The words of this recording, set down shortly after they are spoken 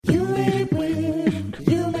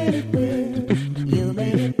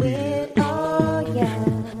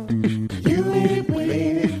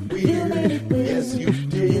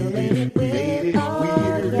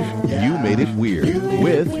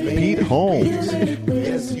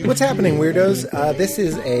What's happening, weirdos? This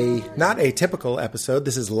is not a typical episode.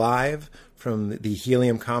 This is live from the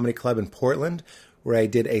Helium Comedy Club in Portland, where I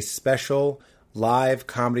did a special live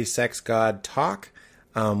Comedy Sex God talk,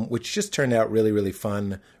 which just turned out really, really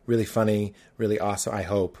fun, really funny, really awesome, I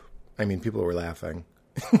hope. I mean, people were laughing.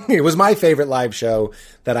 It was my favorite live show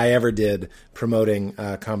that I ever did promoting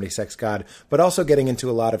Comedy Sex God, but also getting into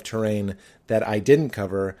a lot of terrain that I didn't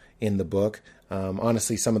cover in the book.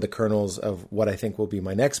 Honestly, some of the kernels of what I think will be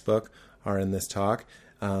my next book are in this talk.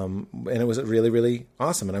 And it was really, really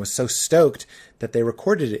awesome. And I was so stoked that they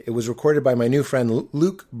recorded it. It was recorded by my new friend,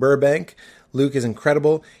 Luke Burbank. Luke is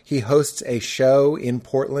incredible. He hosts a show in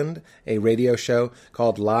Portland, a radio show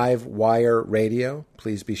called Live Wire Radio.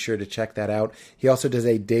 Please be sure to check that out. He also does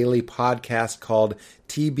a daily podcast called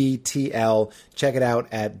TBTL. Check it out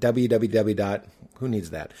at TBTL.net.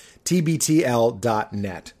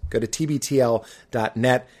 Go to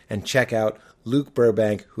TBTL.net and check out Luke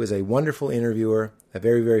Burbank, who is a wonderful interviewer, a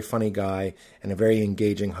very, very funny guy, and a very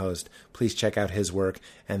engaging host. Please check out his work,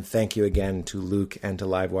 and thank you again to Luke and to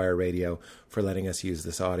Livewire Radio for letting us use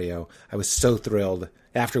this audio. I was so thrilled.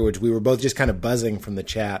 Afterwards, we were both just kind of buzzing from the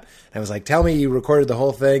chat. I was like, tell me you recorded the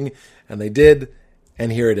whole thing, and they did,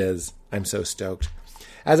 and here it is. I'm so stoked.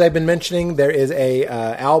 As I've been mentioning, there is a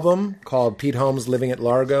album called Pete Holmes Living at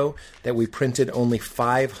Largo that we printed only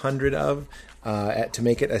 500 of to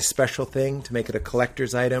make it a special thing, to make it a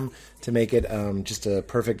collector's item, to make it just a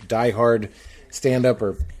perfect diehard stand-up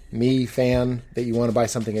or me fan that you want to buy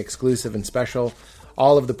something exclusive and special.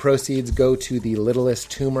 All of the proceeds go to the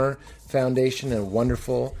Littlest Tumor Foundation, a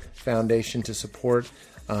wonderful foundation to support.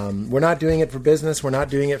 We're not doing it for business. We're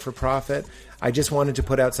not doing it for profit. I just wanted to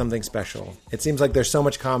put out something special. It seems like there's so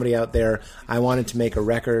much comedy out there. I wanted to make a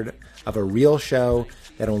record of a real show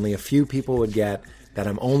that only a few people would get, that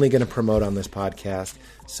I'm only going to promote on this podcast.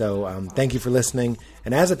 So thank you for listening.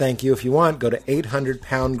 And as a thank you, if you want, go to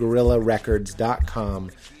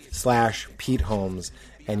 800poundgorillarecords.com/Pete Holmes,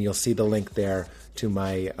 and you'll see the link there to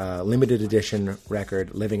my limited edition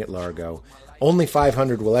record, Living at Largo. Only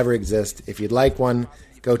 500 will ever exist. If you'd like one,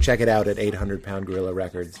 go check it out at 800 Pound Gorilla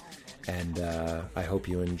Records. And I hope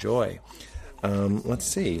you enjoy. Let's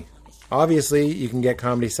see. Obviously, you can get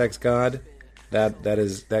Comedy Sex God. That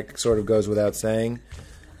sort of goes without saying.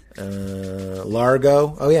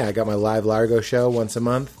 Largo. Oh, yeah, I got my live Largo show once a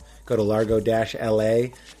month. Go to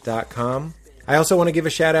largo-la.com. I also want to give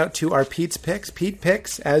a shout out to our Pete's Picks. Pete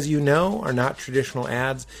Picks, as you know, are not traditional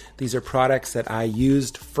ads. These are products that I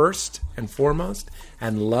used first and foremost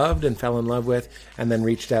and loved and fell in love with, and then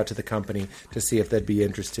reached out to the company to see if they'd be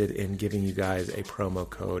interested in giving you guys a promo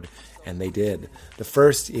code, and they did. The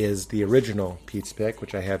first is the original Pete's Pick,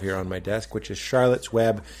 which I have here on my desk, which is Charlotte's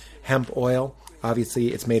Web Hemp Oil.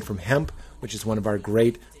 Obviously, it's made from hemp, which is one of our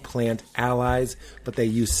great plant allies, but they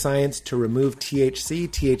use science to remove THC.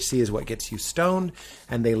 THC is what gets you stoned,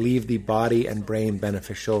 and they leave the body and brain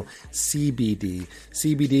beneficial CBD.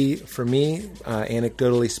 CBD, for me,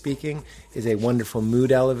 anecdotally speaking, is a wonderful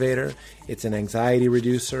mood elevator. It's an anxiety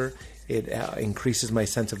reducer. It increases my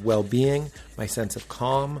sense of well-being, my sense of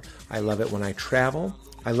calm. I love it when I travel.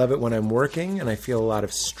 I love it when I'm working and I feel a lot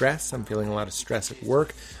of stress. I'm feeling a lot of stress at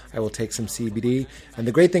work. I will take some CBD. And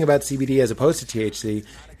the great thing about CBD as opposed to THC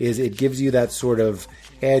is it gives you that sort of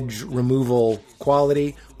edge removal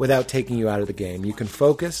quality without taking you out of the game. You can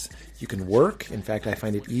focus, you can work. In fact, I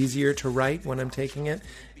find it easier to write when I'm taking it.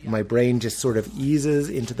 My brain just sort of eases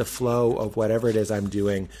into the flow of whatever it is I'm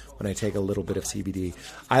doing when I take a little bit of CBD.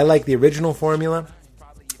 I like the original formula.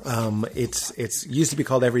 It's used to be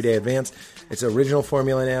called Everyday Advance. It's original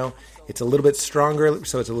formula now. It's a little bit stronger,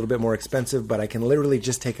 so it's a little bit more expensive, but I can literally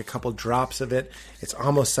just take a couple drops of it. It's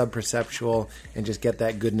almost sub-perceptual and just get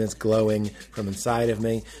that goodness glowing from inside of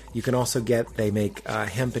me. You can also they make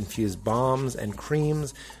hemp-infused balms and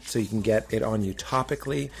creams, so you can get it on you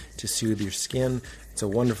topically to soothe your skin. It's a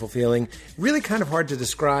wonderful feeling. Really kind of hard to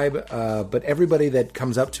describe, but everybody that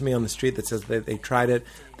comes up to me on the street that says that they tried it,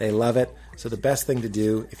 they love it. So the best thing to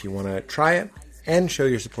do if you want to try it and show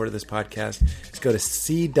your support of this podcast is go to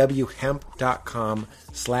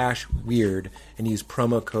cwhemp.com/weird and use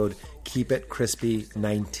promo code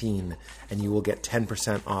KeepItCrispy19 and you will get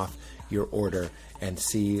 10% off your order and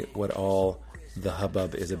see what all the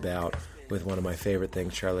hubbub is about with one of my favorite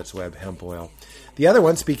things, Charlotte's Web Hemp Oil. The other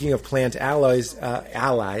one, speaking of plant allies,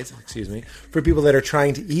 for people that are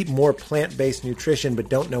trying to eat more plant-based nutrition but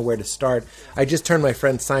don't know where to start, I just turned my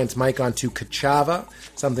friend Science Mike on to Kachava,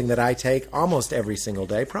 something that I take almost every single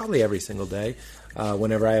day, probably every single day.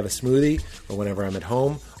 whenever I have a smoothie or whenever I'm at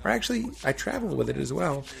home. Or actually, I travel with it as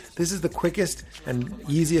well. This is the quickest and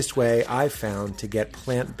easiest way I've found to get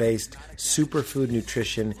plant-based superfood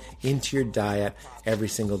nutrition into your diet every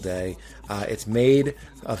single day. It's made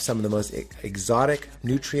of some of the most exotic,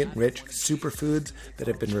 nutrient-rich superfoods that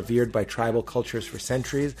have been revered by tribal cultures for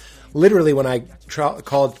centuries. Literally, when I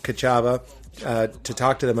called Ka'Chava to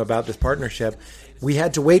talk to them about this partnership, we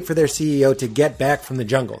had to wait for their CEO to get back from the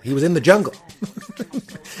jungle. He was in the jungle.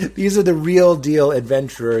 These are the real deal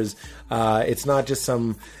adventurers. It's not just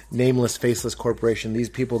some nameless, faceless corporation. These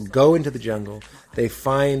people go into the jungle. They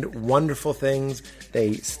find wonderful things.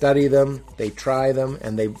 They study them. They try them.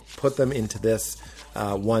 And they put them into this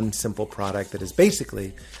one simple product that is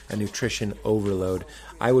basically a nutrition overload.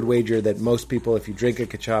 I would wager that most people, if you drink a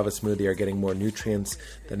Ka'Chava smoothie, are getting more nutrients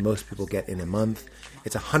than most people get in a month.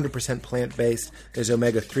 It's 100% plant-based. There's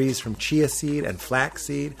omega-3s from chia seed and flax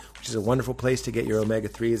seed, which is a wonderful place to get your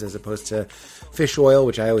omega-3s as opposed to fish oil,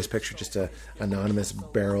 which I always picture just an anonymous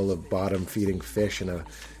barrel of bottom-feeding fish and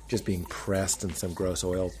just being pressed and some gross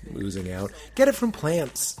oil oozing out. Get it from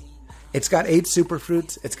plants. It's got 8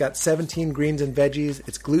 superfruits. It's got 17 greens and veggies.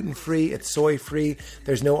 It's gluten-free. It's soy-free.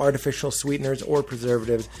 There's no artificial sweeteners or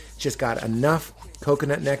preservatives. It's just got enough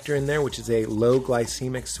coconut nectar in there, which is a low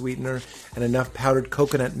glycemic sweetener, and enough powdered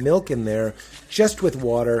coconut milk in there, just with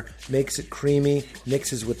water, makes it creamy,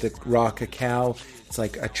 mixes with the raw cacao. It's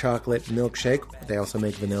like a chocolate milkshake. They also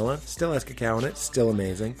make vanilla. Still has cacao in it. Still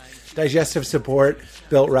amazing. Digestive support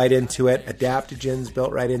built right into it. Adaptogens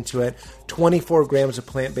built right into it. 24 grams of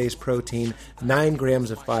plant-based protein. 9 grams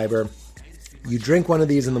of fiber. You drink one of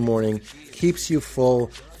these in the morning. Keeps you full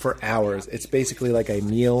for hours. It's basically like a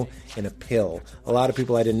meal in a pill. A lot of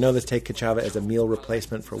people, I didn't know this, take Ka'Chava as a meal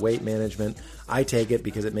replacement for weight management. I take it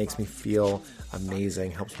because it makes me feel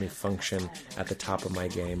amazing, helps me function at the top of my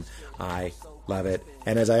game. I love it.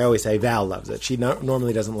 And as I always say, Val loves it. She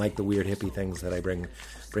normally doesn't like the weird hippie things that I bring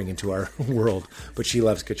into our world, but she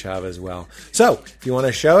loves Ka'Chava as well. So, if you want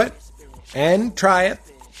to show it and try it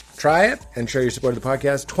and show your support of the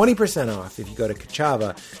podcast, 20% off if you go to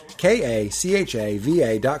Ka'Chava,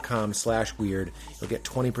 KACHAVA.com/weird. You'll get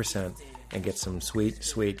 20% and get some sweet,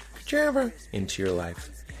 sweet Ka'Chava into your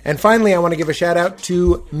life. And finally, I want to give a shout out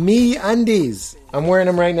to MeUndies. I'm wearing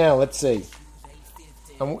them right now. Let's see.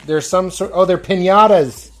 There's some sort... Oh, they're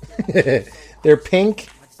piñatas. They're pink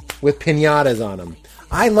with piñatas on them.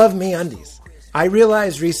 I love MeUndies. I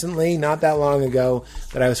realized recently, not that long ago,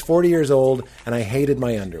 that I was 40 years old and I hated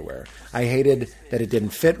my underwear. I hated that it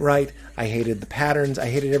didn't fit right. I hated the patterns. I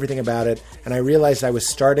hated everything about it. And I realized I was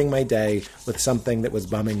starting my day with something that was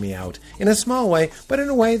bumming me out. In a small way, but in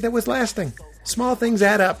a way that was lasting. Small things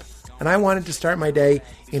add up. And I wanted to start my day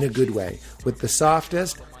in a good way, with the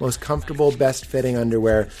softest, most comfortable, best-fitting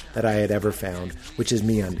underwear that I had ever found, which is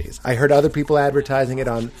MeUndies. I heard other people advertising it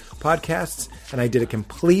on podcasts, and I did a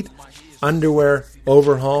complete underwear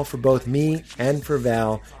overhaul for both me and for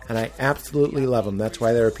Val, and I absolutely love them. That's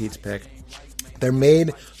why they're a Pete's Pick. They're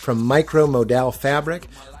made from micro-modal fabric,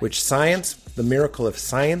 which science, the miracle of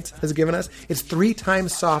science, has given us. It's 3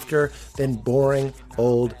 times softer than boring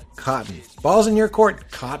old cotton. Balls in your court,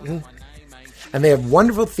 cotton. And they have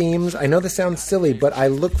wonderful themes. I know this sounds silly, but I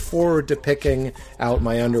look forward to picking out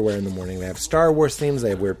my underwear in the morning. They have Star Wars themes.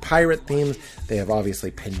 They have weird pirate themes. They have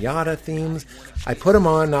obviously piñata themes. I put them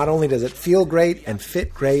on. Not only does it feel great and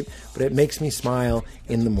fit great, but it makes me smile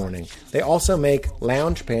in the morning. They also make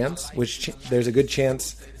lounge pants, which there's a good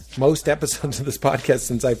chance most episodes of this podcast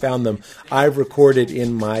since I found them, I've recorded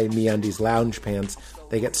in my MeUndies lounge pants.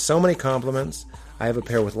 They get so many compliments. I have a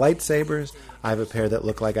pair with lightsabers. I have a pair that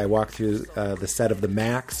look like I walked through the set of the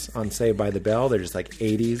Max on Saved by the Bell. They're just like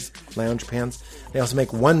 80s lounge pants. They also make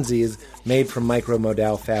onesies made from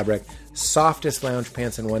micro-modal fabric. Softest lounge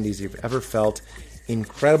pants and onesies you've ever felt.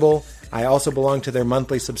 Incredible. I also belong to their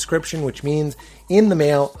monthly subscription, which means in the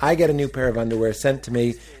mail, I get a new pair of underwear sent to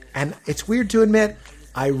me. And it's weird to admit,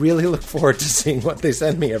 I really look forward to seeing what they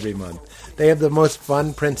send me every month. They have the most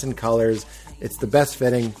fun prints and colors. It's the best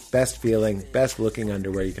fitting, best feeling, best looking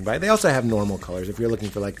underwear you can buy. They also have normal colors if you're looking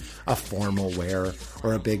for like a formal wear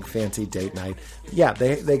or a big fancy date night. Yeah,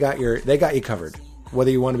 they got you covered.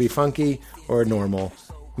 Whether you want to be funky or normal,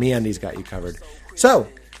 MeUndies got you covered. So,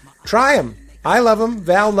 try them. I love them.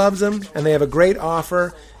 Val loves them, and they have a great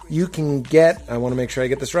offer. You can get, I want to make sure I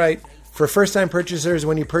get this right, for first-time purchasers,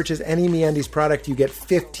 when you purchase any MeUndies product, you get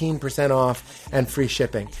 15% off and free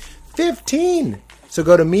shipping. 15! So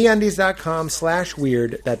go to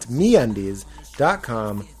MeUndies.com/weird. That's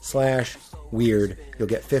MeUndies.com/weird. You'll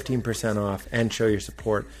get 15% off and show your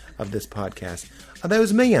support of this podcast. Are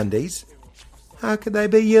those MeUndies? How could they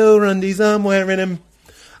be your undies? I'm wearing them.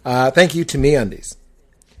 Thank you to MeUndies.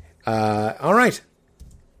 All right.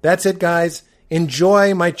 That's it, guys.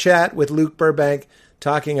 Enjoy my chat with Luke Burbank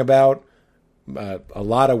talking about a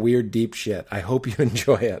lot of weird, deep shit. I hope you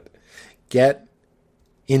enjoy it. Get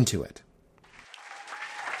into it.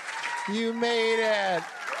 You made it.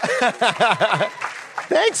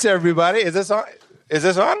 Thanks, everybody. Is this on?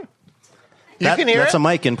 You can hear that's it? a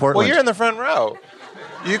mic in Portland. Well, you're in the front row.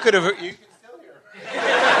 You can still hear.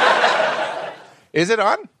 Is it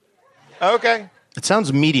on? Okay. It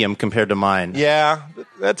sounds medium compared to mine. Yeah,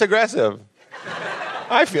 that's aggressive.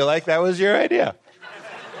 I feel like that was your idea.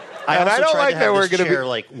 I And also I don't tried like to that have we're this gonna be- chair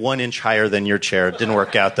like 1 inch higher than your chair. It didn't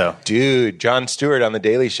work out, though. Dude, Jon Stewart on The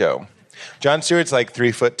Daily Show. Jon Stewart's like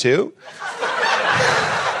 3'2".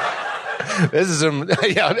 This is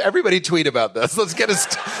everybody tweet about this. Let's get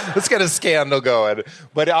a scandal going.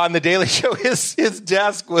 But on The Daily Show, his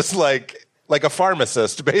desk was like a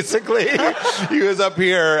pharmacist, basically. He was up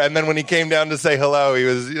here, and then when he came down to say hello, he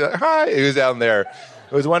was hi. He was down there.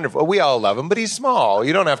 It was wonderful. We all love him, but he's small.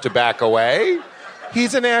 You don't have to back away.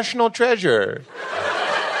 He's a national treasure.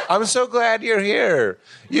 I'm so glad you're here.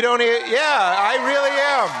 You don't. I really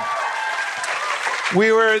am.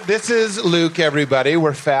 This is Luke, everybody.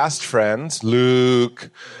 We're fast friends. Luke.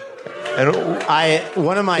 And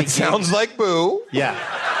It sounds like boo. Yeah.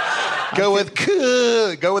 Go with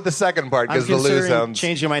the second part because the Lou considering sounds.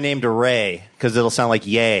 changing my name to Ray because it'll sound like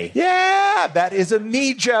yay. Yeah, that is a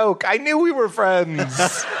me joke. I knew we were friends.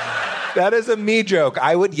 That is a me joke.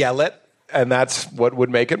 I would yell it, and that's what would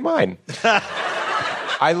make it mine.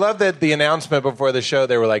 I love that the announcement before the show,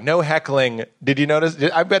 they were like, no heckling. Did you notice?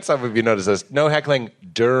 I bet some of you noticed this. No heckling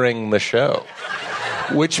during the show.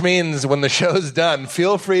 Which means when the show's done,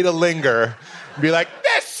 feel free to linger. Be like,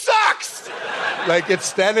 this sucks! Like,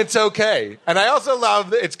 it's okay. And I also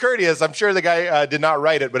love, it's courteous. I'm sure the guy did not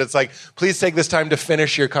write it, but it's like, please take this time to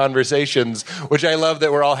finish your conversations, which I love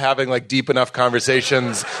that we're all having like deep enough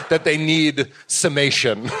conversations that they need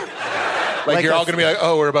summation. Like you're all going to be like,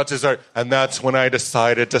 oh, we're about to start. And that's when I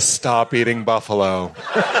decided to stop eating buffalo.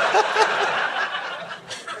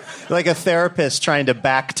 Like a therapist trying to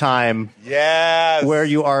back time Yes. where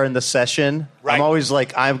you are in the session. Right. I'm always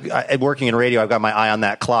like, I'm working in radio. I've got my eye on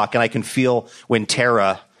that clock, and I can feel when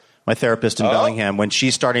Tara, my therapist in Bellingham, when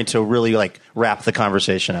she's starting to really like wrap the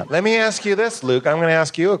conversation up. Let me ask you this, Luke. I'm going to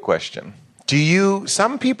ask you a question.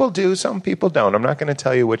 Some people do, some people don't. I'm not going to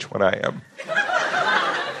tell you which one I am.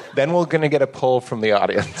 Then we're going to get a poll from the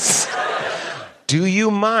audience. Do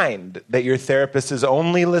you mind that your therapist is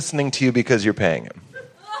only listening to you because you're paying him?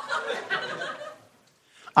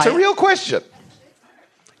 It's a real question.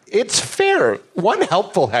 It's fair. One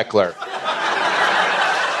helpful heckler.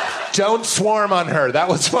 Don't swarm on her. That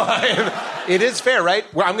was fine. It is fair, right?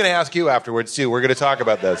 Well, I'm going to ask you afterwards, too. We're going to talk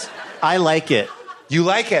about this. I like it. You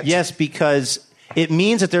like it? Yes, because it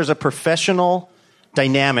means that there's a professional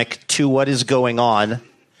dynamic to what is going on.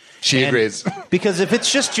 She agrees. Because if it's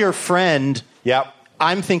just your friend, Yep.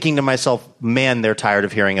 I'm thinking to myself, man, they're tired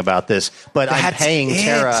of hearing about this. But I'm That's paying it.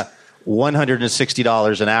 Tara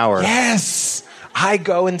 $160 an hour. Yes. I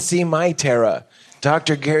go and see my Tara,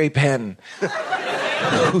 Dr. Gary Penn,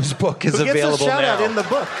 whose book is Who gets available a shout now. out in the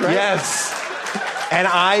book, right? Yes. And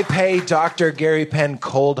I pay Dr. Gary Penn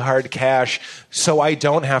cold hard cash so I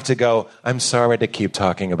don't have to go, I'm sorry to keep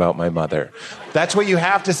talking about my mother. That's what you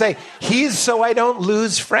have to say. He's so I don't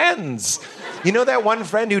lose friends. You know that one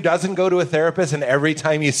friend who doesn't go to a therapist and every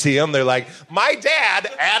time you see him, they're like, my dad,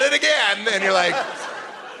 at it again. And you're like,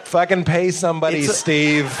 fucking pay somebody,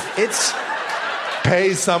 Steve.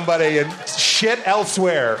 Pay somebody and shit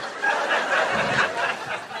elsewhere.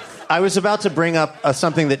 I was about to bring up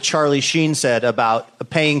something that Charlie Sheen said about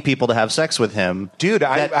paying people to have sex with him. Dude,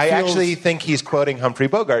 I actually think he's quoting Humphrey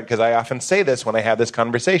Bogart because I often say this when I have this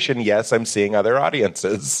conversation. Yes, I'm seeing other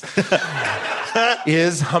audiences.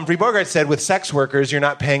 Is Humphrey Bogart said, with sex workers, you're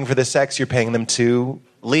not paying for the sex, you're paying them to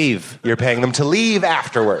leave. You're paying them to leave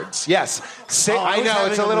afterwards. Yes. I know,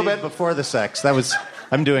 it's a little bit before the sex.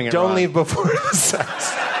 I'm doing it Don't wrong. leave before the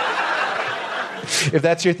sex. If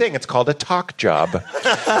that's your thing, it's called a talk job.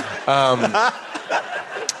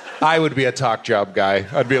 I would be a talk job guy.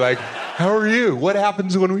 I'd be like, how are you? What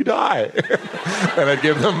happens when we die? And I'd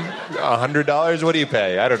give them $100. What do you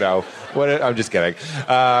pay? I don't know. I'm just kidding.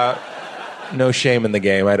 No shame in the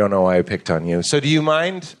game. I don't know why I picked on you. So do you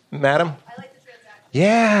mind, madam? I like the transaction.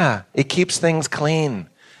 Yeah, it keeps things clean.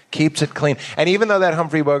 Keeps it clean. And even though that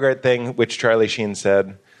Humphrey Bogart thing, which Charlie Sheen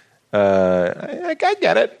said, I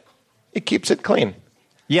get it. It keeps it clean.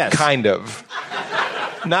 Yes. Kind of.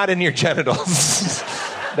 Not in your genitals.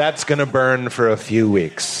 That's going to burn for a few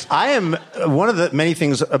weeks. I am one of the many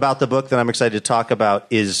things about the book that I'm excited to talk about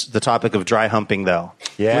is the topic of dry humping, though.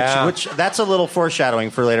 Yeah. Which that's a little foreshadowing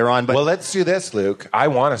for later on. But Well, let's do this, Luke. I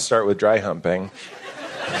want to start with dry humping.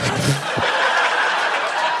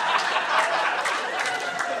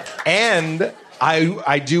 And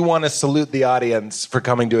I do want to salute the audience for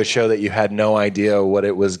coming to a show that you had no idea what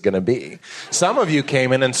it was going to be. Some of you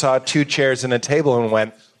came in and saw 2 chairs and a table and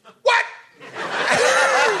went, what?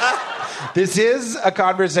 This is a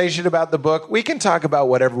conversation about the book. We can talk about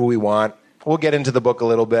whatever we want. We'll get into the book a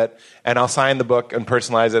little bit, and I'll sign the book and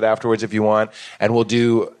personalize it afterwards if you want, and we'll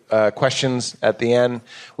do questions at the end,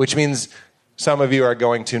 which means some of you are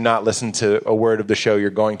going to not listen to a word of the show.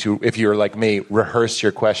 You're going to, if you're like me, rehearse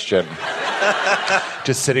your question.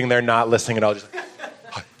 Just sitting there not listening at all. Just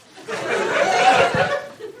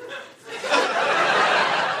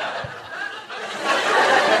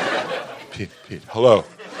Pete, hello.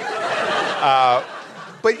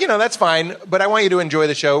 But, that's fine. But I want you to enjoy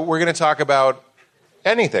the show. We're going to talk about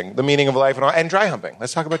anything, the meaning of life and all, and dry humping.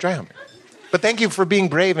 Let's talk about dry humping. But thank you for being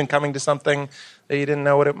brave and coming to something that you didn't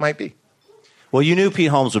know what it might be. Well, you knew Pete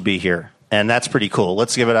Holmes would be here, and that's pretty cool.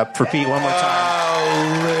 Let's give it up for Pete one more time.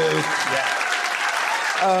 Oh, Luke. Yeah.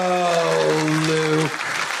 Oh, Luke.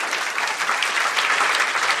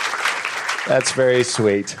 That's very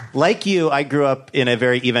sweet. Like you, I grew up in a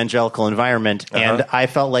very evangelical environment, and I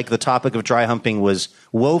felt like the topic of dry humping was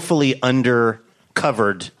woefully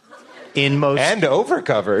undercovered in most... And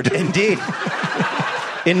overcovered. Indeed.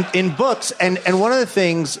 In books. And one of the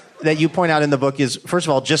things that you point out in the book is, first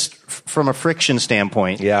of all, just from a friction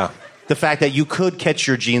standpoint. Yeah. The fact that you could catch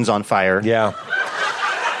your jeans on fire. Yeah.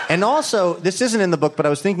 And also, this isn't in the book, but I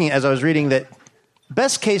was thinking as I was reading that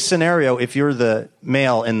best case scenario, if you're the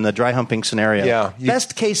male in the dry humping scenario,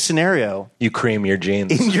 best case scenario, you cream your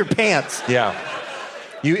jeans. In your pants. Yeah.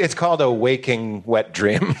 It's called a waking wet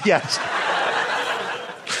dream. Yes.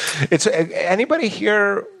 It's anybody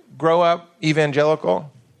here grow up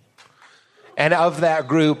evangelical? And of that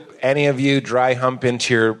group, any of you dry hump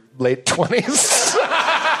into your late 20s?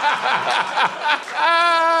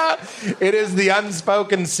 It is the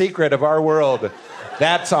unspoken secret of our world.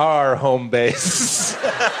 That's our home base.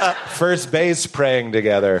 First base, praying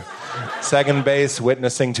together. Second base,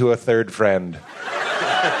 witnessing to a third friend.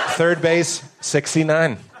 Third base,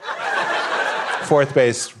 69. Fourth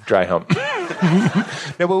base, dry hump.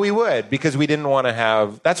 No, but we would, because we didn't want to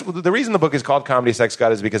have... That's the reason the book is called Comedy, Sex,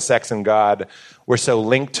 God is because sex and God were so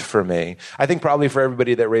linked for me. I think probably for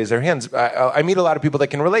everybody that raised their hands, I meet a lot of people that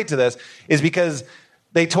can relate to this, is because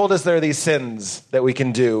they told us there are these sins that we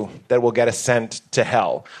can do that will get us sent to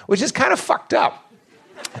hell, which is kind of fucked up.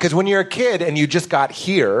 Because when you're a kid and you just got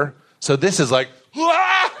here, so this is like...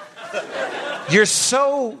 You're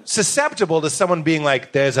so susceptible to someone being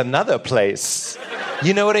like, there's another place.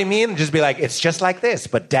 You know what I mean? Just be like, it's just like this,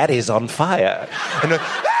 but daddy's on fire. And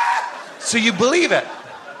so you believe it.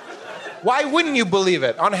 Why wouldn't you believe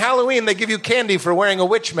it? On Halloween, they give you candy for wearing a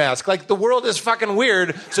witch mask. Like, the world is fucking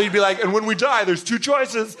weird. So you'd be like, and when we die, there's 2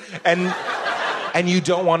 choices. And you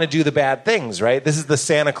don't want to do the bad things, right? This is the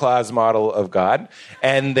Santa Claus model of God.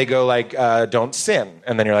 And they go like, don't sin.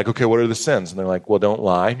 And then you're like, okay, what are the sins? And they're like, well, don't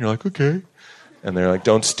lie. And you're like, okay. And they're like,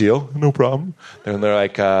 don't steal. No problem. And they're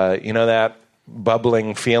like, you know that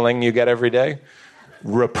bubbling feeling you get every day?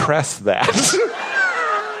 Repress that.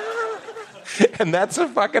 And that's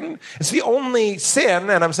it's the only sin,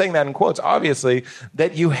 and I'm saying that in quotes, obviously,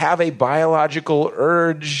 that you have a biological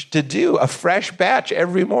urge to do, a fresh batch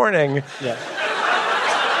every morning. Yeah.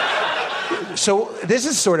 So this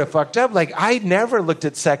is sort of fucked up. Like, I never looked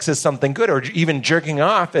at sex as something good, or even jerking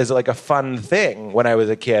off as like a fun thing when I was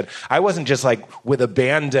a kid. I wasn't just like with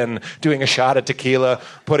abandon doing a shot of tequila,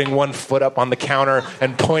 putting one foot up on the counter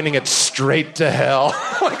and pointing it straight to hell.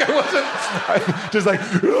 Like, I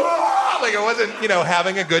wasn't,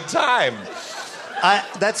 having a good time.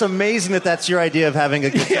 That's amazing that's your idea of having a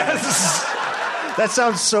good time. Yes. That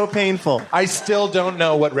sounds so painful. I still don't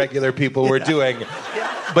know what regular people were doing,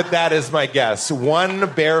 but that is my guess. One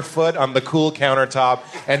barefoot on the cool countertop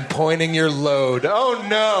and pointing your load. Oh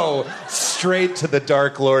no! Straight to the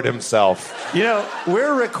Dark Lord himself.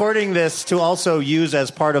 We're recording this to also use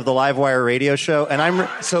as part of the Livewire radio show, and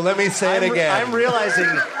So let me say it again. I'm realizing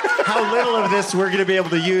how little of this we're going to be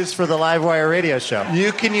able to use for the Livewire radio show.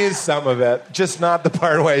 You can use some of it, just not the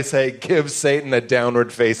part where I say, give Satan a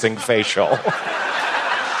downward-facing facial.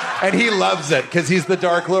 And he loves it, because he's the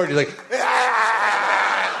Dark Lord. He's like,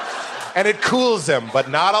 ah! And it cools him,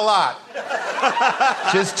 but not a lot.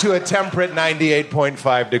 Just to a temperate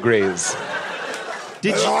 98.5 degrees.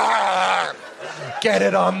 Did you... Get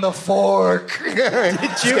it on the fork.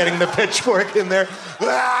 Just getting the pitchfork in there.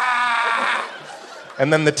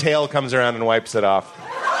 And then the tail comes around and wipes it off.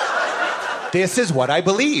 This is what I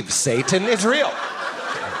believe. Satan is real.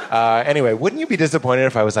 Anyway, wouldn't you be disappointed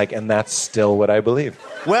if I was like, and that's still what I believe?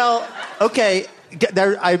 Well, okay.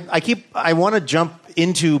 I want to jump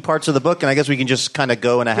into parts of the book, and I guess we can just kind of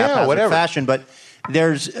go in a haphazard fashion. But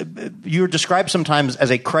you're described sometimes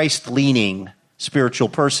as a Christ-leaning spiritual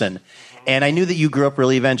person. And I knew that you grew up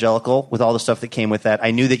really evangelical with all the stuff that came with that.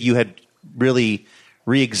 I knew that you had really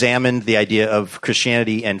re-examined the idea of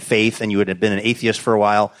Christianity and faith, and you had been an atheist for a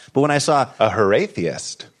while. But when I saw... A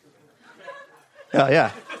Horatheist. Oh,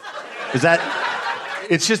 yeah. Is that...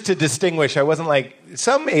 It's just to distinguish. I wasn't like...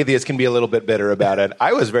 Some atheists can be a little bit bitter about it.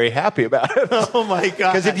 I was very happy about it. Oh, my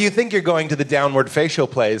God. Because if you think you're going to the downward facial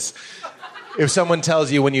place, if someone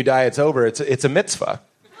tells you when you die it's over, it's a mitzvah.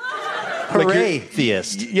 Hooray,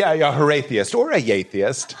 theist. Yeah, a Horatheist or a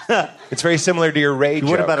Yatheist. It's very similar to your Ray joke.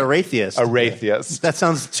 What about a Wraithiest? A Wraithiest. That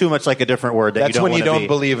sounds too much like a different word. That's when you don't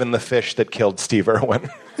believe in the fish that killed Steve Irwin.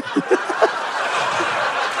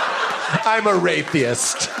 I'm a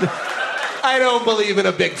Wraithiest. I don't believe in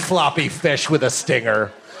a big floppy fish with a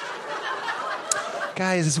stinger.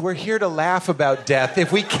 Guys, we're here to laugh about death.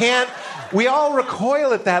 If we can't... We all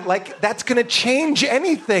recoil at that, like that's going to change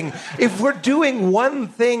anything. If we're doing one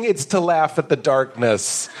thing, it's to laugh at the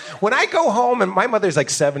darkness. When I go home, and my mother's like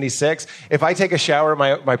 76, if I take a shower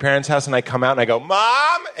at my parents' house and I come out and I go,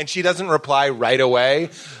 Mom, and she doesn't reply right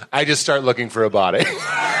away, I just start looking for a body.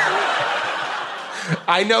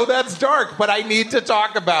 I know that's dark, but I need to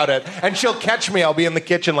talk about it. And she'll catch me. I'll be in the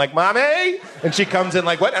kitchen like, Mommy? And she comes in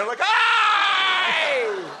like, what? And I'm like,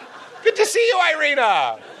 hi! Good to see you,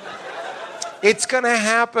 Irina. It's going to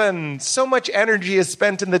happen. So much energy is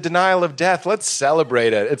spent in the denial of death. Let's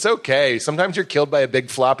celebrate it. It's okay. Sometimes you're killed by a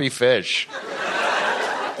big floppy fish.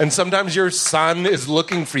 And sometimes your son is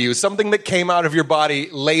looking for you. Something that came out of your body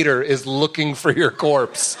later is looking for your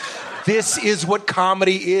corpse. This is what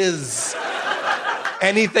comedy is.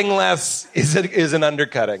 Anything less is an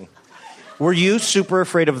undercutting. Were you super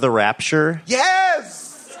afraid of the rapture?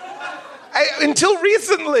 Yes! Until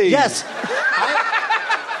recently. Yes.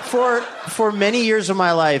 For many years of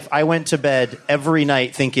my life, I went to bed every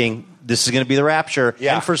night thinking, this is going to be the rapture.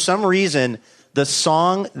 Yeah. And for some reason, the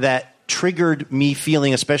song that triggered me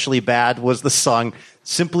feeling especially bad was the song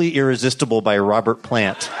Simply Irresistible by Robert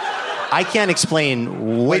Plant. I can't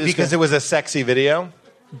explain what... Wait, because it was a sexy video?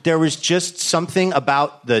 There was just something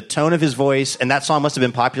about the tone of his voice, and that song must have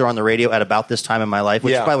been popular on the radio at about this time in my life,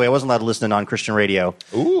 which, by the way, I wasn't allowed to listen to non-Christian radio.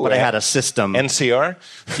 Ooh, but I had a system. NCR?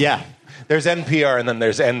 Yeah. There's NPR and then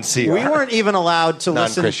there's NCR. We weren't even allowed to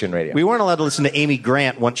listen... Non-Christian radio. We weren't allowed to listen to Amy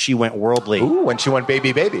Grant once she went worldly. Ooh, when she went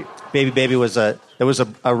Baby Baby. Baby Baby was a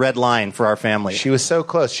red line for our family. She was so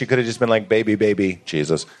close. She could have just been like, Baby Baby,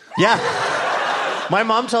 Jesus. Yeah. My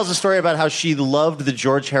mom tells a story about how she loved the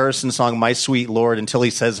George Harrison song My Sweet Lord until he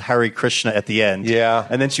says Hare Krishna at the end. Yeah.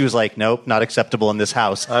 And then she was like, nope, not acceptable in this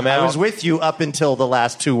house. I'm out. I was with you up until the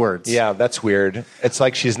last two words. Yeah, that's weird. It's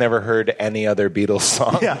like she's never heard any other Beatles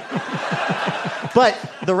song. Yeah. But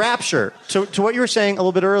the rapture, to what you were saying a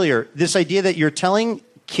little bit earlier, this idea that you're telling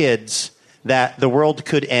kids that the world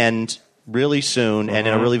could end really soon and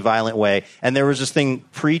in a really violent way. And there was this thing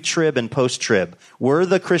pre-trib and post-trib. Were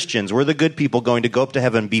the Christians, were the good people going to go up to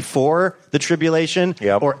heaven before the tribulation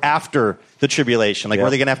or after the tribulation? Like, were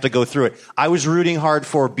they going to have to go through it? I was rooting hard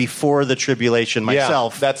for before the tribulation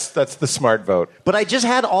myself. Yeah, that's the smart vote. But I just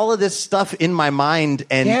had all of this stuff in my mind,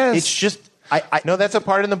 and it's just... No, that's a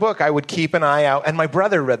part in the book. I would keep an eye out. And my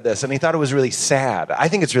brother read this, and he thought it was really sad. I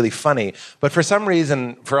think it's really funny. But for some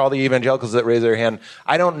reason, for all the evangelicals that raise their hand,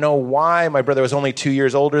 I don't know why. My brother was only 2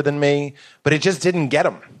 years older than me, but it just didn't get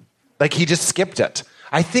him. Like, he just skipped it.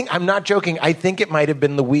 I'm not joking, I think it might have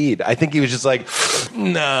been the weed. I think he was just like,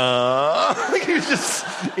 no. He was just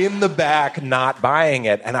in the back not buying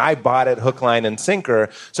it. And I bought it hook, line, and sinker.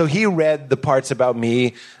 So he read the parts about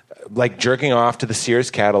me like jerking off to the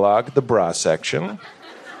Sears catalog, the bra section.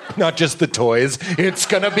 Not just the toys. It's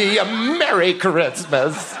going to be a Merry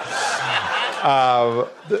Christmas.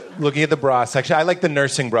 Looking at the bra section. I like the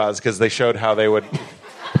nursing bras because they showed how they would...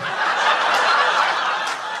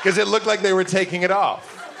 Because it looked like they were taking it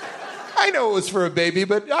off. I know it was for a baby,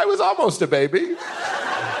 but I was almost a baby.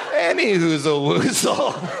 Any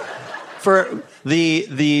whoozle-woozle. For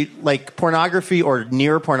the like pornography or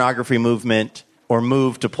near pornography movement or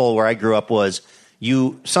move to pull where I grew up was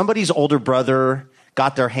somebody's older brother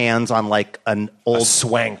got their hands on like an old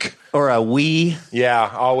swank. Or a we. Yeah,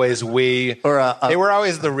 always we. Or they were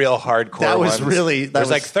always the real hardcore That was ones. really... There's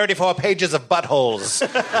like 34 pages of buttholes.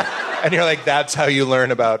 And you're like, that's how you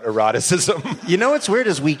learn about eroticism. You know what's weird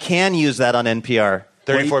is we can use that on NPR.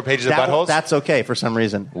 34 pages of buttholes? That's okay for some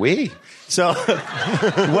reason. We. So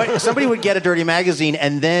somebody would get a dirty magazine,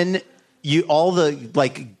 and then all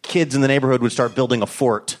the kids in the neighborhood would start building a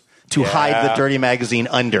fort to hide the dirty magazine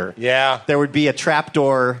under. Yeah. There would be a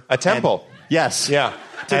trapdoor. A temple. Yes. Yeah.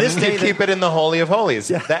 To and this day, you keep it in the Holy of Holies.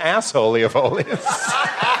 Yeah. The ass Holy of Holies. If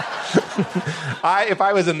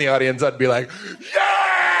I was in the audience, I'd be like,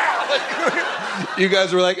 yeah! You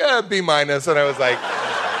guys were like, B-. And I was like,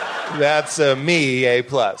 that's me, A+.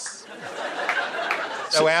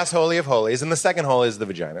 So ass Holy of Holies. And the second hole is the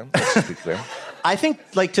vagina. Let's just be clear. I think,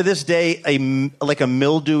 to this day, a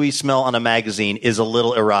mildewy smell on a magazine is a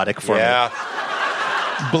little erotic for me.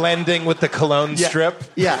 Blending with the cologne strip.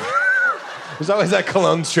 Yeah. There's always that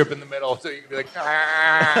cologne strip in the middle, so you can be like,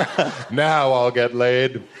 now I'll get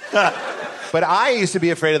laid. But I used to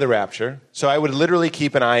be afraid of the rapture, so I would literally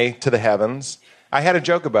keep an eye to the heavens. I had a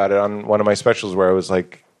joke about it on one of my specials where I was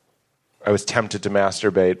like, I was tempted to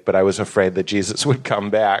masturbate, but I was afraid that Jesus would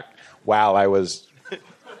come back while I was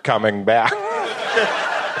coming back.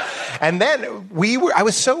 And then I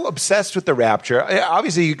was so obsessed with the rapture.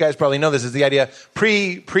 Obviously, you guys probably know this is the idea.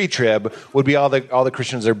 Pre-trib would be all the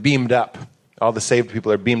Christians are beamed up. All the saved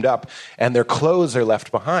people are beamed up, and their clothes are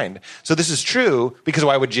left behind. So this is true because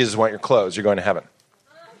why would Jesus want your clothes? You're going to heaven.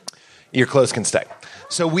 Your clothes can stay.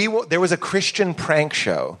 So there was a Christian prank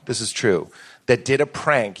show. This is true. That did a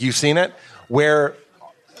prank. You've seen it, where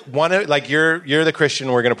you're the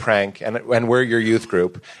Christian we're going to prank, and we're your youth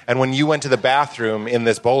group. And when you went to the bathroom in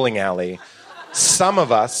this bowling alley, some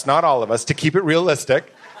of us, not all of us, to keep it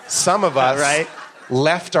realistic, some of us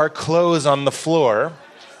left our clothes on the floor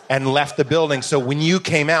and left the building. So when you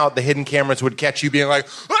came out, the hidden cameras would catch you being like,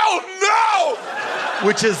 "Oh no!"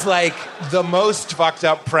 Which is like the most fucked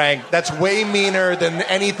up prank. That's way meaner than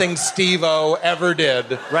anything Steve-O ever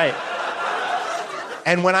did. Right.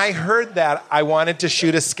 And when I heard that, I wanted to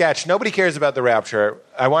shoot a sketch. Nobody cares about the rapture.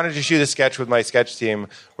 I wanted to shoot a sketch with my sketch team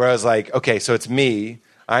where I was like, okay, so it's me.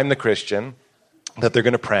 I'm the Christian that they're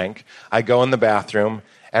going to prank. I go in the bathroom.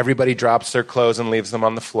 Everybody drops their clothes and leaves them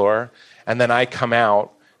on the floor. And then I come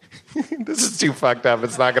out. This is too fucked up.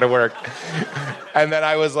 It's not going to work. And then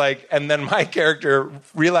I was like, and then my character,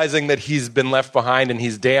 realizing that he's been left behind and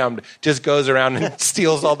he's damned, just goes around and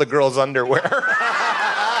steals all the girls' underwear.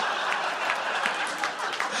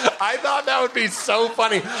 I thought that would be so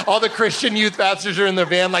funny. All the Christian youth pastors are in the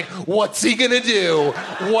van like, what's he going to do?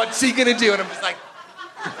 What's he going to do? And I'm just like,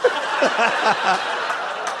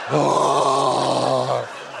 oh,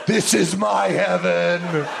 this is my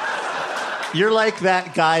heaven. You're like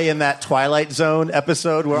that guy in that Twilight Zone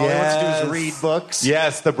episode where all he wants to do is read books.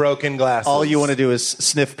 Yes, the broken glasses. All you want to do is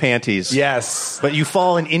sniff panties. Yes. But you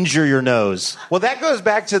fall and injure your nose. Well, that goes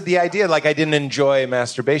back to the idea, I didn't enjoy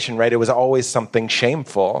masturbation, right? It was always something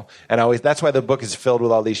shameful. And that's why the book is filled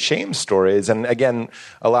with all these shame stories. And again,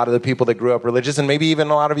 a lot of the people that grew up religious, and maybe even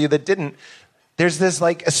a lot of you that didn't, there's this,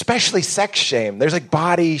 especially sex shame. There's,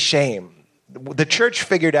 body shame. The church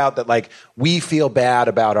figured out that we feel bad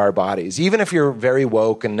about our bodies, even if you're very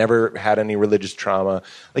woke and never had any religious trauma.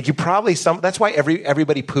 You probably that's why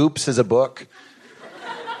everybody poops is a book.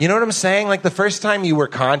 You know what I'm saying? The first time you were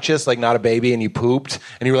conscious, not a baby, and you pooped,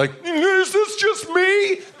 and you were like, "Is this just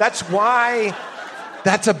me?" That's why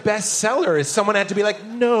that's a bestseller. Is someone had to be like,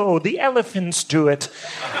 "No, the elephants do it,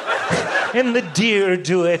 and the deer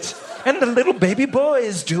do it, and the little baby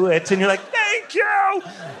boys do it," and you're like, "Thank you."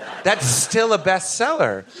 That's still a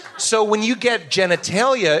bestseller. So when you get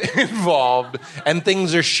genitalia involved and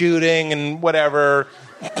things are shooting and whatever,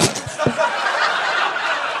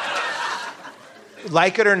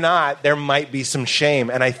 like it or not, there might be some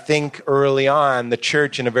shame. And I think early on, the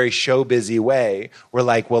church, in a very show-busy way, were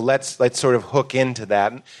like, well, let's sort of hook into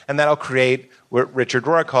that. And that'll create what Richard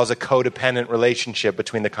Rohr calls a codependent relationship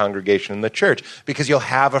between the congregation and the church, because you'll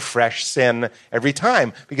have a fresh sin every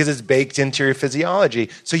time, because it's baked into your physiology.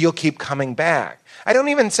 So you'll keep coming back. I don't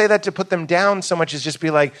even say that to put them down so much as just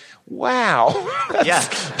be like, wow,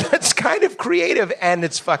 that's kind of creative, and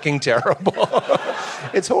it's fucking terrible.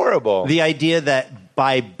 It's horrible. The idea that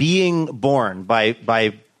by being born,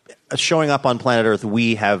 by showing up on planet Earth,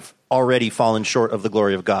 we have already fallen short of the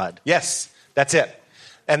glory of God. Yes, that's it.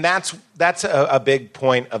 And that's a big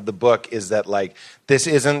point of the book, is that this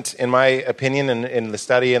isn't, in my opinion, in the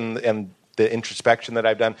study and the introspection that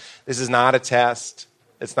I've done, this is not a test.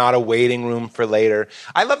 It's not a waiting room for later.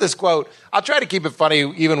 I love this quote. I'll try to keep it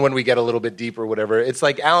funny even when we get a little bit deeper, whatever. It's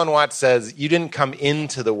like Alan Watts says, you didn't come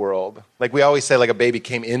into the world. Like we always say, like a baby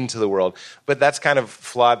came into the world. But that's kind of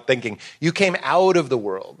flawed thinking. You came out of the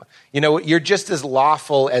world. You know, you're just as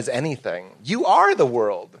lawful as anything. You are the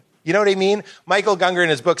world. You know what I mean? Michael Gungor in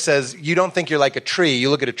his book says, you don't think you're like a tree.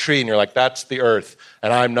 You look at a tree and you're like, that's the earth.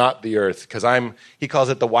 And I'm not the earth because he calls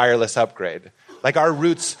it the wireless upgrade. Like our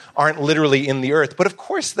roots aren't literally in the earth, but of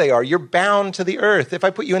course they are. You're bound to the earth. If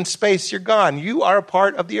I put you in space, you're gone. You are a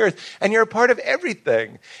part of the earth, and you're a part of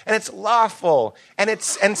everything. And it's lawful, and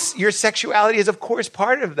your sexuality is of course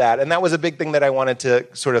part of that. And that was a big thing that I wanted to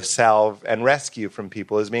sort of salve and rescue from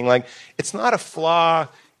people, is being like, it's not a flaw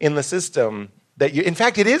in the system in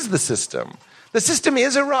fact, it is the system. The system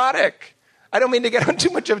is erotic. I don't mean to get on too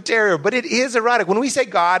much of a terror, but it is erotic. When we say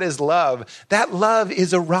God is love, that love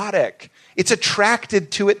is erotic. It's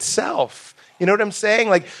attracted to itself. You know what I'm saying?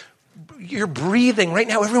 Like, you're breathing. Right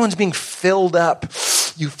now, everyone's being filled up.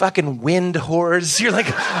 You fucking wind whores. You're like,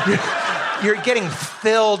 you're getting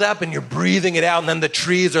filled up and you're breathing it out. And then the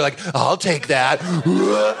trees are like, I'll take that.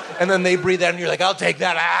 And then they breathe out and you're like, I'll take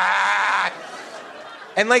that. Ah!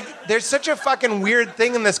 And like, there's such a fucking weird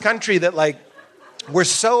thing in this country that like, we're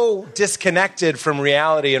so disconnected from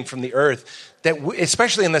reality and from the earth that,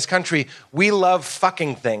 especially in this country, we love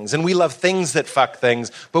fucking things, and we love things that fuck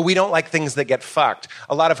things, but we don't like things that get fucked.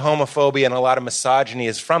 A lot of homophobia and a lot of misogyny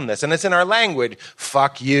is from this, and it's in our language.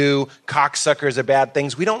 Fuck you, cocksuckers are bad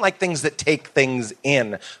things. We don't like things that take things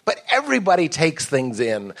in, but everybody takes things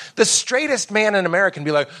in. The straightest man in America can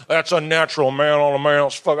be like, that's a natural man on a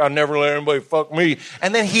man's fuck. I never let anybody fuck me.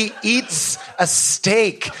 And then he eats a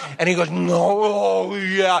steak, and he goes, no, oh,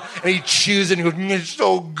 yeah, and he chews it, and he goes, it's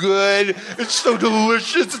so good. It's so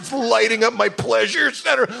delicious. It's lighting up my pleasure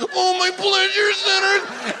center. Oh, my pleasure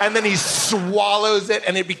center. And then he swallows it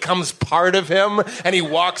and it becomes part of him. And he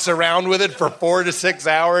walks around with it for 4 to 6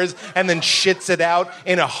 hours and then shits it out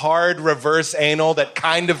in a hard reverse anal that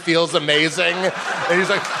kind of feels amazing. And he's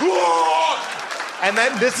like, whoa! And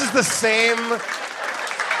then this is the same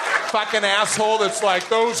fucking asshole that's like,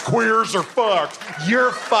 those queers are fucked.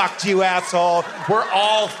 You're fucked, you asshole. We're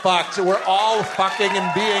all fucked. We're all fucking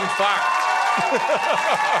and being fucked.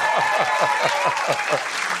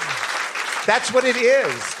 That's what it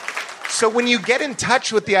is. So when you get in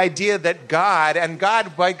touch with the idea that God, and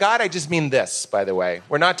God, by God I just mean this, by the way.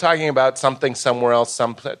 We're not talking about something somewhere else,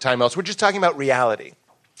 sometime else. We're just talking about reality.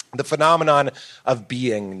 The phenomenon of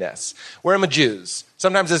beingness. Where are my Jews?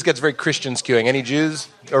 Sometimes this gets very Christian skewing. Any Jews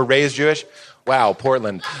or raised Jewish? Wow,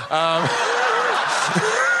 Portland.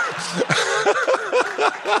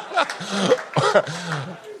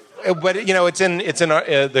 But you know, it's in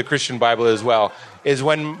the Christian Bible as well. Is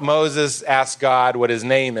when Moses asks God what his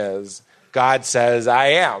name is, God says, "I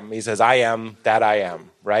am." He says, "I am that I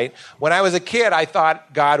am." Right? When I was a kid, I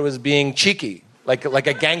thought God was being cheeky, like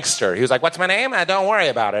a gangster. He was like, "What's my name? Don't worry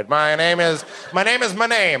about it. My name is my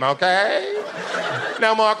name. Okay?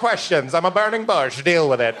 No more questions. I'm a burning bush. Deal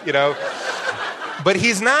with it." You know. But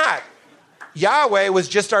he's not. Yahweh was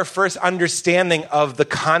just our first understanding of the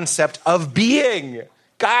concept of being.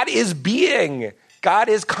 God is being. God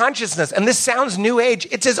is consciousness. And this sounds new age.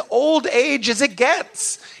 It's as old age as it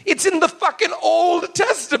gets. It's in the fucking Old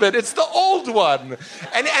Testament. It's the old one.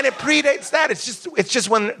 And it predates that. It's just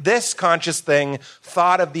when this conscious thing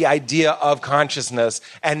thought of the idea of consciousness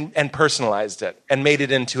and personalized it and made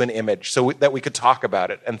it into an image so that we could talk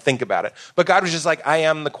about it and think about it. But God was just like, I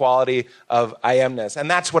am the quality of I amness. And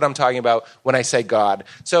that's what I'm talking about when I say God.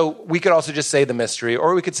 So we could also just say the mystery,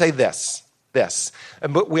 or we could say this.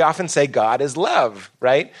 But we often say God is love,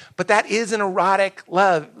 right? But that is an erotic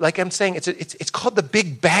love. Like I'm saying, it's called the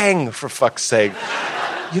Big Bang, for fuck's sake.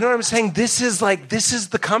 You know what I'm saying? This is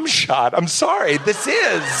the cum shot. I'm sorry. This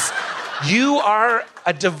is. You are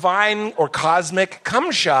a divine or cosmic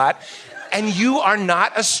cum shot, and you are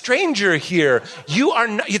not a stranger here. You are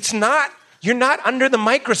not, you're not under the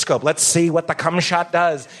microscope. Let's see what the cum shot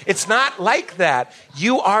does. It's not like that.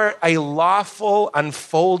 You are a lawful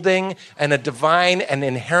unfolding and a divine and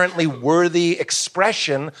inherently worthy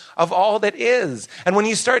expression of all that is. And when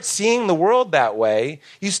you start seeing the world that way,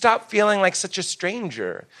 you stop feeling like such a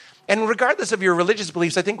stranger. And regardless of your religious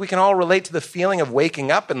beliefs, I think we can all relate to the feeling of waking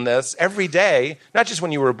up in this every day, not just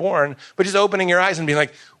when you were born, but just opening your eyes and being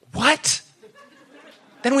like, what?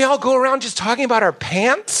 Then we all go around just talking about our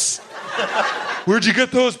pants? Where'd you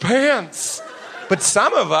get those pants? But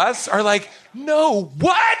some of us are like, no,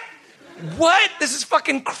 what? What? This is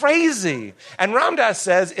fucking crazy. And Ram Dass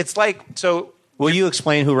says it's like, so... Will you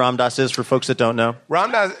explain who Ram Dass is for folks that don't know?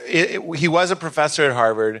 Ram Dass, he was a professor at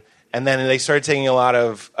Harvard, And then they started taking a lot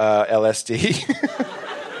of LSD.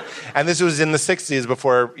 And this was in the 60s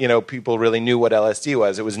before, people really knew what LSD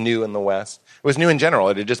was. It was new in the West. It was new in general.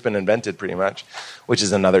 It had just been invented pretty much, which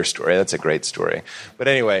is another story. That's a great story. But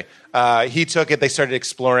anyway, he took it. They started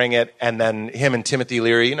exploring it. And then him and Timothy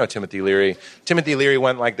Leary, you know Timothy Leary. Timothy Leary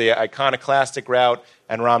went like the iconoclastic route,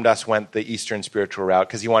 and Ram Dass went the Eastern spiritual route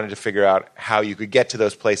because he wanted to figure out how you could get to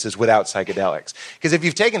those places without psychedelics. Because if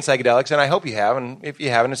you've taken psychedelics, and I hope you have, and if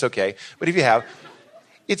you haven't, it's okay. But if you have,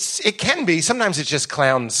 it can be. Sometimes it's just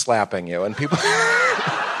clowns slapping you, and people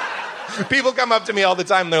people come up to me all the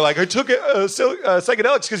time. And they're like, "I took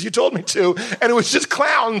psychedelics because you told me to, and it was just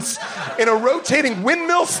clowns in a rotating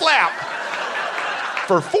windmill slap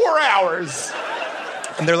for 4 hours."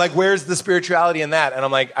 And they're like, "Where's the spirituality in that?" And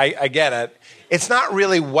I'm like, "I get it. It's not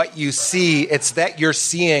really what you see; it's that you're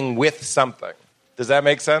seeing with something." Does that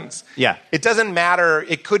make sense? Yeah. It doesn't matter.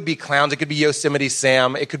 It could be clowns. It could be Yosemite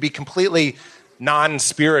Sam. It could be completely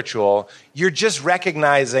non-spiritual. You're just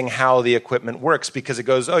recognizing how the equipment works because it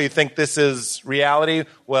goes, "Oh, you think this is reality?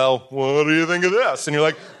 Well, what do you think of this?" And you're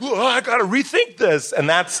like, "Oh, I got to rethink this." And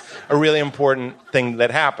that's a really important thing that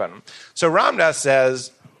happened. So Ram Dass says,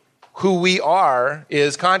 who we are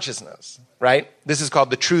is consciousness, right? This is called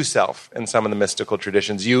the true self in some of the mystical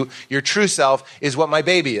traditions. Your true self is what my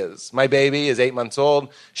baby is. My baby is 8 months old.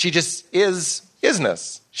 She just is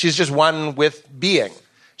isness. She's just one with being.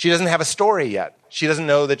 She doesn't have a story yet. She doesn't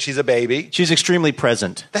know that she's a baby. She's extremely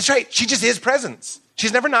present. That's right. She just is presence.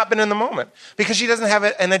 She's never not been in the moment because she doesn't have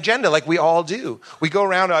an agenda like we all do. We go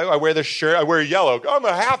around, I wear this shirt, I wear yellow. I'm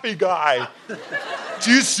a happy guy.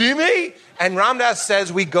 Do you see me? And Ram Dass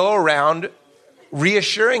says we go around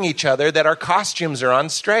reassuring each other that our costumes are on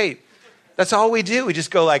straight. That's all we do. We just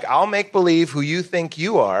go like, I'll make believe who you think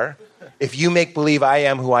you are if you make believe I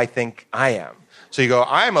am who I think I am. So you go,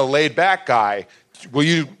 I'm a laid back guy. Will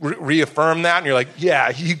you reaffirm that? And you're like, yeah,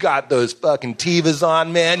 you got those fucking Tevas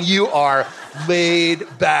on, man. You are laid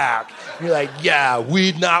back. And you're like, yeah,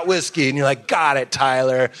 weed, not whiskey. And you're like, got it,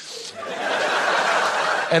 Tyler.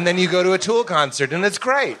 And then you go to a Tool concert, and it's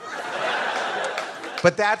great.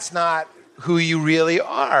 But that's not who you really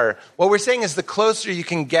are. What we're saying is the closer you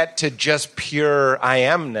can get to just pure I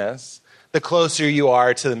amness, the closer you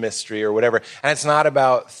are to the mystery or whatever. And it's not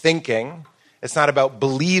about thinking. It's not about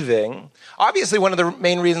believing. Obviously, one of the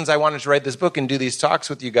main reasons I wanted to write this book and do these talks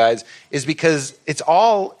with you guys is because it's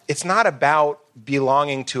not about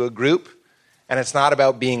belonging to a group, and it's not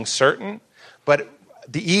about being certain, but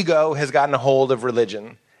the ego has gotten a hold of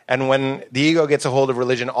religion. And when the ego gets a hold of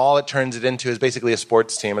religion, all it turns it into is basically a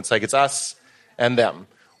sports team. It's like it's us and them.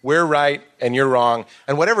 We're right and you're wrong.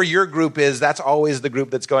 And whatever your group is, that's always the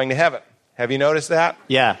group that's going to heaven. Have you noticed that?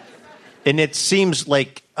 Yeah. And it seems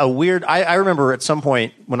like a weird... I remember at some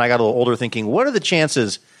point when I got a little older thinking, what are the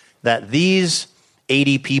chances that these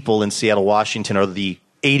 80 people in Seattle, Washington are the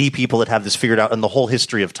 80 people that have this figured out in the whole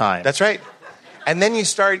history of time? That's right. And then you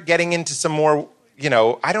start getting into some more,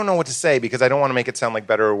 I don't know what to say because I don't want to make it sound like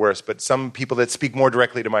better or worse, but some people that speak more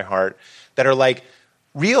directly to my heart that are like,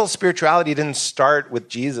 real spirituality didn't start with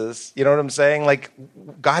Jesus. You know what I'm saying? Like,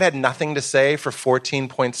 God had nothing to say for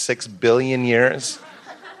 14.6 billion years.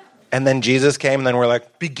 And then Jesus came, and then we're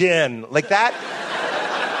like, begin. Like that.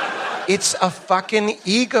 It's a fucking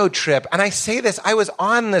ego trip. And I say this, I was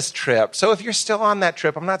on this trip. So if you're still on that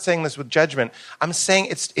trip, I'm not saying this with judgment. I'm saying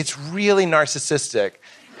it's really narcissistic.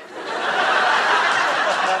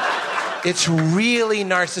 It's really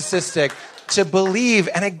narcissistic to believe,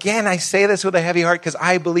 and again, I say this with a heavy heart because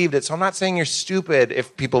I believed it. So I'm not saying you're stupid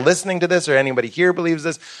if people listening to this or anybody here believes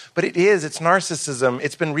this, but it's narcissism.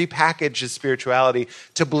 It's been repackaged as spirituality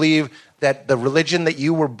to believe that the religion that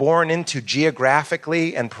you were born into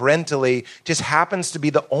geographically and parentally just happens to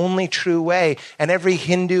be the only true way, and every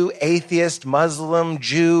Hindu, atheist, Muslim,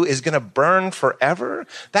 Jew is going to burn forever.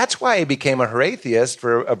 That's why I became a Horatheist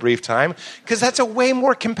for a brief time, because that's a way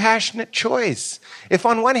more compassionate choice. If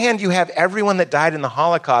on one hand you have everyone that died in the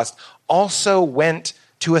Holocaust also went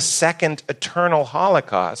to a second eternal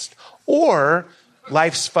Holocaust, or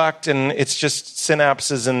life's fucked and it's just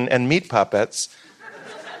synapses and meat puppets,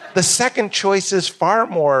 the second choice is far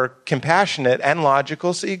more compassionate and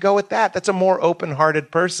logical, so you go with that. That's a more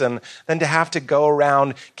open-hearted person than to have to go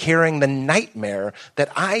around carrying the nightmare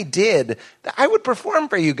that I did. I would perform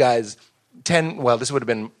for you guys this would have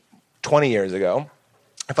been 20 years ago.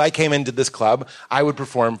 If I came into this club, I would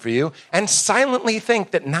perform for you and silently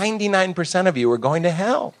think that 99% of you were going to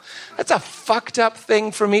hell. That's a fucked up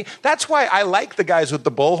thing for me. That's why I like the guys with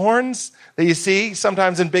the bullhorns that you see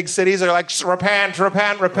sometimes in big cities. They're like, repent,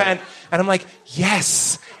 repent, repent. And I'm like,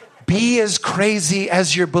 yes, Be as crazy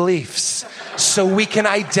as your beliefs so we can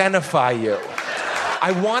identify you.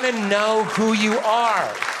 I want to know who you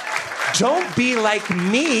are. Don't be like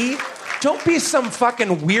me. Don't be some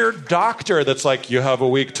fucking weird doctor that's like, you have a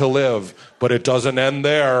week to live, but it doesn't end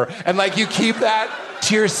there. And like, you keep that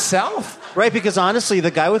to yourself. Right, because honestly, the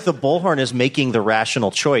guy with the bullhorn is making the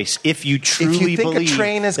rational choice. If you truly think believe a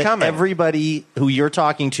train is that coming, everybody who you're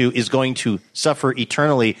talking to is going to suffer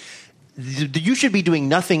eternally, you should be doing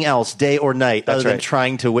nothing else day or night other than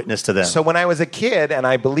trying to witness to them. So when I was a kid and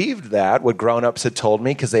I believed that, what grown-ups had told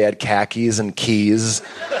me, because they had khakis and keys.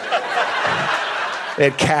 They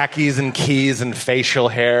had khakis and keys and facial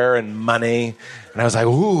hair and money. And I was like,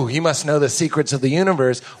 ooh, he must know the secrets of the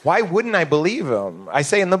universe. Why wouldn't I believe him? I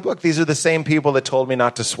say in the book, these are the same people that told me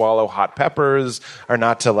not to swallow hot peppers or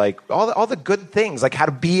not to like all the good things, like how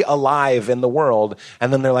to be alive in the world.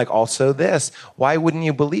 And then they're like, also this. Why wouldn't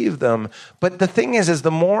you believe them? But the thing is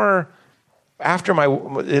the more... After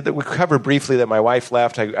we covered briefly that my wife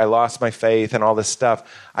left, I lost my faith and all this stuff.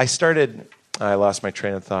 I lost my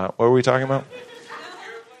train of thought. What were we talking about?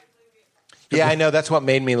 Yeah, I know. That's what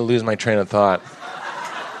made me lose my train of thought.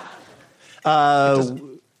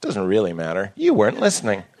 Doesn't really matter. You weren't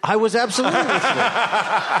listening. I was absolutely listening.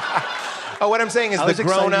 What I'm saying is the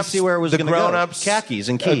grown-ups, see where it was the grown-ups, khakis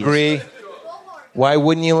and keys. Agree. Why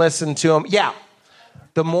wouldn't you listen to them? Yeah.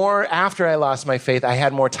 The more after I lost my faith, I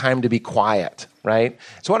had more time to be quiet, right?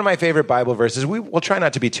 It's one of my favorite Bible verses. We'll try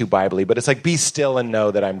not to be too Bible-y, but it's like, be still and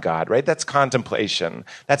know that I'm God, right? That's contemplation.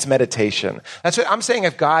 That's meditation. That's what I'm saying.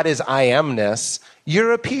 If God is I amness,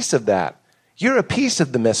 you're a piece of that. You're a piece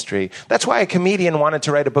of the mystery. That's why a comedian wanted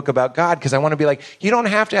to write a book about God, because I want to be like, you don't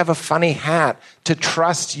have to have a funny hat to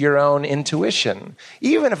trust your own intuition.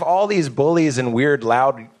 Even if all these bullies and weird,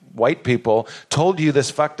 loud white people told you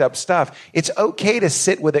this fucked up stuff, it's okay to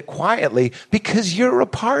sit with it quietly because you're a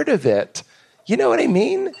part of it. You know what I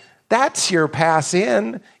mean? That's your pass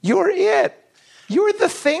in. You're it. You're the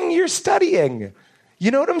thing you're studying.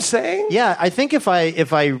 You know what I'm saying? Yeah, I think if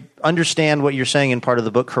I understand what you're saying in part of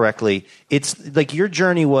the book correctly, it's like your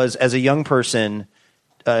journey was as a young person,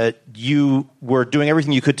 you were doing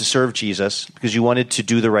everything you could to serve Jesus because you wanted to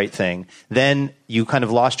do the right thing. Then you kind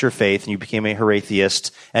of lost your faith and you became a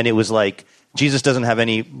Horatheist, and it was like, Jesus doesn't have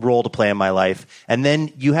any role to play in my life. And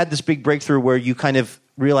then you had this big breakthrough where you kind of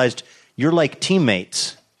realized you're like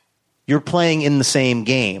teammates. You're playing in the same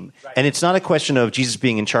game. Right. And it's not a question of Jesus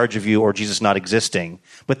being in charge of you or Jesus not existing,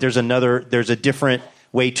 but there's a different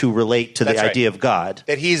way to relate to the idea of God.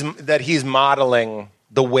 That he's modeling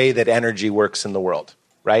the way that energy works in the world.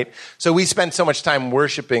 Right? So we spend so much time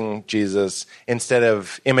worshiping Jesus instead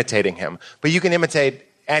of imitating him. But you can imitate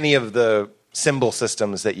any of the symbol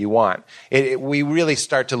systems that you want. We really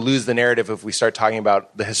start to lose the narrative if we start talking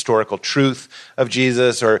about the historical truth of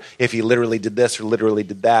Jesus, or if he literally did this or literally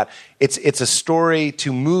did that. It's a story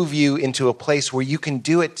to move you into a place where you can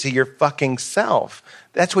do it to your fucking self.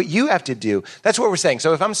 That's what you have to do. That's what we're saying.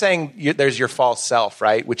 So if I'm saying there's your false self,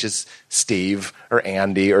 right, which is Steve or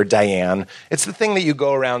Andy or Diane, it's the thing that you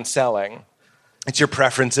go around selling. It's your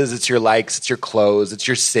preferences, it's your likes, it's your clothes, it's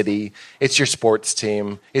your city, it's your sports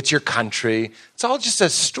team, it's your country. It's all just a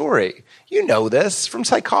story. You know this from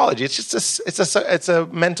psychology. It's just it's a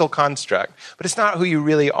mental construct, but it's not who you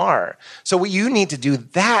really are. So what you need to do,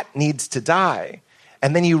 that needs to die.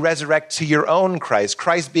 And then you resurrect to your own Christ.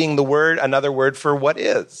 Christ being the word, another word for what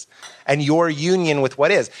is. And your union with what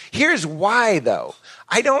is. Here's why, though.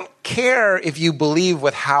 I don't care if you believe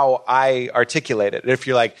with how I articulate it. If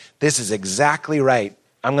you're like, this is exactly right.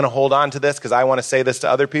 I'm going to hold on to this because I want to say this to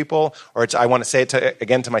other people, or I want to say it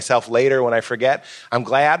again to myself later when I forget. I'm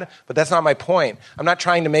glad, but that's not my point. I'm not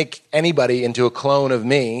trying to make anybody into a clone of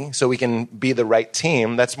me so we can be the right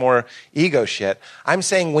team. That's more ego shit. I'm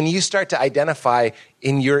saying when you start to identify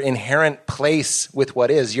in your inherent place with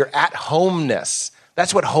what is, your at-homeness.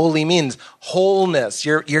 That's what holy means. Wholeness.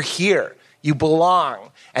 You're here. You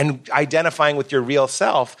belong. And identifying with your real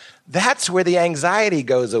self, that's where the anxiety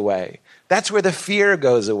goes away. That's where the fear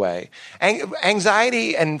goes away.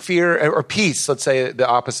 Anxiety and fear, or peace, let's say the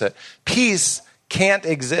opposite. Peace can't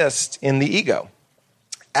exist in the ego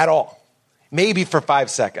at all. Maybe for 5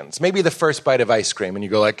 seconds. Maybe the first bite of ice cream and you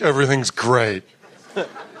go like, everything's great.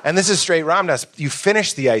 And this is straight Ram Dass. You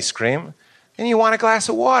finish the ice cream and you want a glass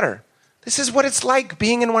of water. This is what it's like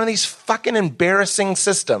being in one of these fucking embarrassing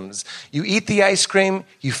systems. You eat the ice cream,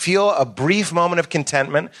 you feel a brief moment of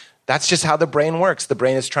contentment. That's just how the brain works. The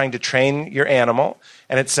brain is trying to train your animal,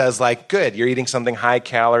 and it says like, good, you're eating something high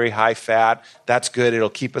calorie, high fat. That's good.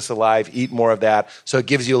 It'll keep us alive. Eat more of that. So it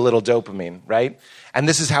gives you a little dopamine, right? And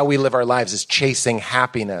this is how we live our lives, is chasing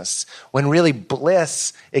happiness. When really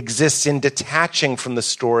bliss exists in detaching from the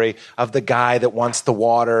story of the guy that wants the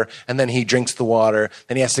water, and then he drinks the water,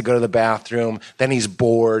 then he has to go to the bathroom, then he's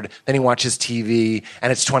bored, then he watches TV,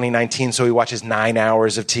 and it's 2019, so he watches 9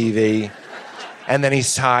 hours of TV. And then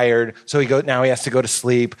he's tired, so now he has to go to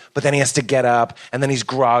sleep, but then he has to get up, and then he's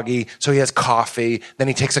groggy, so he has coffee, then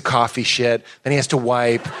he takes a coffee shit, then he has to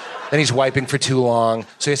wipe, then he's wiping for too long,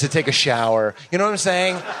 so he has to take a shower. You know what I'm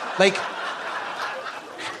saying? Like,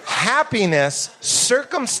 happiness,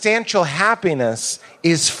 circumstantial happiness,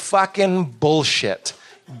 is fucking bullshit.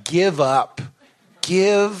 Give up.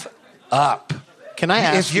 Give up. Can I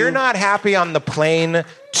ask If you're not happy on the plane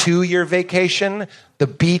to your vacation, the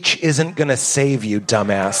beach isn't going to save you,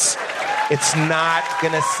 dumbass. It's not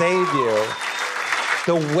going to save you.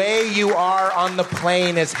 The way you are on the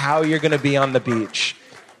plane is how you're going to be on the beach.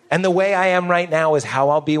 And the way I am right now is how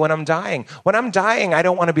I'll be when I'm dying. When I'm dying, I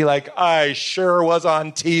don't want to be like, I sure was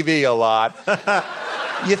on TV a lot.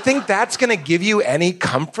 You think that's going to give you any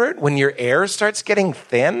comfort when your air starts getting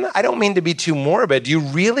thin? I don't mean to be too morbid. Do you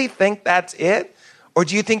really think that's it? Or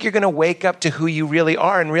do you think you're going to wake up to who you really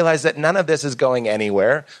are and realize that none of this is going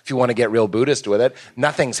anywhere? If you want to get real Buddhist with it,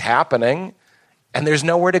 nothing's happening, and there's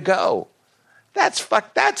nowhere to go.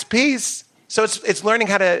 That's peace. So it's learning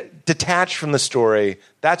how to detach from the story.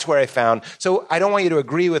 That's where I found. So I don't want you to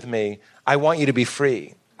agree with me. I want you to be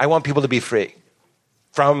free. I want people to be free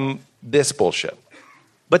from this bullshit.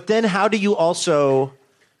 But then how do you also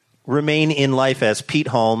remain in life as Pete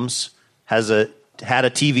Holmes had a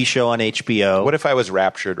TV show on HBO? What if I was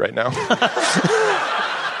raptured right now?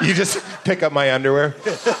 You just pick up my underwear?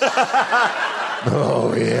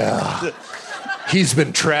 Oh, yeah. He's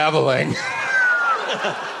been traveling.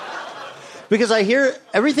 Because I hear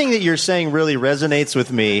everything that you're saying really resonates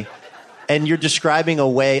with me, and you're describing a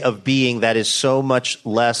way of being that is so much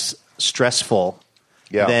less stressful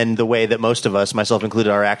than the way that most of us, myself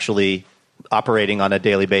included, are actually operating on a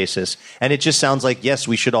daily basis. And it just sounds like, yes,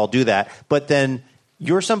 we should all do that. But then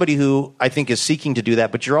you're somebody who I think is seeking to do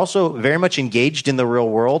that, but you're also very much engaged in the real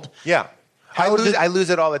world. Yeah. I lose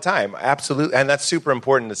it all the time. Absolutely. And that's super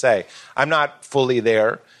important to say. I'm not fully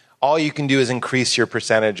there. All you can do is increase your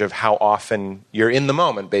percentage of how often you're in the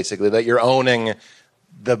moment, basically, that you're owning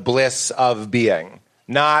the bliss of being.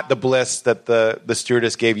 Not the bliss that the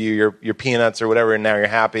stewardess gave you, your peanuts or whatever, and now you're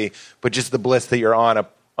happy, but just the bliss that you're on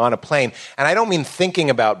a plane. And I don't mean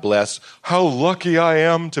thinking about bliss. How lucky I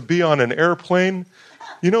am to be on an airplane.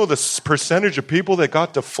 You know the percentage of people that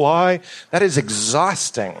got to fly? That is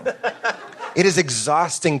exhausting. It is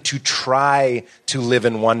exhausting to try to live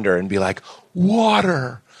in wonder and be like,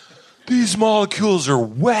 water. These molecules are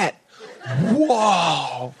wet.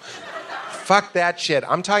 Whoa. Fuck that shit.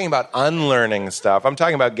 I'm talking about unlearning stuff. I'm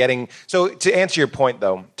talking about getting... So to answer your point,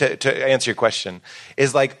 though, to answer your question,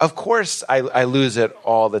 is like, of course I lose it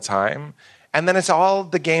all the time. And then it's all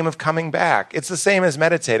the game of coming back. It's the same as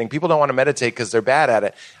meditating. People don't want to meditate because they're bad at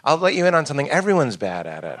it. I'll let you in on something. Everyone's bad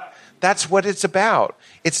at it. That's what it's about.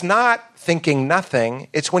 It's not thinking nothing.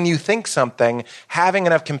 It's when you think something, having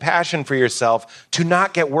enough compassion for yourself to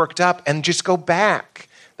not get worked up and just go back.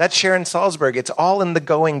 That's Sharon Salzberg. It's all in the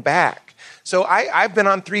going back. So I've been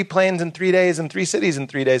on 3 planes in 3 days and 3 cities in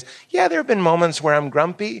 3 days. Yeah, there have been moments where I'm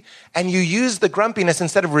grumpy, and you use the grumpiness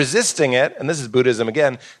instead of resisting it, and this is Buddhism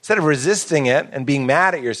again, instead of resisting it and being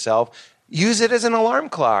mad at yourself, use it as an alarm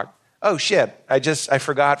clock. Oh, shit, I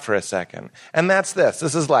forgot for a second. And that's this.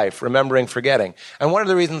 This is life, remembering, forgetting. And one of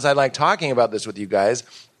the reasons I like talking about this with you guys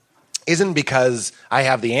isn't because I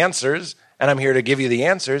have the answers, and I'm here to give you the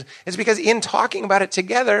answers. It's because in talking about it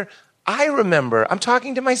together, I remember. I'm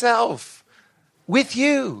talking to myself. With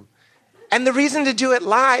you. And the reason to do it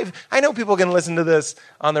live, I know people can listen to this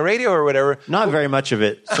on the radio or whatever. Not very much of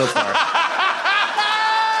it so far.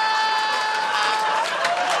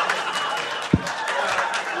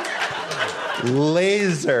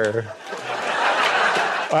 Laser.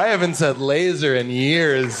 I haven't said laser in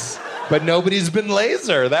years, but nobody's been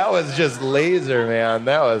laser. That was just laser, man.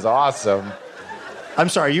 That was awesome. I'm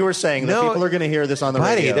sorry, you were saying that people are going to hear this on the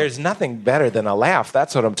radio. Buddy, there's nothing better than a laugh.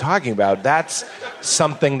 That's what I'm talking about. That's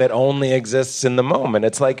something that only exists in the moment.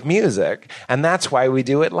 It's like music. And that's why we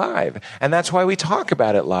do it live. And that's why we talk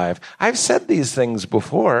about it live. I've said these things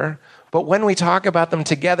before, but when we talk about them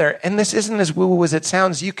together, and this isn't as woo-woo as it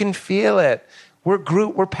sounds, you can feel it.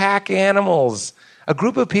 We're pack animals. A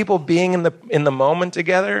group of people being in the moment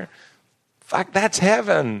together, fuck, that's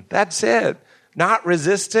heaven. That's it. Not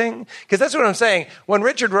resisting. Because that's what I'm saying. When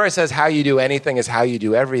Richard Rohr says how you do anything is how you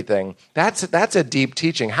do everything, that's a deep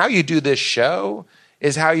teaching. How you do this show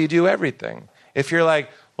is how you do everything. If you're like,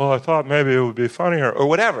 well, I thought maybe it would be funnier, or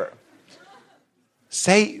whatever.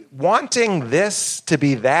 Say, wanting this to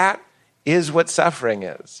be that is what suffering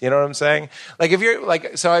is. You know what I'm saying? Like, if you're,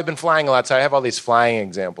 like, so I've been flying a lot, so I have all these flying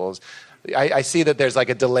examples. I see that there's like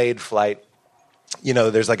a delayed flight. You know,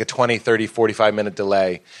 there's like a 20, 30, 45-minute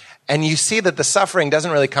delay. And you see that the suffering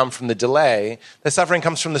doesn't really come from the delay. The suffering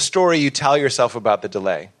comes from the story you tell yourself about the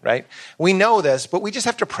delay, right? We know this, but we just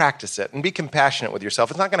have to practice it and be compassionate with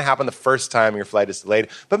yourself. It's not going to happen the first time your flight is delayed,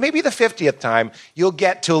 but maybe the 50th time you'll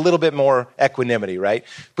get to a little bit more equanimity, right?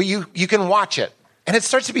 But you can watch it. And it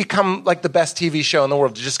starts to become like the best TV show in the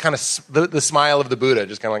world, just kind of the smile of the Buddha,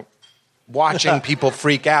 just kind of like watching people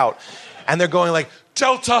freak out. And they're going like,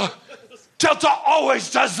 Delta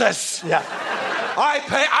always does this. Yeah.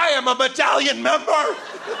 I am a medallion member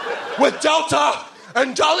with Delta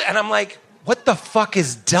and Delta. And I'm like, what the fuck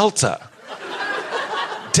is Delta?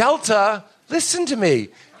 Delta, listen to me.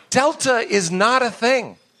 Delta is not a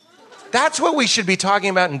thing. That's what we should be talking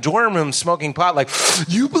about in dorm rooms smoking pot. Like,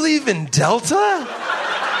 you believe in Delta?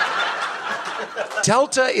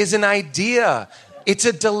 Delta is an idea. It's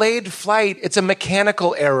a delayed flight. It's a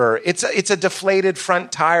mechanical error. It's a deflated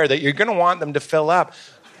front tire that you're going to want them to fill up.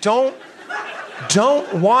 Don't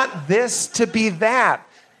want this to be that.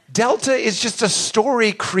 Delta is just a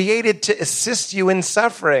story created to assist you in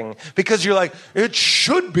suffering because you're like, it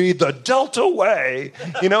should be the Delta way.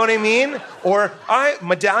 You know what I mean? Or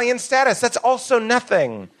medallion status. That's also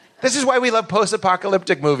nothing. This is why we love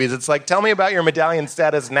post-apocalyptic movies. It's like, tell me about your medallion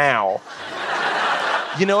status now.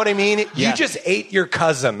 You know what I mean? Yeah. You just ate your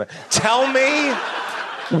cousin. Tell me,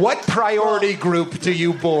 what priority group do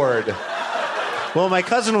you board? Well, my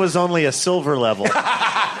cousin was only a silver level.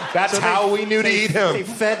 That's how we knew to eat him. They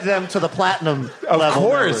fed them to the platinum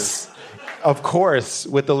level. Of course,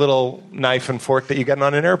 with the little knife and fork that you get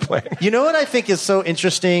on an airplane. You know what I think is so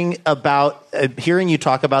interesting about hearing you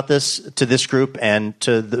talk about this to this group and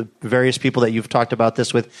to the various people that you've talked about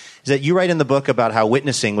this with, is that you write in the book about how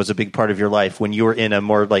witnessing was a big part of your life when you were in a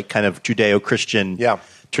more like kind of Judeo-Christian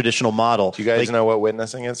traditional model. Do you guys know what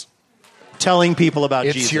witnessing is? Telling people about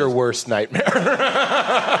Jesus. It's your worst nightmare.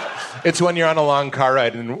 It's when you're on a long car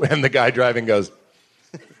ride and the guy driving goes,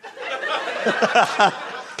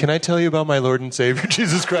 can I tell you about my Lord and Savior,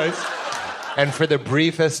 Jesus Christ? And for the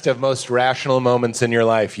briefest of most rational moments in your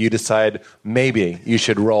life, you decide maybe you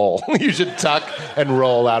should roll. You should tuck and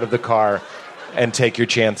roll out of the car and take your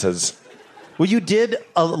chances. Well, you did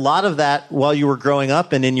a lot of that while you were growing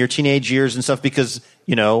up and in your teenage years and stuff because,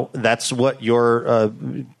 you know, that's what you're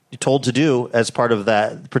told to do as part of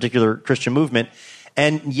that particular Christian movement.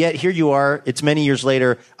 And yet here you are, it's many years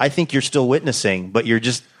later, I think you're still witnessing, but you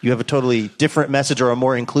have a totally different message or a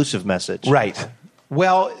more inclusive message. Right.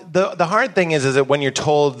 Well, the hard thing is that when you're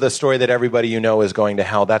told the story that everybody you know is going to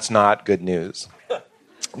hell, that's not good news.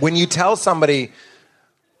 When you tell somebody,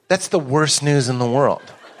 that's the worst news in the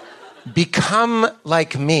world. Become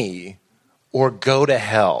like me or go to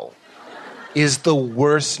hell is the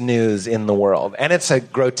worst news in the world. And it's a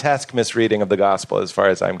grotesque misreading of the gospel as far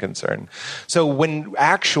as I'm concerned. So when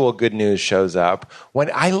actual good news shows up,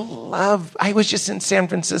 I was just in San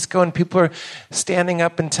Francisco and people are standing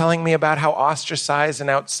up and telling me about how ostracized and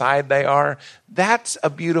outside they are. That's a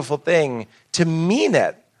beautiful thing. To mean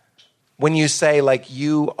it, when you say, like,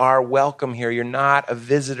 you are welcome here, you're not a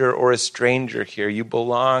visitor or a stranger here, you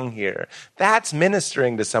belong here. That's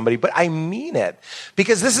ministering to somebody, but I mean it.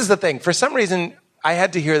 Because this is the thing. For some reason, I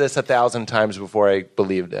had to hear this 1,000 times before I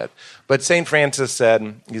believed it. But St. Francis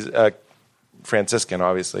said, he's Franciscan,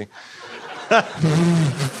 obviously.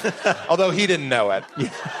 Although he didn't know it.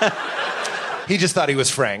 He just thought he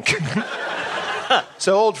was Frank.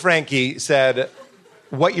 So old Frankie said,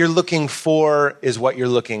 what you're looking for is what you're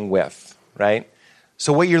looking with, right?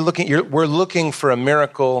 So what we're looking for a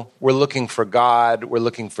miracle, we're looking for God, we're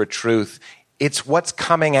looking for truth. It's what's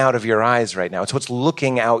coming out of your eyes right now. It's what's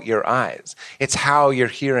looking out your eyes. It's how you're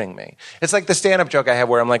hearing me. It's like the stand-up joke I have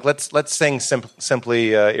where I'm like, let's sing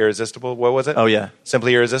Simply Irresistible. What was it? Oh, yeah.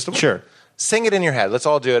 Simply Irresistible? Sure. Sing it in your head. Let's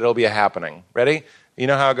all do it. It'll be a happening. Ready? You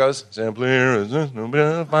know how it goes? Simply irresistible. You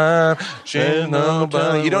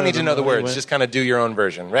don't need to know the words. Just kind of do your own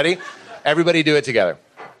version. Ready? Everybody do it together.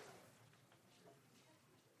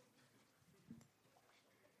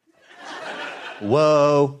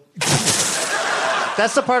 Whoa.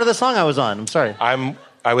 That's the part of the song I was on. I'm sorry.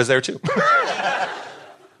 I was there too.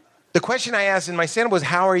 The question I asked in my stand-up was,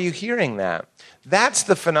 how are you hearing that? That's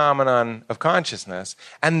the phenomenon of consciousness,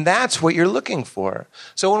 and that's what you're looking for.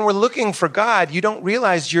 So when we're looking for God, you don't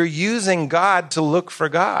realize you're using God to look for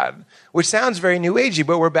God, which sounds very New Agey,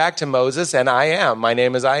 but we're back to Moses and I am. My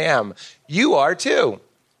name is I am. You are too,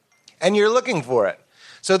 and you're looking for it.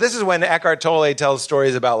 So this is when Eckhart Tolle tells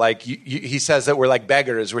stories about, like, he says that we're like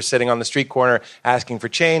beggars. We're sitting on the street corner asking for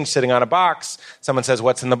change, sitting on a box. Someone says,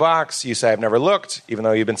 what's in the box? You say, I've never looked, even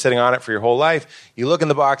though you've been sitting on it for your whole life. You look in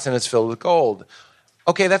the box and it's filled with gold.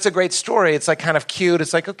 Okay, that's a great story. It's like kind of cute.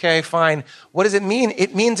 It's like, okay, fine. What does it mean?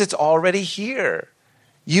 It means it's already here.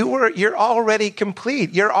 You're already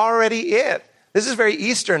complete. You're already it. This is very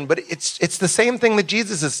Eastern, but it's the same thing that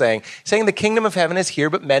Jesus is saying. Saying the kingdom of heaven is here,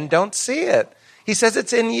 but men don't see it. He says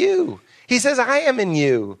it's in you. He says, I am in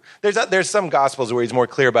you. There's some gospels where he's more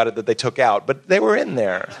clear about it that they took out, but they were in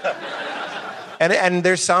there. And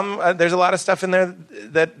there's a lot of stuff in there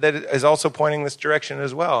that is also pointing this direction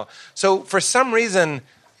as well. So for some reason,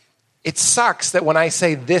 it sucks that when I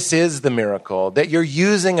say this is the miracle, that you're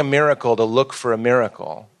using a miracle to look for a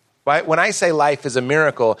miracle. Right? When I say life is a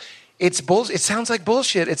miracle, it sounds like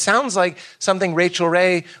bullshit. It sounds like something Rachel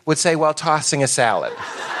Ray would say while tossing a salad.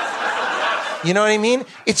 You know what I mean?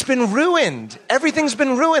 It's been ruined. Everything's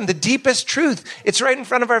been ruined. The deepest truth. It's right in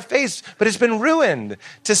front of our face, but it's been ruined.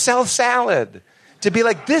 To sell salad. To be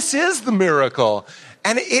like, this is the miracle.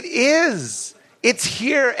 And it is. It's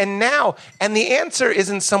here and now. And the answer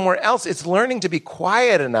isn't somewhere else. It's learning to be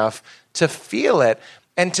quiet enough to feel it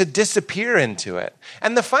and to disappear into it.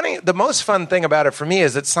 And the most fun thing about it for me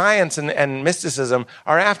is that science and mysticism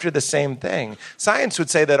are after the same thing. Science would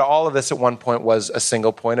say that all of this at one point was a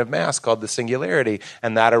single point of mass called the singularity,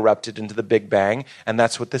 and that erupted into the Big Bang, and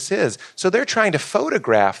that's what this is. So they're trying to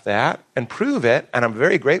photograph that and prove it, and I'm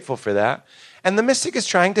very grateful for that. And the mystic is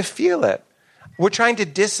trying to feel it. We're trying to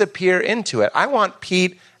disappear into it. I want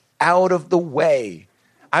Pete out of the way.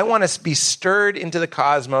 I want to be stirred into the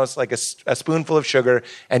cosmos like a spoonful of sugar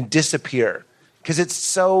and disappear. Because it's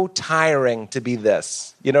so tiring to be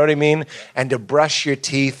this. You know what I mean? And to brush your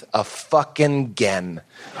teeth a fucking again.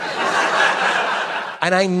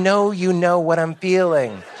 And I know you know what I'm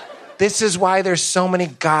feeling. This is why there's so many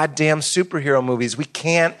goddamn superhero movies. We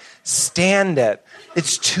can't stand it.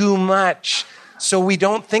 It's too much. So we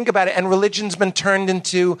don't think about it. And religion's been turned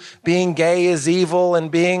into being gay is evil and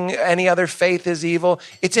being any other faith is evil.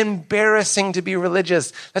 It's embarrassing to be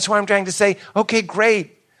religious. That's why I'm trying to say, okay,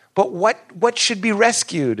 great. But what should be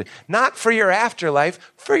rescued? Not for your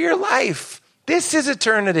afterlife, for your life. This is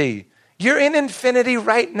eternity. You're in infinity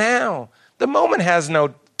right now. The moment has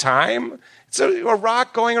no time. It's a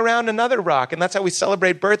rock going around another rock. And that's how we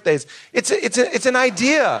celebrate birthdays. It's an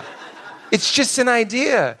idea. It's just an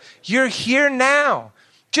idea. You're here now.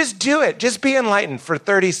 Just do it. Just be enlightened for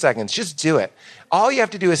 30 seconds. Just do it. All you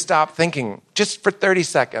have to do is stop thinking just for 30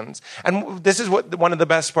 seconds. And this is one of the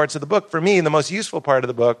best parts of the book. For me, the most useful part of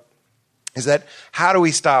the book is that how do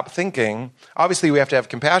we stop thinking? Obviously, we have to have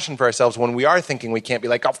compassion for ourselves. When we are thinking, we can't be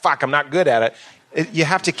like, oh, fuck, I'm not good at it. You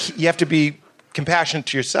have to be compassionate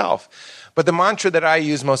to yourself. But the mantra that I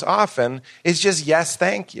use most often is just yes,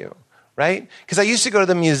 thank you. Right? Because I used to go to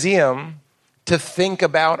the museum to think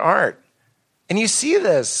about art. And you see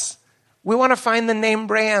this. We want to find the name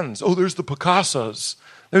brands. Oh, there's the Picassos.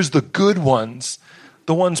 There's the good ones.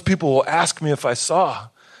 The ones people will ask me if I saw.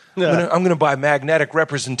 Yeah. I'm going to buy magnetic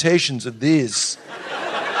representations of these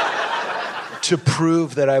to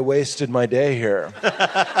prove that I wasted my day here.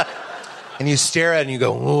 And you stare at it and you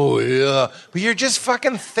go, oh, yeah. But you're just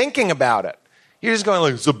fucking thinking about it. You're just going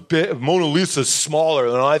like, it's a bit, Mona Lisa's smaller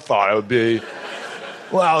than I thought it would be.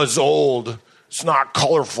 Well, it's old. It's not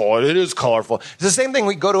colorful. It is colorful. It's the same thing.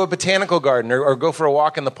 We go to a botanical garden or go for a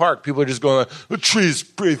walk in the park. People are just going, the tree's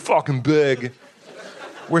pretty fucking big.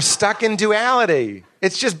 We're stuck in duality.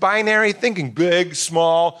 It's just binary thinking. Big,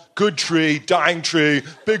 small, good tree, dying tree,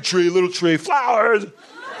 big tree, little tree, flowers,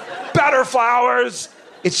 better flowers.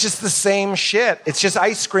 It's just the same shit. It's just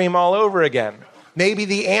ice cream all over again. Maybe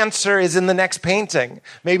the answer is in the next painting.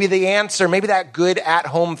 Maybe that good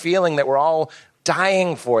at-home feeling that we're all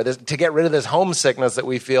dying for, to get rid of this homesickness that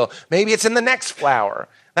we feel. Maybe it's in the next flower.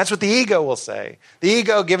 That's what the ego will say. The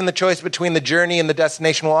ego, given the choice between the journey and the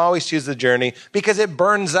destination, will always choose the journey because it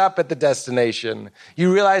burns up at the destination.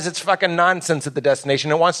 You realize it's fucking nonsense at the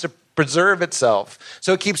destination. It wants to preserve itself.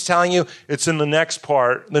 So it keeps telling you it's in the next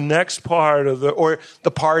part of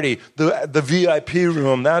the party, the VIP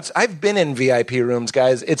room. I've been in VIP rooms,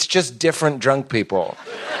 guys. It's just different drunk people.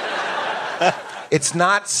 It's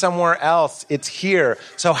not somewhere else. It's here.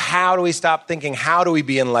 So how do we stop thinking? How do we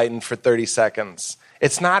be enlightened for 30 seconds?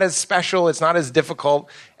 It's not as special. It's not as difficult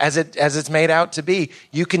as it's made out to be.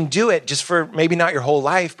 You can do it just for maybe not your whole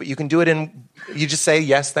life, but you can do it you just say,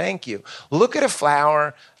 yes, thank you. Look at a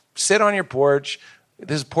flower. Sit on your porch.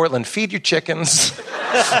 This is Portland. Feed your chickens.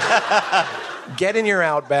 Get in your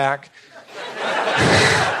Outback.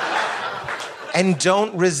 And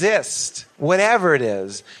don't resist, whatever it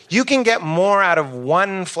is. You can get more out of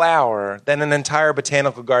one flower than an entire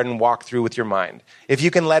botanical garden walk through with your mind, if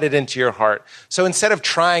you can let it into your heart. So instead of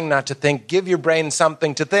trying not to think, give your brain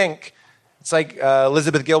something to think. It's like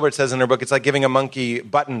Elizabeth Gilbert says in her book, it's like giving a monkey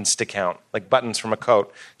buttons to count, like buttons from a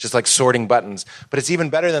coat, just like sorting buttons. But it's even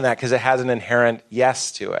better than that because it has an inherent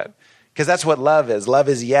yes to it. Because that's what love is. Love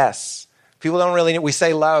is yes. People don't really, we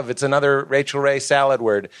say love, it's another Rachel Ray salad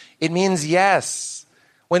word. It means yes.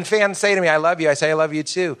 When fans say to me, I love you, I say, I love you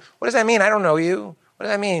too. What does that mean? I don't know you. What does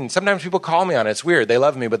that mean? Sometimes people call me on it. It's weird. They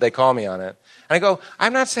love me, but they call me on it. And I go,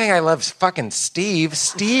 I'm not saying I love fucking Steve.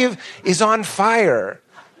 Steve is on fire.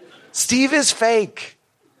 Steve is fake.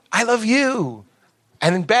 I love you.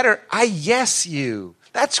 And better, I yes you.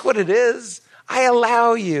 That's what it is. I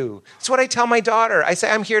allow you. It's what I tell my daughter. I say,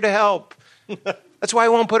 I'm here to help. That's why I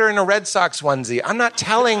won't put her in a Red Sox onesie. I'm not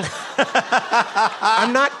telling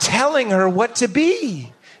her what to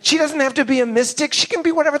be. She doesn't have to be a mystic. She can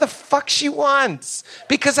be whatever the fuck she wants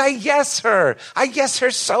because I yes her. I yes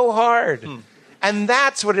her so hard. And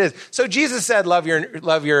that's what it is. So Jesus said, love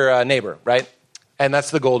your neighbor, right? And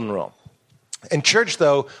that's the golden rule. In church,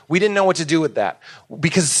 though, we didn't know what to do with that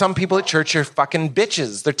because some people at church are fucking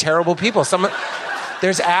bitches. They're terrible people.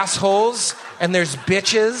 There's assholes and there's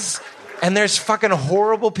bitches. And there's fucking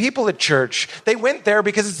horrible people at church. They went there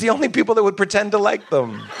because it's the only people that would pretend to like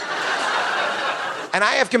them. And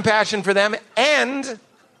I have compassion for them. And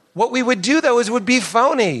what we would do, though, is would be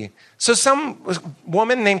phony. So some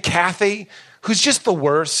woman named Kathy, who's just the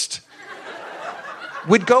worst,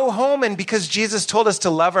 would go home and because Jesus told us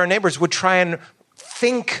to love our neighbors, would try and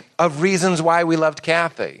think of reasons why we loved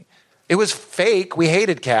Kathy. It was fake. We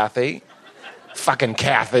hated Kathy. Fucking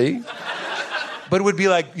Kathy. But it would be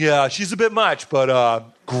like, yeah, she's a bit much, but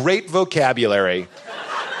great vocabulary.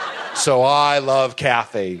 So I love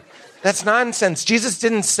Kathy. That's nonsense. Jesus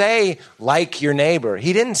didn't say, like your neighbor.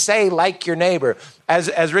 He didn't say, like your neighbor.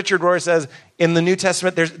 As Richard Rohr says, in the New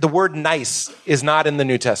Testament, the word nice is not in the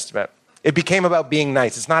New Testament. It became about being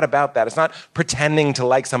nice. It's not about that. It's not pretending to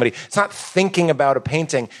like somebody. It's not thinking about a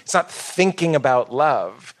painting. It's not thinking about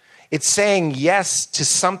love. It's saying yes to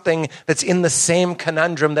something that's in the same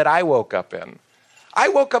conundrum that I woke up in. I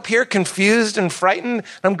woke up here confused and frightened, and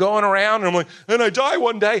I'm going around, and I'm like, and I die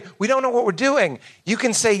one day. We don't know what we're doing. You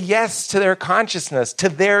can say yes to their consciousness, to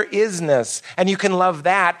their isness, and you can love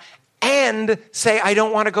that, and say, I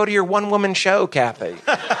don't want to go to your one-woman show, Kathy.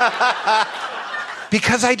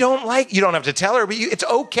 Because I don't like, you don't have to tell her, but it's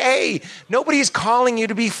okay. Nobody's calling you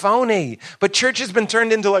to be phony. But church has been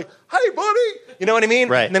turned into like, hey, buddy. You know what I mean?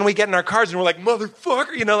 Right. And then we get in our cars, and we're like,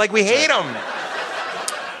 motherfucker. You know, like we hate them.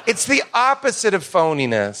 It's the opposite of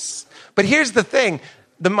phoniness. But here's the thing.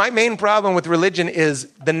 My main problem with religion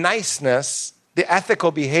is the niceness, the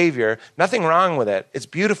ethical behavior. Nothing wrong with it. It's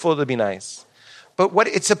beautiful to be nice. But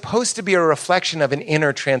it's supposed to be a reflection of an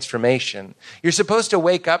inner transformation. You're supposed to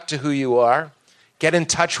wake up to who you are, get in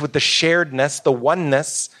touch with the sharedness, the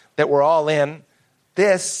oneness that we're all in.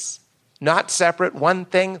 This, not separate, one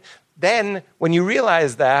thing. Then, when you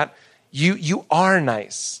realize that, you are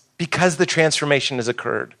nice. Because the transformation has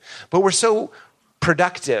occurred. But we're so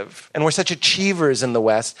productive and we're such achievers in the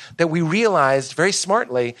West that we realized very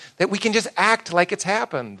smartly that we can just act like it's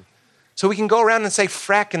happened. So we can go around and say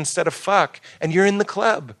frack instead of fuck and you're in the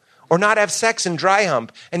club. Or not have sex and dry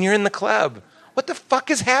hump and you're in the club. What the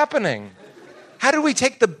fuck is happening? How do we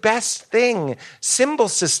take the best thing, symbol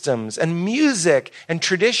systems and music and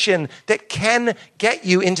tradition that can get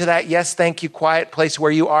you into that yes, thank you, quiet place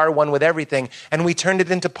where you are one with everything, and we turned it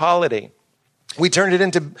into polity. We turned it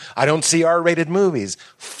into, I don't see R-rated movies.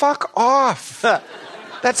 Fuck off.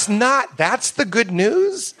 That's the good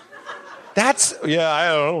news? I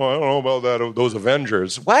don't know about that, those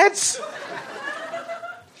Avengers. What?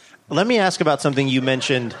 Let me ask about something you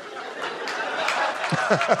mentioned.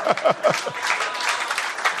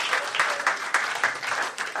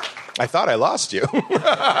 I thought I lost you.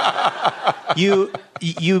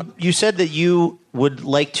 You said that you would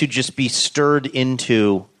like to just be stirred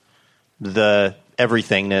into the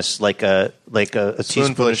everythingness like a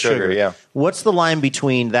teaspoon of sugar. Yeah. What's the line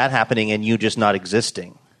between that happening and you just not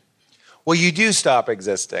existing? Well, you do stop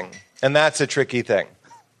existing, and that's a tricky thing.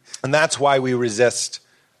 And that's why we resist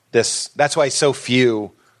this. That's why so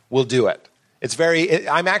few will do it. It's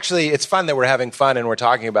fun that we're having fun and we're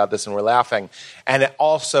talking about this and we're laughing. And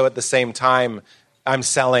also at the same time, I'm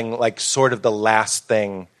selling like sort of the last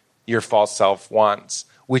thing your false self wants,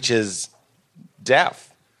 which is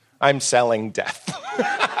death. I'm selling death.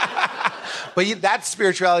 But that's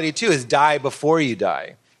spirituality too, is die before you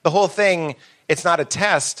die. The whole thing, it's not a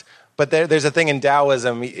test, But there's a thing in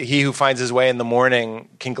Taoism, he who finds his way in the morning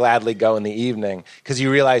can gladly go in the evening, because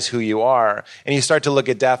you realize who you are. And you start to look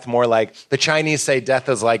at death more like, the Chinese say death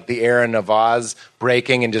is like the air in a vase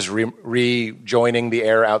breaking and just rejoining the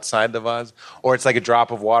air outside the vase. Or it's like a drop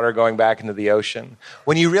of water going back into the ocean.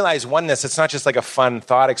 When you realize oneness, it's not just like a fun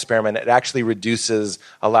thought experiment. It actually reduces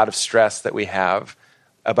a lot of stress that we have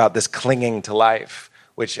about this clinging to life,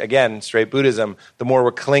 which, again, straight Buddhism, the more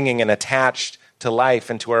we're clinging and attached to life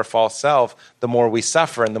and to our false self, the more we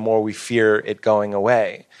suffer and the more we fear it going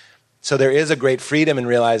away. So there is a great freedom in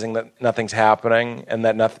realizing that nothing's happening and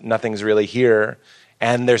that nothing's really here.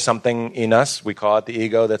 And there's something in us, we call it the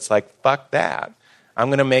ego, that's like, fuck that. I'm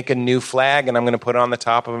going to make a new flag and I'm going to put it on the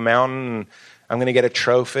top of a mountain and I'm going to get a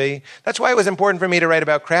trophy. That's why it was important for me to write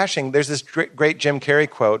about crashing. There's this great Jim Carrey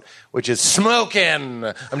quote, which is, smoking.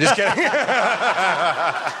 I'm just kidding.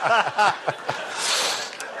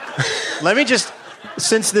 Let me just,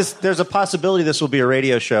 since there's a possibility this will be a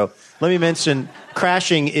radio show, let me mention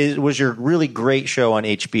Crashing was your really great show on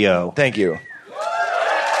HBO. Thank you. Wow.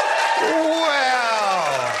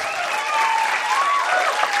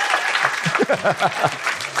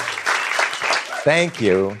 Thank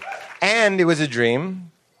you. And it was a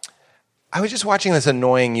dream. I was just watching this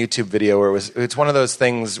annoying YouTube video where it's one of those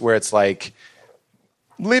things where it's like,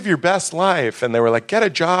 live your best life. And they were like, get a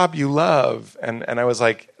job you love. And I was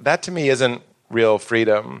like, that to me isn't real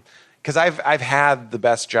freedom. Because I've had the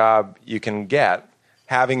best job you can get.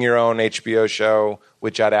 Having your own HBO show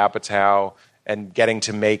with Judd Apatow and getting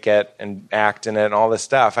to make it and act in it and all this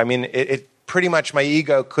stuff. I mean, it pretty much, my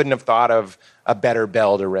ego couldn't have thought of a better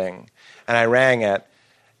bell to ring. And I rang it.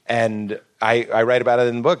 And I write about it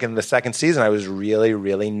in the book. In the second season, I was really,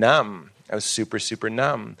 really numb. I was super, super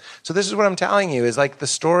numb. So this is what I'm telling you, is like the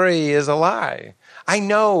story is a lie. I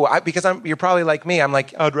know, because you're probably like me. I'm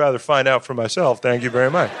like, I'd rather find out for myself. Thank you very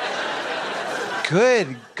much.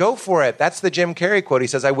 Good. Go for it. That's the Jim Carrey quote. He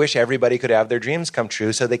says, I wish everybody could have their dreams come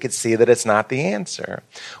true so they could see that it's not the answer.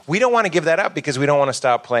 We don't want to give that up because we don't want to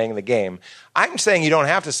stop playing the game. I'm saying you don't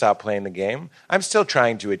have to stop playing the game. I'm still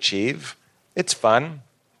trying to achieve. It's fun.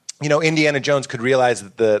 You know, Indiana Jones could realize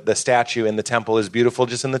that the statue in the temple is beautiful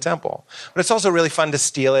just in the temple. But it's also really fun to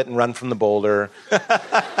steal it and run from the boulder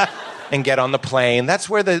and get on the plane. That's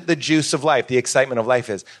where the juice of life, the excitement of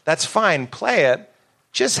life is. That's fine. Play it.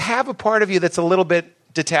 Just have a part of you that's a little bit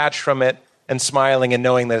detached from it and smiling and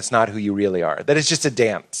knowing that it's not who you really are, that it's just a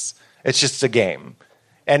dance. It's just a game.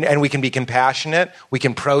 And we can be compassionate, we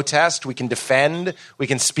can protest, we can defend, we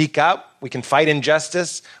can speak up, we can fight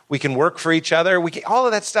injustice, we can work for each other. All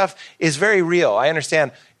of that stuff is very real, I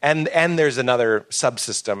understand. And there's another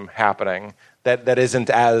subsystem happening that isn't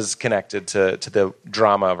as connected to the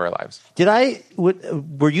drama of our lives.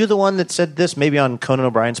 Were you the one that said this, maybe on Conan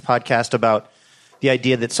O'Brien's podcast, about the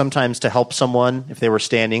idea that sometimes to help someone, if they were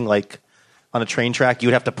standing like on a train track, you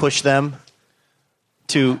would have to push them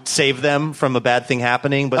to save them from a bad thing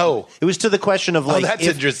happening? But it was to the question of like, that's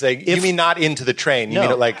interesting. You mean not into the train? You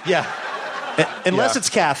mean it like, yeah, unless it's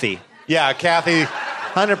Kathy. Yeah, Kathy.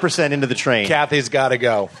 100% into the train. Kathy's got to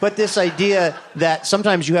go. But this idea that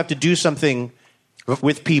sometimes you have to do something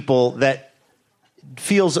with people that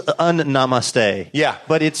feels un-namaste. Yeah.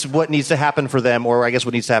 But it's what needs to happen for them, or I guess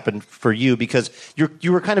what needs to happen for you, because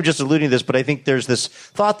you were kind of just alluding to this, but I think there's this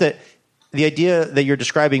thought that the idea that you're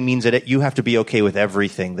describing means that you have to be okay with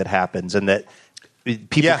everything that happens, and that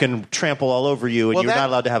people can trample all over you, and you're not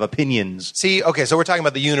allowed to have opinions. See, okay, so we're talking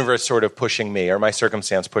about the universe sort of pushing me, or my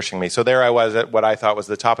circumstance pushing me. So there I was at what I thought was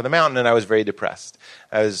the top of the mountain, and I was very depressed.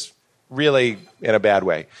 I was really in a bad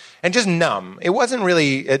way. And just numb. It wasn't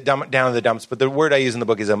really down in the dumps, but the word I use in the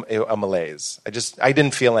book is a malaise. I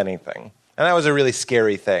didn't feel anything. And that was a really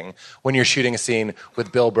scary thing when you're shooting a scene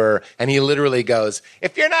with Bill Burr and he literally goes,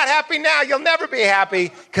 if you're not happy now, you'll never be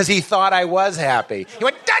happy, because he thought I was happy. He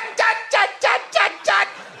went, dun, dun, dun, dun, dun, dun.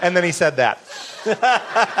 And then he said that.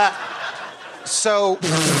 So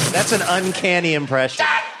that's an uncanny impression.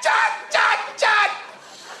 Dun, dun, dun,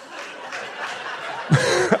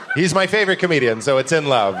 dun. He's my favorite comedian, so it's in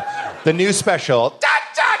love. The new special, dun,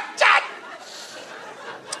 dun,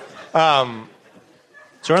 dun.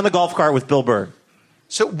 So we're on the golf cart with Bill Burr.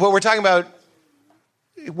 So what we're talking about,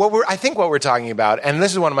 I think what we're talking about, and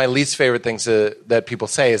this is one of my least favorite things that people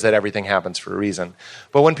say, is that everything happens for a reason.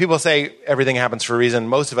 But when people say everything happens for a reason,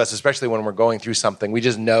 most of us, especially when we're going through something, we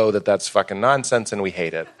just know that that's fucking nonsense and we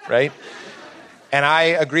hate it, right? And I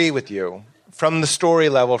agree with you. From the story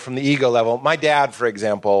level, from the ego level, my dad, for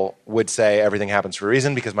example, would say everything happens for a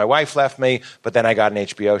reason because my wife left me, but then I got an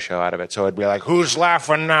HBO show out of it. So it'd be like, who's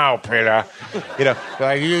laughing now, Peter? You know,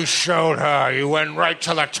 like, you showed her. You went right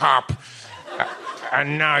to the top.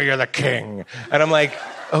 and now you're the king. And I'm like,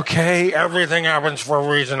 okay, everything happens for a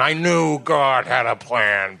reason. I knew God had a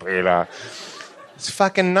plan, Peter. It's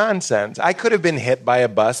fucking nonsense. I could have been hit by a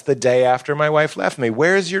bus the day after my wife left me.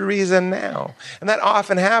 Where's your reason now? And that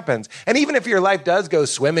often happens. And even if your life does go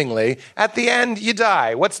swimmingly, at the end, you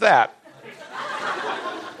die. What's that?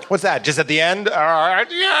 What's that? Just at the end? At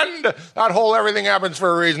the end, that whole everything happens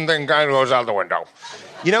for a reason thing kind of goes out the window.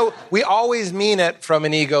 You know, we always mean it from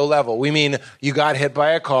an ego level. We mean you got hit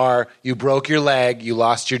by a car, you broke your leg, you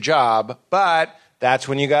lost your job, but that's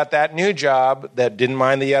when you got that new job that didn't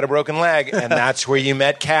mind that you had a broken leg, and that's where you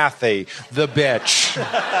met Kathy, the bitch.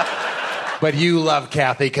 But you love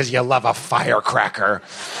Kathy because you love a firecracker.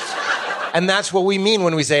 And that's what we mean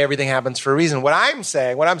when we say everything happens for a reason. What I'm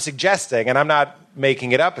saying, what I'm suggesting, and I'm not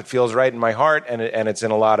making it up, it feels right in my heart, and it's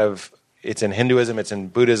in a lot of, it's in Hinduism, it's in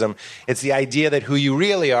Buddhism. It's the idea that who you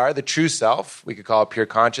really are, the true self, we could call it pure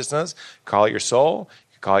consciousness, call it your soul,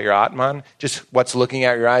 call it your Atman, just what's looking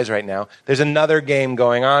at your eyes right now. There's another game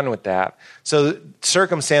going on with that. So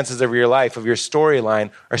circumstances of your life, of your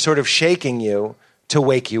storyline, are sort of shaking you to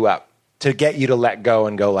wake you up, to get you to let go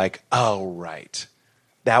and go like, oh, right.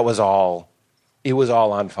 That was all, it was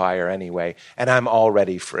all on fire anyway, and I'm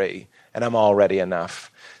already free, and I'm already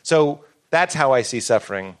enough. So that's how I see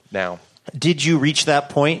suffering now. Did you reach that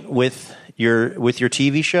point with your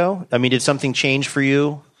TV show? I mean, did something change for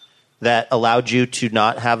you that allowed you to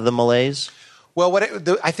not have the malaise? Well,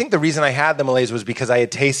 I think the reason I had the malaise was because I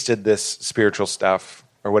had tasted this spiritual stuff,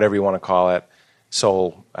 or whatever you want to call it,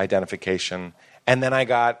 soul identification, and then I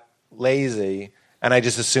got lazy, and I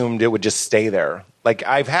just assumed it would just stay there. Like,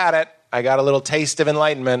 I've had it, I got a little taste of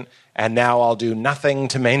enlightenment, and now I'll do nothing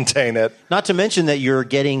to maintain it. Not to mention that you're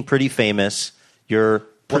getting pretty famous, you're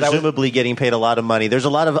presumably getting paid a lot of money. There's a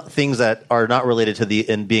lot of things that are not related to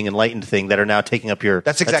the being enlightened thing that are now taking up your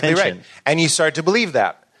That's exactly attention. right. And you start to believe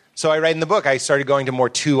that. So I write in the book, I started going to more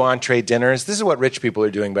 2 entree dinners. This is what rich people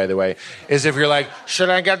are doing, by the way, is if you're like, should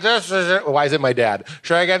I get this? Why is it my dad?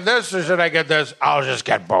 Should I get this or should I get this? I'll just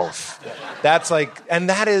get both. That's like, and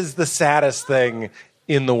that is the saddest thing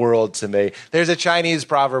in the world to me. There's a Chinese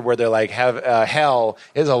proverb where they're like, hell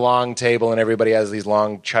is a long table and everybody has these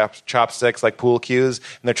long chopsticks like pool cues,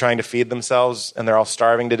 and they're trying to feed themselves and they're all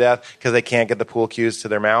starving to death because they can't get the pool cues to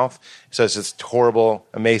their mouth. So it's this horrible,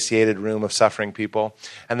 emaciated room of suffering people.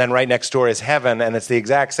 And then right next door is heaven, and it's the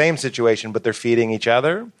exact same situation, but they're feeding each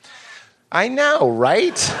other. I know,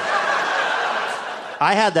 right?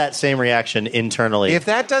 I had that same reaction internally. If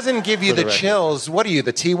that doesn't give you the chills, what are you,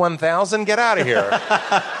 the T-1000? Get out of here.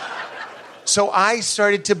 So I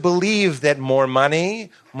started to believe that more money,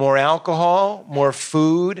 more alcohol, more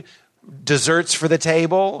food, desserts for the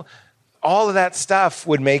table, all of that stuff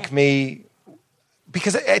would make me,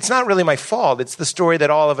 because it's not really my fault. It's the story that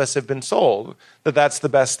all of us have been sold, that that's the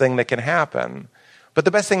best thing that can happen. But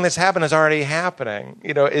the best thing that's happened is already happening.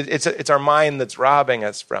 You know, it's our mind that's robbing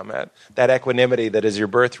us from it. That equanimity that is your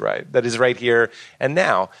birthright, that is right here and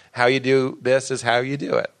now. How you do this is how you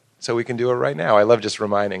do it. So we can do it right now. I love just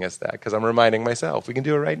reminding us that, because I'm reminding myself. We can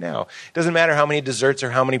do it right now. It doesn't matter how many desserts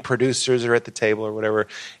or how many producers are at the table or whatever.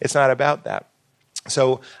 It's not about that.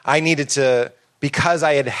 So I needed to, because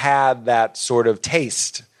I had had that sort of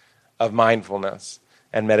taste of mindfulness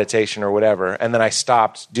and meditation or whatever, and then I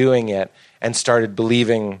stopped doing it and started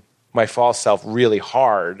believing my false self really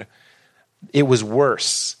hard, it was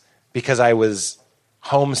worse because I was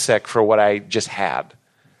homesick for what I just had.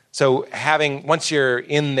 So once you're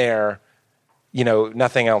in there, you know,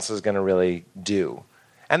 nothing else is going to really do.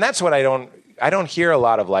 And that's what I don't hear a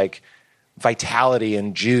lot of, like, vitality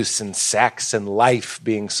and juice and sex and life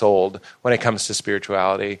being sold when it comes to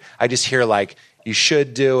spirituality. I just hear, like, you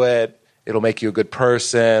should do it. It'll make you a good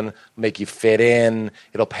person, make you fit in,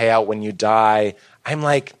 it'll pay out when you die. I'm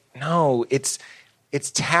like, no, it's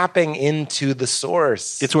tapping into the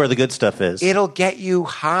source. It's where the good stuff is. It'll get you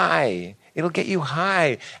high. It'll get you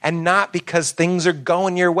high. And not because things are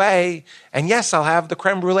going your way. And yes, I'll have the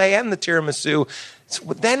creme brulee and the tiramisu.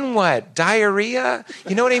 Then what? Diarrhea?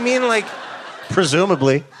 You know what I mean? Like,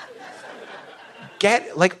 presumably.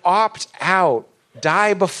 Opt out.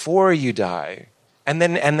 Die before you die. And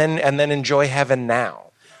then enjoy heaven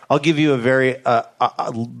now. I'll give you a very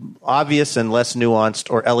obvious and less nuanced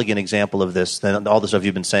or elegant example of this than all the stuff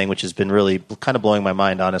you've been saying, which has been really kind of blowing my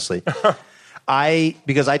mind, honestly.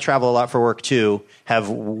 Because I travel a lot for work too, have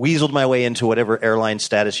weaseled my way into whatever airline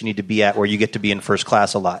status you need to be at where you get to be in first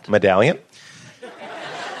class a lot. Medallion?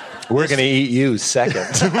 We're going to eat you second.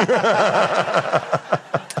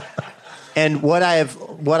 And what I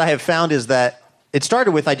have found is that it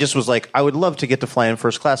started with I just was like, I would love to get to fly in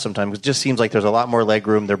first class sometime because it just seems like there's a lot more leg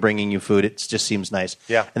room. They're bringing you food. It just seems nice.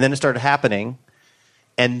 Yeah. And then it started happening.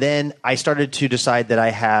 And then I started to decide that I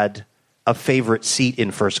had a favorite seat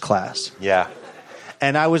in first class. Yeah.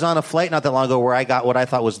 And I was on a flight not that long ago where I got what I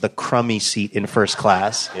thought was the crummy seat in first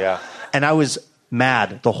class. Yeah. And I was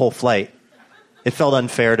mad the whole flight. It felt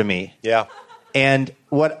unfair to me. Yeah. And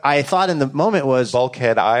what I thought in the moment was...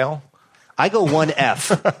 Bulkhead aisle? I go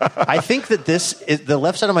 1F. I think that the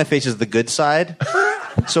left side of my face is the good side.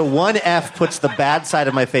 So 1F puts the bad side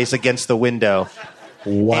of my face against the window.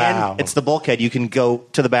 Wow. And it's the bulkhead. You can go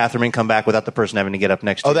to the bathroom and come back without the person having to get up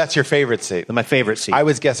next to you. Oh, that's your favorite seat. My favorite seat. I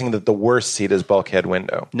was guessing that the worst seat is bulkhead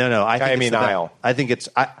window. No. I mean aisle. I think it's...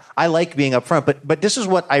 I like being up front, but this is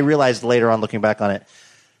what I realized later on looking back on it.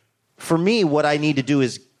 For me, what I need to do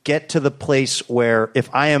is get to the place where if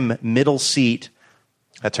I am middle seat...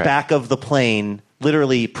 That's right. back of the plane,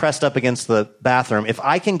 literally pressed up against the bathroom, if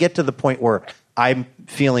I can get to the point where I'm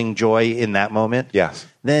feeling joy in that moment, Yes.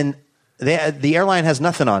 then the airline has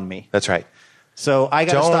nothing on me. That's right. So I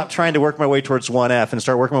got to stop trying to work my way towards 1F and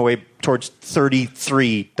start working my way towards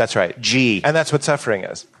 33. That's right. G. And that's what suffering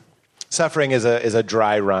is. Suffering is a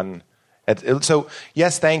dry run. So,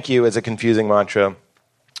 yes, thank you is a confusing mantra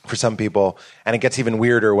for some people. And it gets even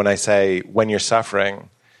weirder when I say, when you're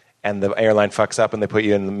suffering, and the airline fucks up and they put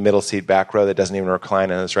you in the middle seat back row that doesn't even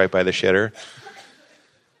recline and it's right by the shitter.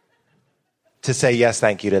 To say yes,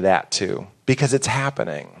 thank you to that too. Because it's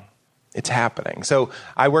happening. It's happening. So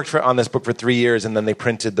I worked on this book for 3 years and then they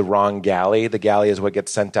printed the wrong galley. The galley is what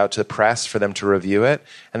gets sent out to the press for them to review it.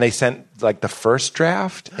 And they sent like the first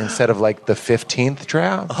draft instead of like the 15th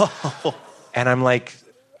draft. Oh. And I'm like,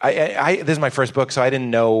 this is my first book, so I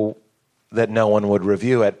didn't know that no one would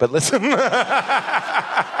review it. But listen,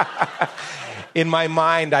 in my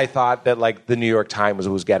mind, I thought that like the New York Times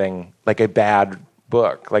was getting like a bad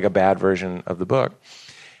book, like a bad version of the book.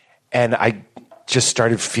 And I just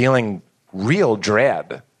started feeling real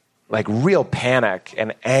dread, like real panic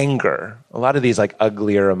and anger. A lot of these like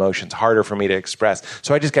uglier emotions, harder for me to express.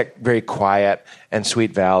 So I just got very quiet, and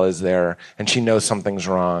Sweet Val is there, and she knows something's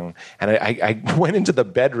wrong. And I went into the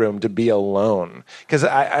bedroom to be alone because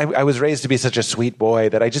I was raised to be such a sweet boy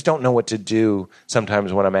that I just don't know what to do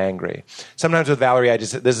sometimes when I'm angry. Sometimes with Valerie,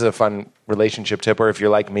 this is a fun relationship tip, or if you're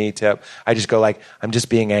like me, tip, I just go like, I'm just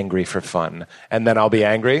being angry for fun. And then I'll be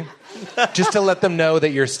angry just to let them know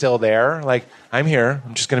that you're still there. Like, I'm here.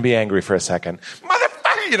 I'm just going to be angry for a second. Motherfucker!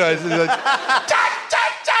 You know, it's like,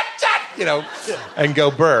 you know, and go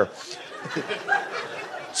burr.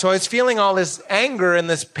 So I was feeling all this anger and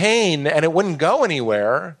this pain, and it wouldn't go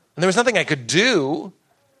anywhere. And there was nothing I could do.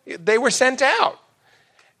 They were sent out.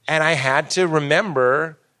 And I had to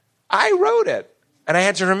remember, I wrote it. And I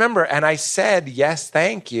had to remember, and I said, yes,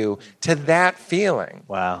 thank you, to that feeling.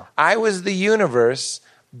 Wow. I was the universe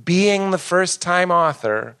being the first-time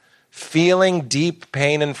author, feeling deep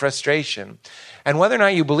pain and frustration. And whether or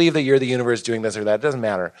not you believe that you're the universe doing this or that, it doesn't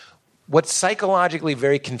matter. What's psychologically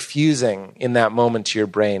very confusing in that moment to your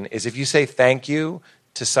brain is if you say thank you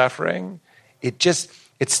to suffering, it's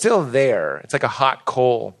still there. It's like a hot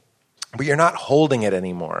coal, but you're not holding it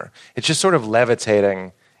anymore. It's just sort of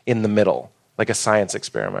levitating in the middle, like a science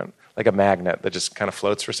experiment, like a magnet that just kind of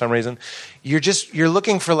floats for some reason. You're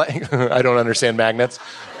looking for like, I don't understand magnets.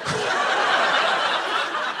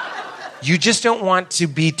 You just don't want to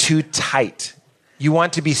be too tight. You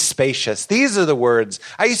want to be spacious. These are the words.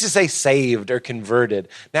 I used to say saved or converted.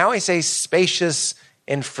 Now I say spacious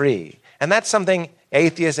and free. And that's something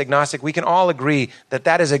atheist, agnostic, we can all agree that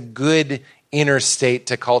that is a good inner state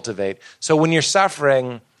to cultivate. So when you're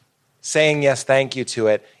suffering, saying yes, thank you to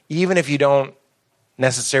it, even if you don't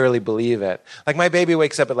necessarily believe it. Like my baby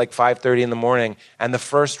wakes up at like 5:30 in the morning, and the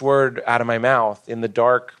first word out of my mouth in the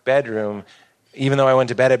dark bedroom, even though I went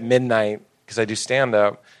to bed at midnight because I do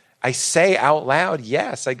stand-up, I say out loud,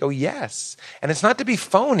 yes. I go, yes. And it's not to be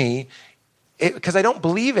phony, because I don't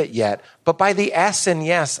believe it yet, but by the S in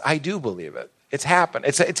yes, I do believe it. It's happened.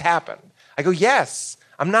 It's happened. I go, yes.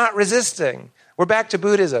 I'm not resisting. We're back to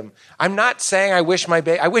Buddhism. I'm not saying I wish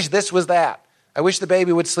this was that. I wish the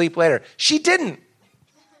baby would sleep later. She didn't.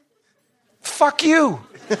 Fuck you.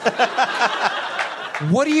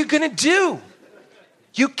 What are you going to do?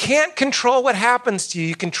 You can't control what happens to you.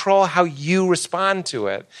 You control how you respond to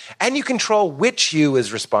it. And you control which you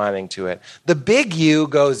is responding to it. The big you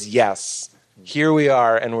goes, yes, here we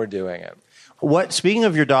are, and we're doing it. Speaking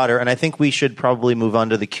of your daughter, and I think we should probably move on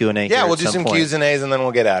to the Q&A. Yeah, we'll do some Q's and A's, and then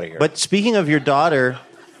we'll get out of here. But speaking of your daughter,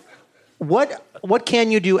 what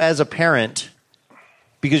can you do as a parent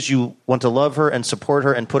because you want to love her and support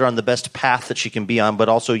her and put her on the best path that she can be on, but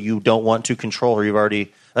also you don't want to control her. You've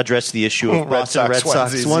already addressed the issue of Boston Red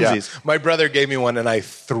Sox onesies. Yeah. My brother gave me one, and I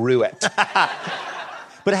threw it.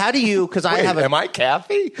 But how do you, because I have am I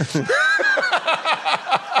Kathy?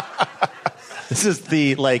 This is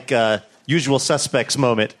the usual suspects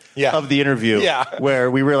moment of the interview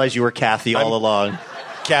where we realize you were Kathy all along.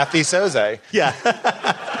 Kathy Soze. Yeah.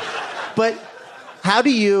 But how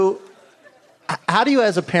do you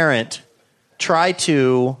as a parent try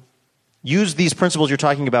to use these principles you're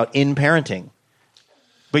talking about in parenting?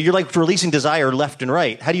 But you're like releasing desire left and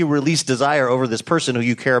right. How do you release desire over this person who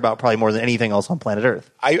you care about probably more than anything else on planet Earth?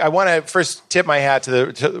 I want to first tip my hat to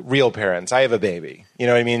the real parents. I have a baby. You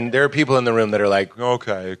know what I mean? There are people in the room that are like,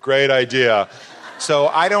 okay, great idea. So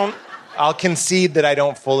I'll concede that I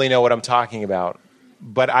don't fully know what I'm talking about.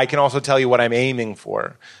 But I can also tell you what I'm aiming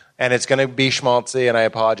for. And it's going to be schmaltzy, and I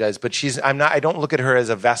apologize. But I don't look at her as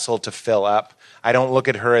a vessel to fill up. I don't look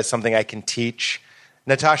at her as something I can teach.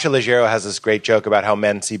 Natasha Leggero has this great joke about how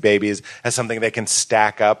men see babies as something they can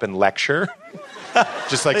stack up and lecture.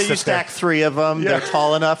 Just like you stack three of them. Yeah. They're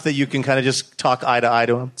tall enough that you can kind of just talk eye to eye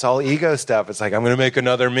to them. It's all ego stuff. It's like, I'm going to make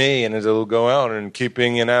another me, and it'll go out and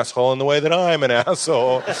keeping an asshole in the way that I'm an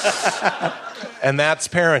asshole. And that's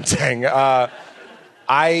parenting.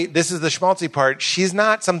 This is the schmaltzy part. She's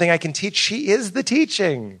not something I can teach. She is the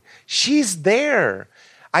teaching. She's there.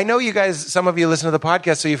 I know you guys, some of you listen to the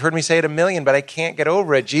podcast, so you've heard me say it 1,000,000, but I can't get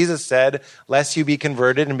over it. Jesus said, lest you be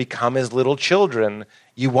converted and become as little children,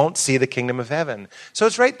 you won't see the kingdom of heaven. So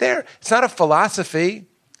it's right there. It's not a philosophy.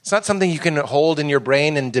 It's not something you can hold in your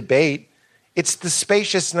brain and debate. It's the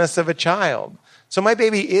spaciousness of a child. So my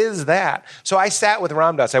baby is that. So I sat with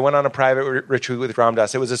Ram Dass. I went on a private retreat with Ram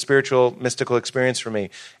Dass. It was a spiritual, mystical experience for me.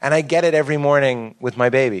 And I get it every morning with my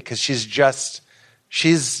baby because she is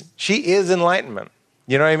enlightenment.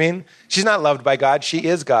 You know what I mean? She's not loved by God. She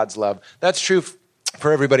is God's love. That's true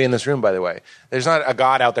for everybody in this room, by the way. There's not a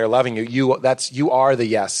God out there loving you. You are the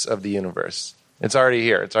yes of the universe. It's already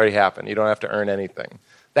here. It's already happened. You don't have to earn anything.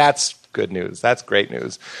 That's good news. That's great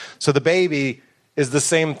news. So the baby is the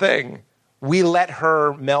same thing. We let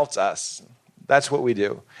her melt us. That's what we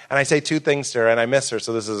do. And I say two things to her, and I miss her,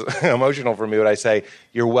 so this is emotional for me, but I say,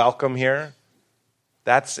 you're welcome here.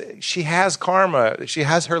 She has karma. She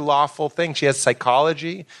has her lawful thing. She has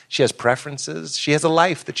psychology. She has preferences. She has a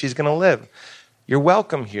life that she's going to live. You're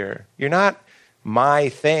welcome here. You're not my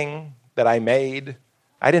thing that I made.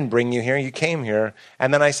 I didn't bring you here. You came here.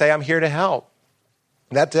 And then I say, I'm here to help.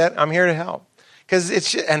 That's it. I'm here to help.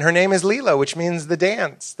 And her name is Leela, which means the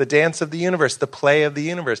dance of the universe, the play of the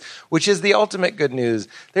universe, which is the ultimate good news.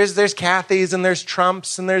 There's Kathys and there's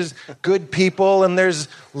Trumps and there's good people and there's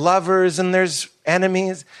lovers and there's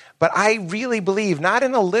enemies. But I really believe, not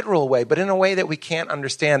in a literal way, but in a way that we can't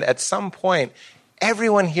understand, at some point,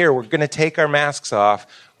 everyone here, we're going to take our masks off,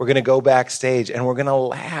 we're going to go backstage, and we're going to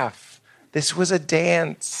laugh. This was a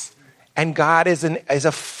dance. And God is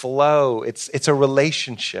a flow. It's a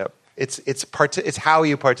relationship. It's how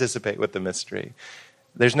you participate with the mystery.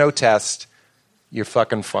 There's no test. You're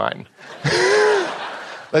fucking fine.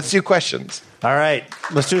 Let's do questions. All right.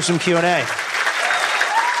 Let's do some Q&A.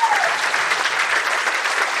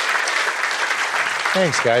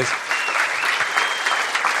 Thanks, guys.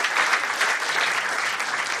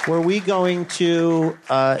 Were we going to,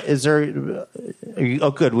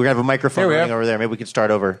 good. We have a microphone running over there. Maybe we could start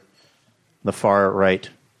over the far right.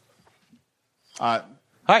 Hi.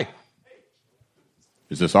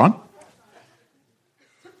 Is this on?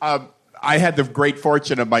 I had the great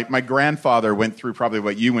fortune of my grandfather went through probably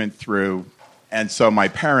what you went through, and so my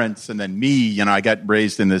parents and then me, I got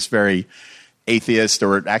raised in this very atheist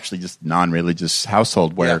or actually just non-religious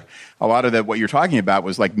household where a lot of what you're talking about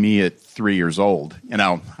was like me at 3 years old.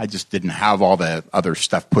 I just didn't have all the other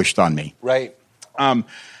stuff pushed on me. Right. And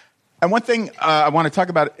one thing I want to talk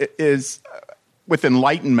about is with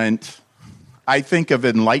enlightenment, I think of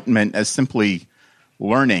enlightenment as simply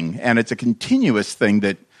learning, and it's a continuous thing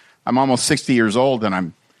that I'm almost 60 years old and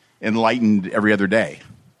I'm enlightened every other day.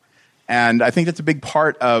 And I think that's a big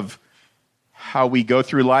part of how we go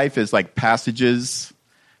through life is like passages.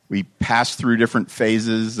 We pass through different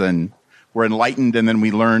phases and we're enlightened, and then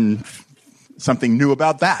we learn something new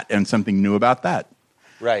about that and something new about that.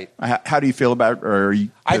 Right. How do you feel about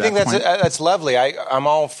I think that's lovely. I'm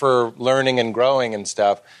all for learning and growing and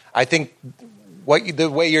stuff. I think the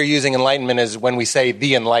way you're using enlightenment is when we say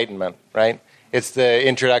the Enlightenment, right? It's the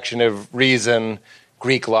introduction of reason,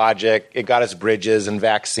 Greek logic. It got us bridges and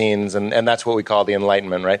vaccines, and that's what we call the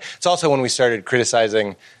Enlightenment, right? It's also when we started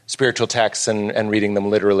criticizing spiritual texts and reading them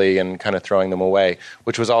literally and kind of throwing them away,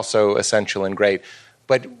 which was also essential and great.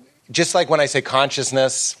 But just like when I say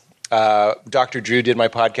consciousness, Dr. Drew did my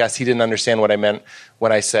podcast. He didn't understand what I meant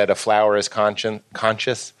when I said a flower is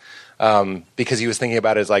conscious. Because he was thinking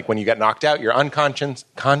about it as like when you get knocked out, you're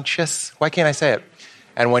conscious. Why can't I say it?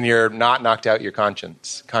 And when you're not knocked out, you're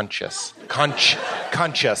conscious. Conscious.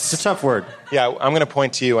 It's a tough word. Yeah, I'm going to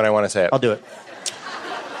point to you when I want to say it. I'll do it.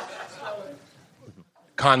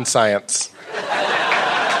 Conscience.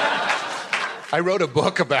 I wrote a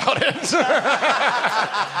book about it.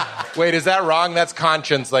 Wait, is that wrong? That's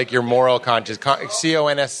conscience, like your moral conscience.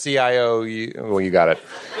 C-O-N-S-C-I-O. Well, you got it.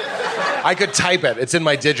 I could type it. It's in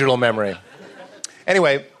my digital memory.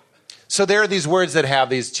 Anyway, so there are these words that have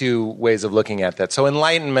these two ways of looking at that. So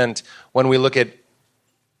enlightenment, when we look at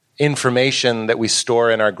information that we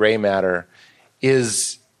store in our gray matter,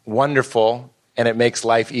 is wonderful, and it makes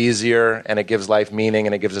life easier, and it gives life meaning,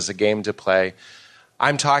 and it gives us a game to play.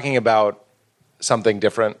 I'm talking about something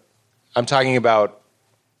different. I'm talking about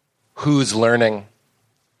who's learning.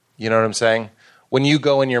 You know what I'm saying? When you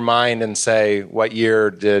go in your mind and say, what year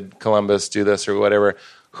did Columbus do this or whatever,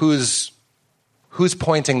 who's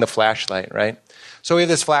pointing the flashlight, right? So we have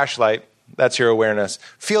this flashlight. That's your awareness.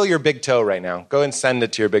 Feel your big toe right now. Go and send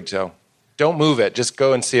it to your big toe. Don't move it. Just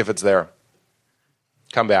go and see if it's there.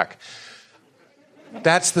 Come back.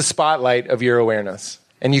 That's the spotlight of your awareness.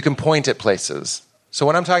 And you can point at places. So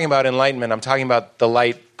when I'm talking about enlightenment, I'm talking about the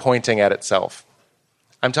light pointing at itself.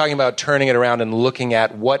 I'm talking about turning it around and looking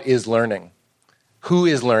at what is learning. Who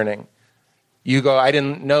is learning? You go, I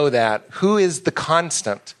didn't know that. Who is the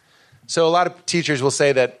constant? So a lot of teachers will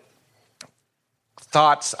say that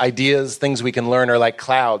thoughts, ideas, things we can learn are like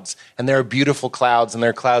clouds. And there are beautiful clouds, and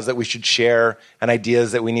there are clouds that we should share, and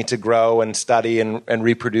ideas that we need to grow and study and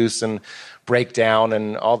reproduce and break down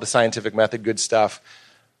and all the scientific method good stuff.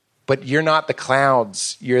 But you're not the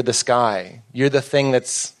clouds, you're the sky. You're the thing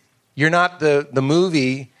that's, you're not the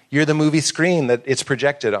movie, you're the movie screen that it's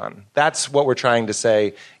projected on. That's what we're trying to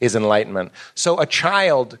say is enlightenment. So a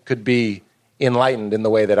child could be enlightened in the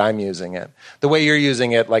way that I'm using it. The way you're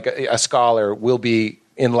using it, like a scholar, will be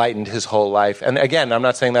enlightened his whole life. And again, I'm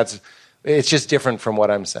not saying it's just different from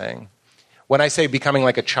what I'm saying. When I say becoming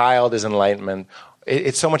like a child is enlightenment,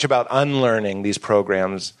 it's so much about unlearning these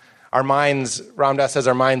programs. Our minds, Ram Dass says,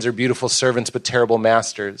 our minds are beautiful servants but terrible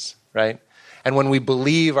masters, right? And when we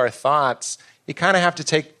believe our thoughts, you kind of have to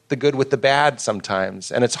take the good with the bad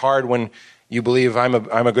sometimes. And it's hard when you believe I'm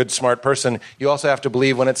a good, smart person. You also have to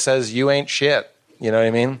believe when it says you ain't shit. You know what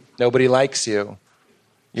I mean? Nobody likes you.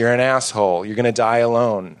 You're an asshole. You're going to die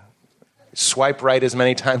alone. Swipe right as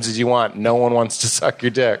many times as you want. No one wants to suck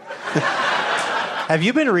your dick. Have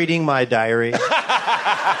you been reading my diary?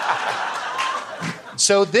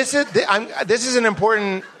 So this is an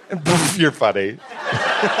important... You're funny.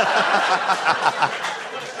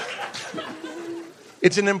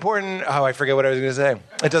 It's an important... Oh, I forget what I was going to say.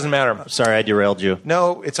 It doesn't matter. Sorry, I derailed you.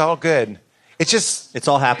 No, it's all good. It's just... It's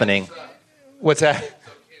all happening. What's that?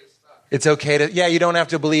 It's okay to... Yeah, you don't have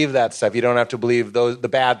to believe that stuff. You don't have to believe the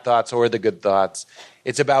bad thoughts or the good thoughts.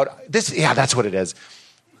 It's about... this. Yeah, that's what it is.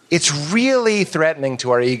 It's really threatening to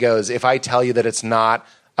our egos if I tell you that it's not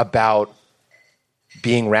about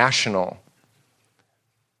being rational.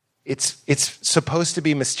 It's supposed to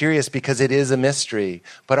be mysterious because it is a mystery.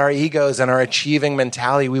 But our egos and our achieving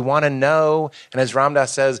mentality, we want to know. And as Ram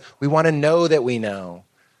Dass says, we want to know that we know.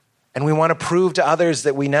 And we want to prove to others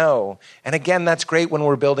that we know. And again, that's great when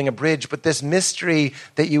we're building a bridge. But this mystery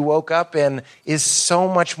that you woke up in is so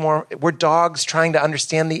much more. We're dogs trying to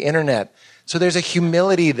understand the internet. So there's a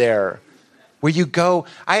humility there. Where you go,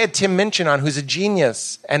 I had Tim Minchin on, who's a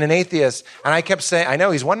genius and an atheist, and I kept saying, I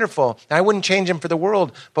know, he's wonderful, and I wouldn't change him for the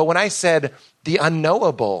world, but when I said the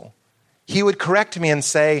unknowable, he would correct me and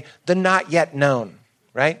say, the not yet known,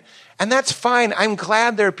 right? And that's fine. I'm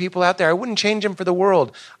glad there are people out there. I wouldn't change him for the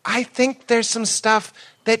world. I think there's some stuff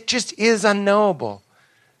that just is unknowable.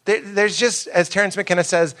 There's just, as Terence McKenna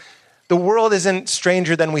says, the world isn't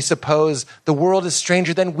stranger than we suppose. The world is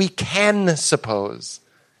stranger than we can suppose.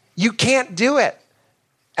 You can't do it.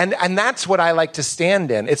 And that's what I like to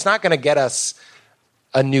stand in. It's not going to get us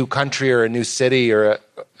a new country or a new city or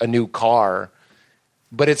a new car,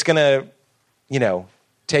 but it's going to,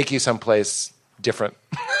 take you someplace different.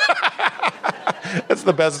 That's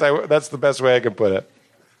the best way I can put it.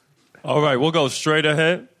 All right, we'll go straight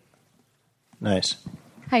ahead. Nice.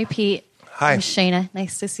 Hi, Pete. Hi. I'm Shayna.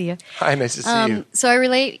 Nice to see you. Hi, nice to see you. So I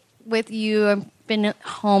relate with you. I've been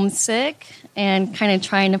homesick and kind of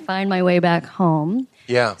trying to find my way back home.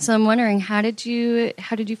 Yeah. So I'm wondering, how did you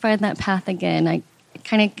find that path again? I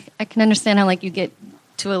can understand how you get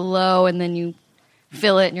to a low and then you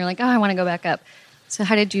feel it and you're like, oh, I want to go back up. So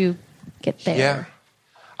how did you get there? Yeah.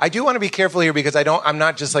 I do want to be careful here because I'm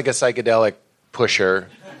not just like a psychedelic pusher.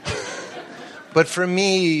 But for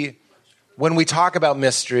me, when we talk about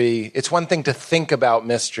mystery, it's one thing to think about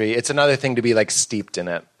mystery. It's another thing to be like steeped in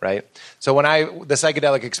it, right? So the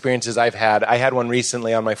psychedelic experiences I had one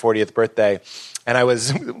recently on my 40th birthday, and I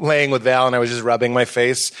was laying with Val and I was just rubbing my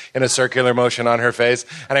face in a circular motion on her face.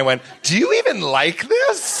 And I went, do you even like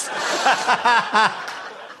this?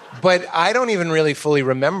 But I don't even really fully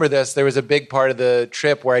remember this. There was a big part of the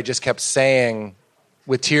trip where I just kept saying,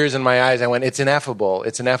 with tears in my eyes, I went, it's ineffable,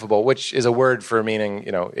 which is a word for meaning,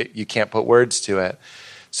 you can't put words to it.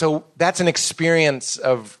 So that's an experience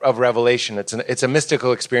of revelation. It's a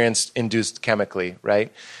mystical experience induced chemically,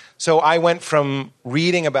 right? So I went from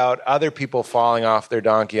reading about other people falling off their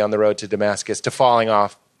donkey on the road to Damascus to falling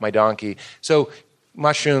off my donkey. So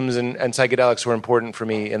mushrooms and psychedelics were important for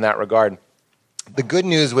me in that regard. The good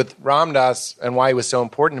news with Ram Dass and why it was so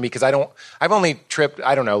important to me, because I've only tripped,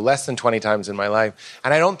 less than 20 times in my life.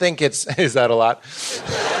 And I don't think is that a lot?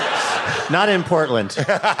 Not in Portland.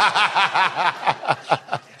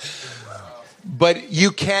 But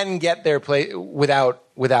you can get there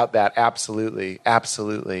without that, absolutely.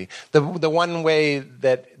 The one way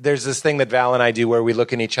that there's this thing that Val and I do where we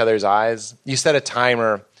look in each other's eyes. You set a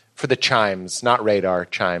timer for the chimes, not radar,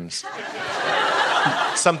 chimes.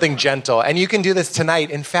 Something gentle. And you can do this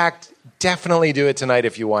tonight. In fact, definitely do it tonight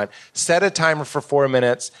if you want. Set a timer for 4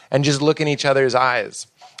 minutes and just look in each other's eyes.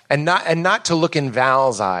 And not to look in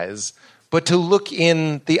Val's eyes, but to look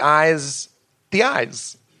in the eyes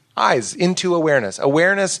into awareness.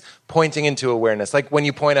 Awareness pointing into awareness. Like when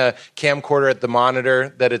you point a camcorder at the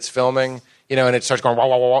monitor that it's filming, and it starts going wah,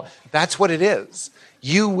 wah, wah, wah. That's what it is.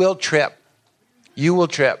 You will trip.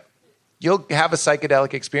 You'll have a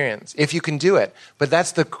psychedelic experience if you can do it. But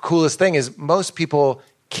that's the coolest thing is most people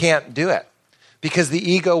can't do it because the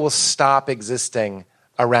ego will stop existing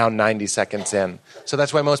around 90 seconds in. So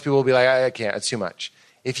that's why most people will be like, I can't, it's too much.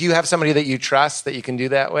 If you have somebody that you trust that you can do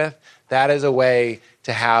that with, that is a way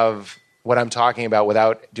to have what I'm talking about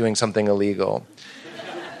without doing something illegal.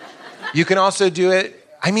 You can also do it,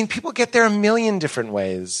 people get there a million different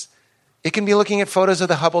ways. It can be looking at photos of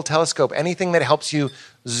the Hubble telescope, anything that helps you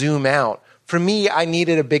zoom out. For me, I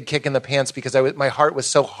needed a big kick in the pants because my heart was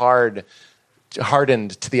so hardened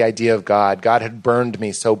to the idea of God. God had burned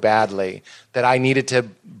me so badly that I needed to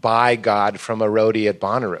buy God from a roadie at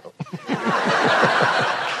Bonnaroo.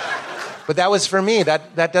 But that was for me.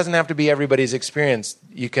 That doesn't have to be everybody's experience.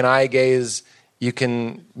 You can eye gaze, you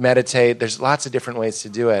can meditate. There's lots of different ways to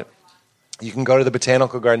do it. You can go to the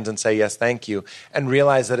botanical gardens and say, yes, thank you, and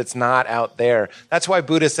realize that it's not out there. That's why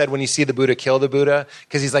Buddha said when you see the Buddha, kill the Buddha,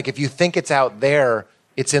 because he's like, if you think it's out there,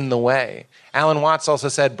 it's in the way. Alan Watts also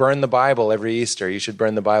said, burn the Bible every Easter. You should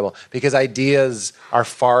burn the Bible, because ideas are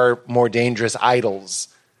far more dangerous idols,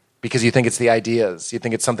 because you think it's the ideas. You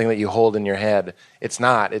think it's something that you hold in your head. It's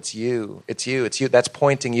not. It's you. It's you. It's you. That's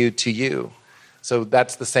pointing you to you. So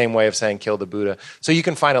that's the same way of saying kill the Buddha. So you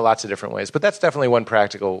can find it lots of different ways. But that's definitely one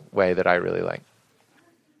practical way that I really like.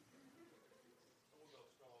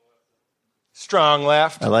 Strong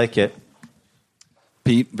left. I like it.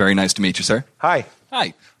 Pete, very nice to meet you, sir. Hi.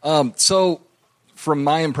 Hi. So from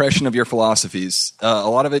my impression of your philosophies, a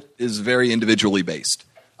lot of it is very individually based.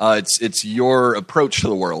 It's your approach to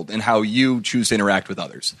the world and how you choose to interact with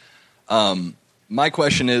others. My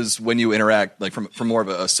question is, when you interact, like from more of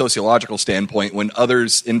a sociological standpoint, when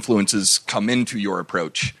others' influences come into your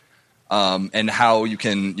approach, and how you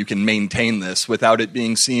can maintain this without it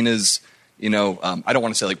being seen as, I don't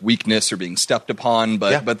want to say like weakness or being stepped upon,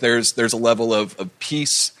 but there's a level of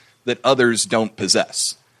peace that others don't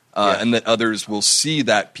possess, and that others will see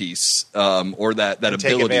that peace or that ability.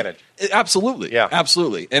 Take advantage. Absolutely, yeah,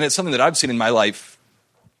 absolutely, and it's something that I've seen in my life.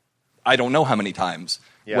 I don't know how many times.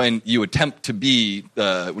 Yeah. When you attempt to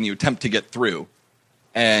get through,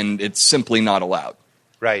 and it's simply not allowed.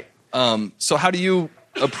 Right. So how do you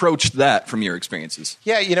approach that from your experiences?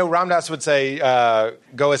 Yeah, Ram Dass would say,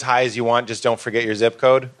 go as high as you want, just don't forget your zip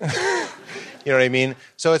code. You know what I mean?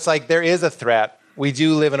 So it's like there is a threat. We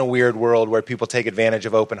do live in a weird world where people take advantage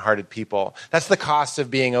of open-hearted people. That's the cost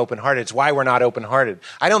of being open-hearted. It's why we're not open-hearted.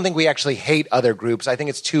 I don't think we actually hate other groups. I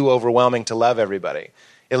think it's too overwhelming to love everybody.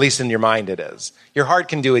 At least in your mind it is. Your heart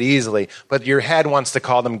can do it easily, but your head wants to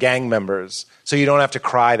call them gang members so you don't have to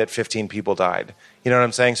cry that 15 people died. You know what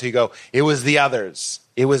I'm saying? So you go, it was the others.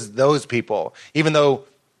 It was those people. Even though,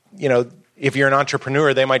 if you're an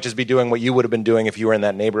entrepreneur, they might just be doing what you would have been doing if you were in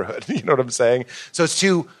that neighborhood. You know what I'm saying? So it's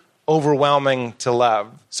too overwhelming to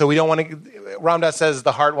love. So we don't want to... Ram Dass says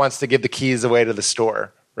the heart wants to give the keys away to the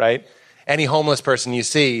store, right? Any homeless person you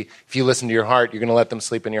see, if you listen to your heart, you're going to let them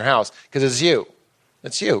sleep in your house because it's you.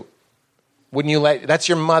 That's you. That's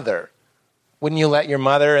your mother. Wouldn't you let your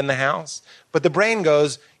mother in the house? But the brain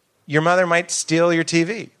goes, your mother might steal your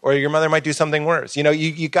TV, or your mother might do something worse.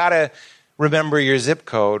 You got to remember your zip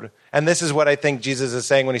code. And this is what I think Jesus is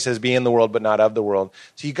saying when he says, be in the world, but not of the world.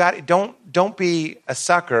 So don't be a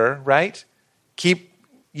sucker, right?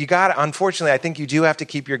 Unfortunately, I think you do have to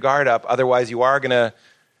keep your guard up. Otherwise, you are going to,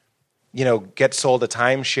 get sold a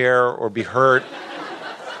timeshare or be hurt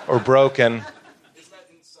or broken. Is that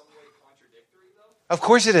in some way contradictory, though? Of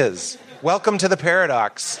course it is. Welcome to the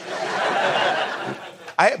paradox.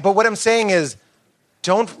 But what I'm saying is,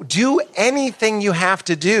 don't do anything you have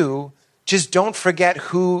to do. Just don't forget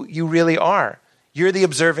who you really are. You're the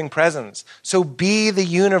observing presence. So be the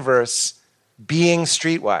universe being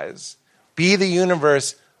streetwise. Be the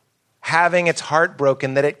universe having its heart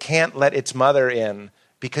broken that it can't let its mother in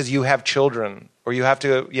because you have children or you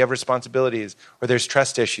have responsibilities or there's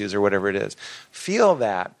trust issues or whatever it is. Feel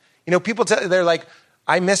that. People they're like,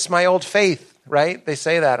 I miss my old faith, right? They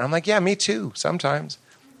say that. I'm like, yeah, me too, sometimes.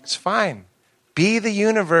 It's fine. Be the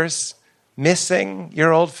universe missing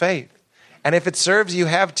your old faith. And if it serves you,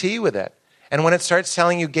 have tea with it. And when it starts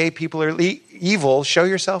telling you gay people are evil, show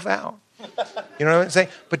yourself out. You know what I'm saying?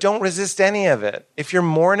 But don't resist any of it. If you're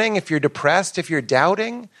mourning, if you're depressed, if you're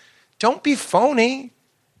doubting, don't be phony.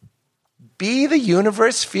 Be the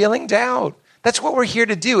universe feeling doubt. That's what we're here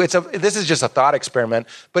to do. This is just a thought experiment.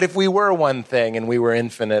 But if we were one thing and we were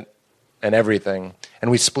infinite and everything, and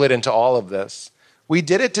we split into all of this, we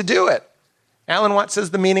did it to do it. Alan Watts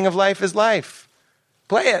says the meaning of life is life.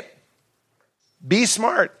 Play it. Be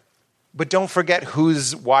smart. But don't forget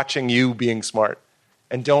who's watching you being smart.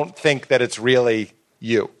 And don't think that it's really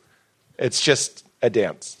you. It's just a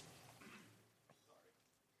dance.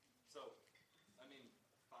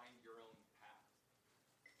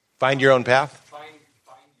 Find your own path? Find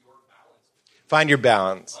your balance. Find your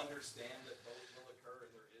balance. Understand that both will occur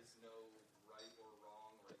and there is no right or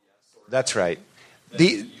wrong or yes or no. That's right.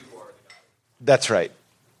 You are the guy. That's right.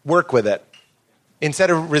 Work with it.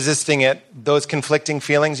 Instead of resisting it, those conflicting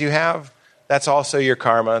feelings you have, that's also your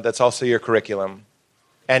karma. That's also your curriculum.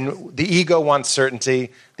 And the ego wants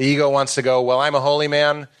certainty. The ego wants to go, well, I'm a holy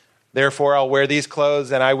man, therefore I'll wear these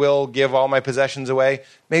clothes and I will give all my possessions away.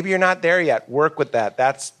 Maybe you're not there yet. Work with that.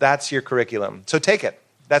 That's your curriculum. So take it.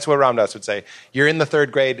 That's what Ram Dass would say. You're in the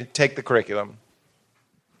 3rd grade. Take the curriculum.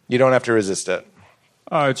 You don't have to resist it.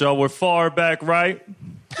 All right, y'all, we're far back right.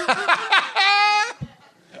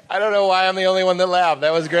 I don't know why I'm the only one that laughed.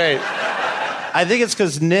 That was great. I think it's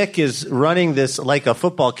because Nick is running this like a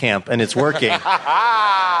football camp, and it's working.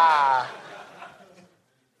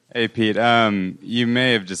 Hey, Pete, you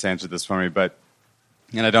may have just answered this for me, but,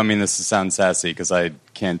 and I don't mean this to sound sassy, because I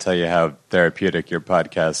can't tell you how therapeutic your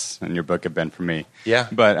podcast and your book have been for me. Yeah.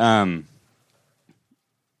 But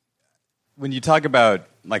when you talk about,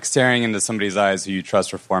 like, staring into somebody's eyes who you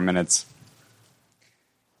trust for 4 minutes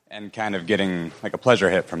and kind of getting, like, a pleasure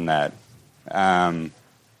hit from that, how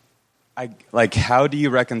do you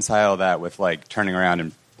reconcile that with, like, turning around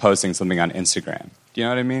and posting something on Instagram? Do you know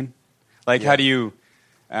what I mean? Like, how do you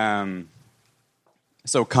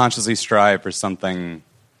so consciously strive for something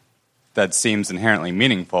that seems inherently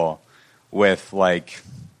meaningful with, like,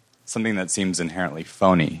 something that seems inherently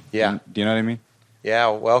phony? Yeah. Do you know what I mean? Yeah,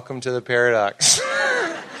 welcome to the paradox.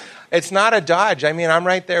 It's not a dodge. I mean, I'm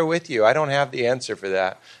right there with you. I don't have the answer for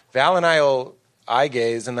that. Val and I will eye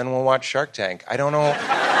gaze, and then we'll watch Shark Tank. I don't know.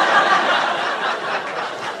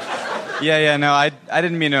 No, I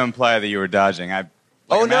didn't mean to imply that you were dodging. I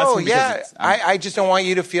just don't want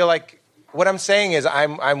you to feel like, what I'm saying is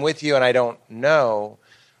I'm with you and I don't know,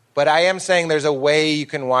 but I am saying there's a way you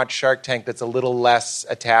can watch Shark Tank that's a little less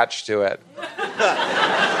attached to it.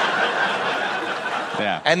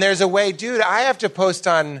 Yeah. And there's a way, dude, I have to post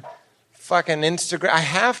on fucking Instagram. I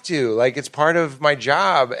have to. Like, it's part of my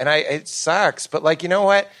job, and it sucks. But, like, you know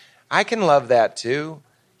what? I can love that, too.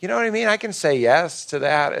 You know what I mean? I can say yes to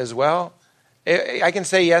that as well. I can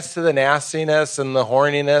say yes to the nastiness and the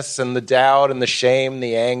horniness and the doubt and the shame,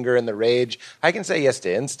 the anger and the rage. I can say yes to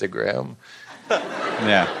Instagram.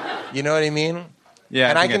 Yeah. You know what I mean? Yeah.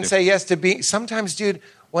 And I can say yes to being... Sometimes, dude,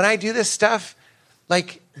 when I do this stuff,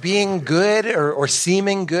 like being good or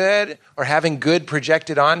seeming good or having good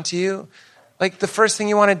projected onto you, like the first thing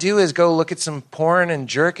you want to do is go look at some porn and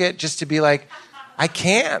jerk it just to be like, I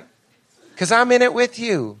can't. Because I'm in it with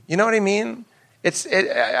you. You know what I mean?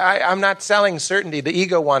 I'm not selling certainty. The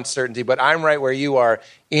ego wants certainty, but I'm right where you are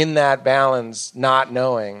in that balance, not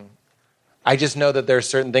knowing. I just know that there are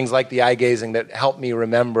certain things like the eye gazing that help me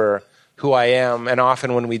remember who I am. And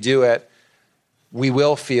often when we do it, we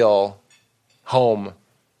will feel home.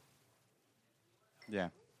 Yeah.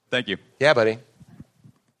 Thank you. Yeah, buddy.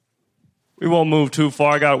 We won't move too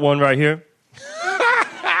far. I got one right here.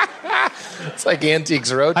 It's like Antiques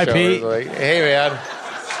Roadshow. Hi, Pete. Like, hey, man.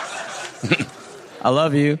 I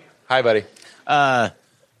love you. Hi, buddy.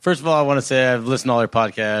 First of all, I want to say I've listened to all your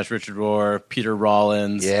podcasts: Richard Rohr, Peter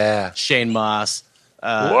Rollins, Yeah. Shane Moss.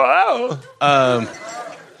 Whoa.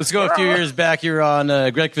 Let's go a few years back. You were on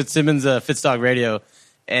Greg Fitzsimmons' Fitstock Radio,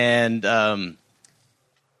 and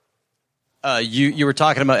you were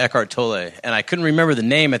talking about Eckhart Tolle, and I couldn't remember the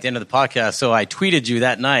name at the end of the podcast, so I tweeted you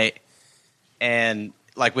that night, and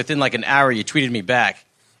like within like an hour, you tweeted me back,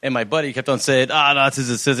 and my buddy kept on saying, no, it's his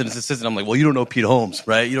assistant. I'm like, well, you don't know Pete Holmes,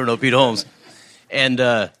 right? You don't know Pete Holmes. And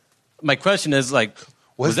my question is, like,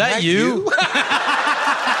 was that you?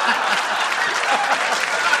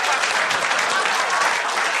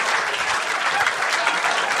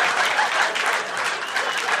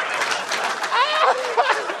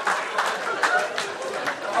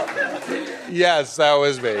 Yes, that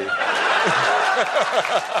was me.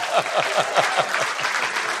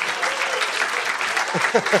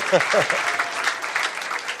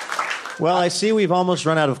 Well, I see we've almost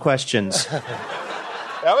run out of questions.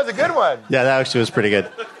 That was a good one. Yeah, that actually was pretty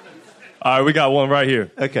good. All right, we got one right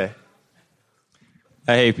here. Okay.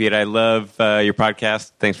 Hey, Pete. I love your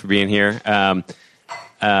podcast. Thanks for being here.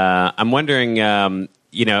 I'm wondering, I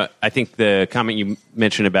think the comment you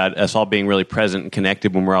mentioned about us all being really present and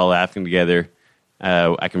connected when we're all laughing together,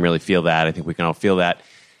 I can really feel that. I think we can all feel that.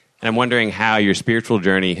 And I'm wondering how your spiritual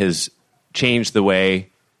journey has changed the way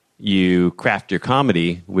you craft your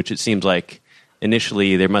comedy, which it seems like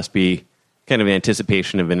initially there must be kind of an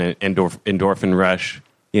anticipation of an endorphin rush,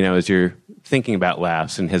 as you're thinking about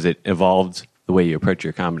laughs, and has it evolved the way you approach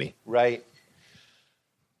your comedy? Right.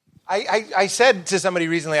 I said to somebody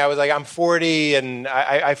recently, I was like, I'm 40, and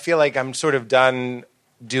I feel like I'm sort of done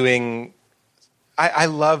doing... I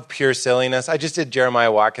love pure silliness. I just did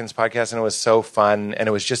Jeremiah Watkins' podcast, and it was so fun, and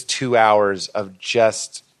it was just 2 hours of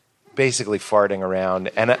just basically farting around.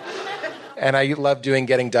 And I love doing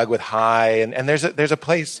Getting Dug with High, and there's a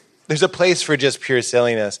place for just pure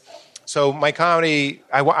silliness. So my comedy,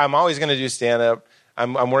 I'm always going to do stand-up.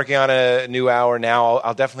 I'm working on a new hour now.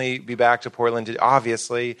 I'll definitely be back to Portland,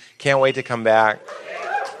 obviously. Can't wait to come back.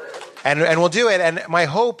 And we'll do it. And my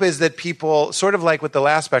hope is that people, sort of like with the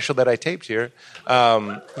last special that I taped here,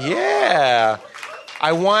 I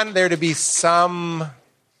want there to be some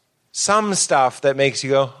stuff that makes you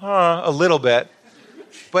go, a little bit.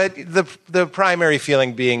 But the primary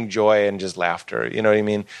feeling being joy and just laughter. You know what I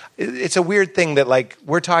mean? It's a weird thing that, like,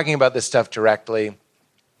 we're talking about this stuff directly,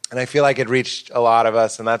 and I feel like it reached a lot of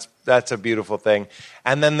us, and that's a beautiful thing.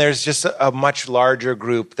 And then there's just a much larger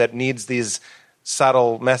group that needs these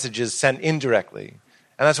subtle messages sent indirectly.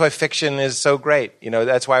 And that's why fiction is so great.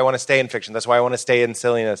 That's why I want to stay in fiction. That's why I want to stay in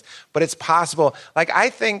silliness. But it's possible. Like, I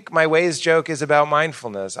think my Ways joke is about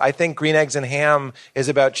mindfulness. I think Green Eggs and Ham is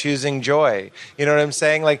about choosing joy. You know what I'm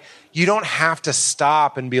saying? Like, you don't have to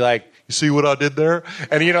stop and be like, you see what I did there?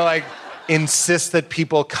 And, insist that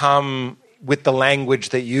people come with the language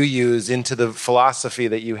that you use into the philosophy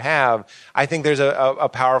that you have. I think there's a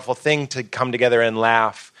powerful thing to come together and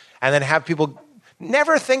laugh and then have people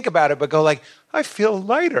never think about it, but go like, I feel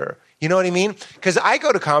lighter. You know what I mean? Because I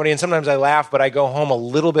go to comedy and sometimes I laugh, but I go home a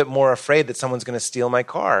little bit more afraid that someone's going to steal my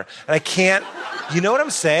car. And I can't, you know what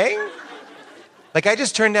I'm saying? Like, I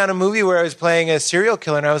just turned down a movie where I was playing a serial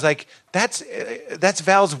killer, and I was like, that's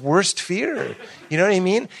Val's worst fear. You know what I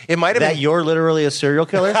mean? It might have been... That you're literally a serial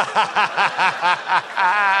killer? 'Cause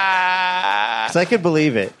I could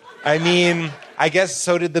believe it. I mean, I guess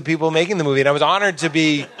so did the people making the movie, and I was honored to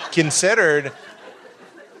be considered.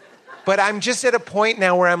 But I'm just at a point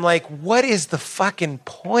now where I'm like, what is the fucking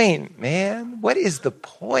point, man? What is the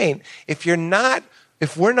point? If we're not,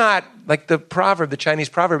 like the proverb, the Chinese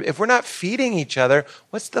proverb, if we're not feeding each other,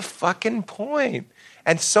 what's the fucking point?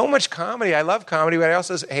 And so much comedy, I love comedy, but I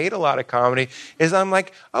also hate a lot of comedy, is I'm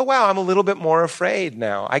like, oh wow, I'm a little bit more afraid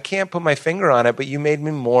now. I can't put my finger on it, but you made me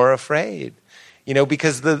more afraid.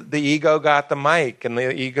 Because the ego got the mic, and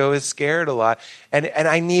the ego is scared a lot. And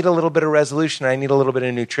I need a little bit of resolution. I need a little bit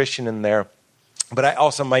of nutrition in there. But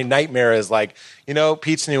my nightmare is like,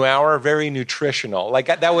 Pete's New Hour, very nutritional. Like,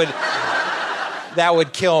 that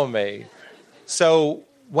would kill me. So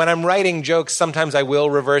when I'm writing jokes, sometimes I will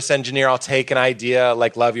reverse engineer. I'll take an idea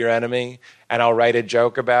like Love Your Enemy, and I'll write a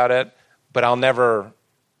joke about it. But I'm not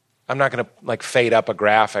going to like fade up a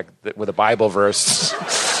graphic with a Bible verse.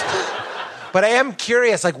 But I am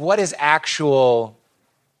curious, like, what is actual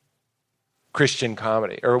Christian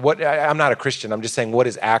comedy? Or what? I'm not a Christian. I'm just saying, what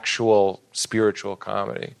is actual spiritual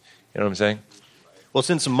comedy? You know what I'm saying? Well,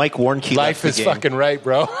 since Mike Warnke Life left the is game, fucking right,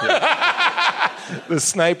 bro. The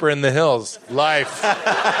sniper in the hills. Life.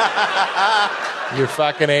 You're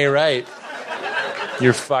fucking A right.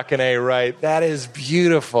 You're fucking A right. That is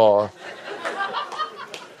beautiful.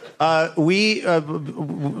 Let's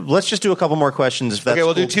just do a couple more questions. If that's Okay,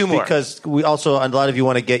 we'll do cool, two more. because we also a lot of you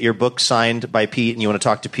want to get your book signed by Pete, and you want to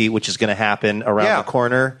talk to Pete, which is going to happen around the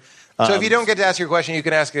corner. So if you don't get to ask your question, you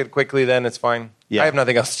can ask it quickly. Then it's fine. Yeah. I have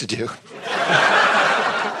nothing else to do.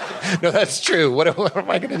 No, that's true. What am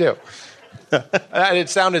I going to do? It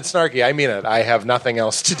sounded snarky. I mean it. I have nothing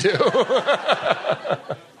else to do.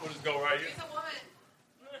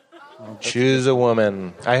 Choose a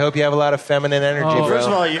woman. I hope you have a lot of feminine energy, bro. First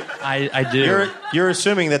of all, I do. You're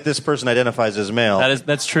assuming that this person identifies as male.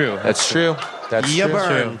 That's true. That's true. That's You true.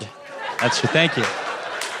 burned. That's true. Thank you.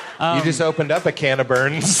 You just opened up a can of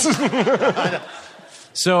burns.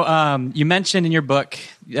 So you mentioned in your book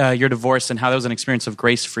your divorce and how that was an experience of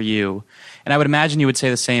grace for you. And I would imagine you would say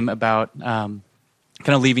the same about kind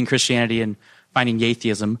of leaving Christianity and finding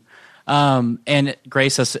atheism. And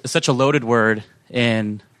grace is such a loaded word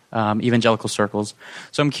in evangelical circles.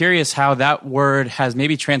 So I'm curious how that word has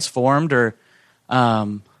maybe transformed or, I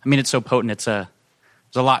mean, it's so potent. There's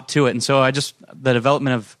a lot to it. And so the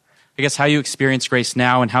development of, I guess, how you experience grace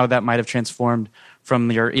now and how that might have transformed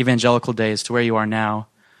from your evangelical days to where you are now,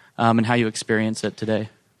 and how you experience it today.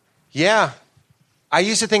 Yeah. I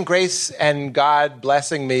used to think grace and God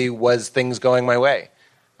blessing me was things going my way.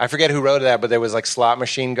 I forget who wrote that, but there was like slot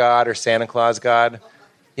machine God or Santa Claus God.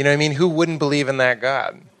 You know what I mean? Who wouldn't believe in that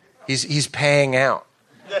God? He's paying out.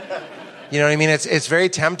 You know what I mean? It's very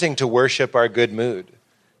tempting to worship our good mood.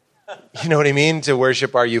 You know what I mean? To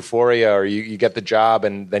worship our euphoria, or you get the job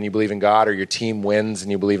and then you believe in God, or your team wins and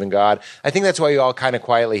you believe in God. I think that's why you all kind of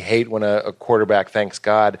quietly hate when a quarterback thanks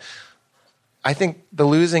God. I think the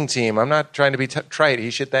losing team, I'm not trying to be trite,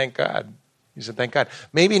 he should thank God. He should thank God.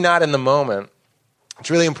 Maybe not in the moment. It's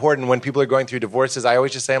really important when people are going through divorces, I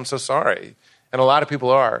always just say, I'm so sorry. And a lot of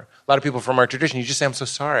people are. A lot of people from our tradition, you just say, I'm so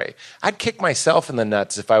sorry. I'd kick myself in the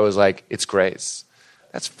nuts if I was like, it's grace.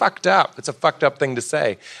 That's fucked up. It's a fucked up thing to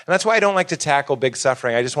say. And that's why I don't like to tackle big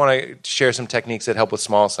suffering. I just want to share some techniques that help with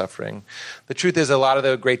small suffering. The truth is, a lot of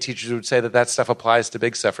the great teachers would say that stuff applies to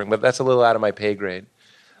big suffering, but that's a little out of my pay grade.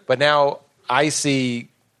 But now I see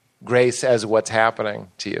grace as what's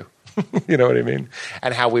happening to you. You know what I mean?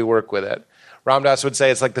 And how we work with it. Ram Dass would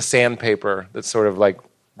say it's like the sandpaper that's sort of like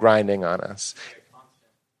grinding on us.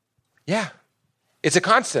 Yeah. It's a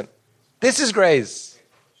constant. This is grace.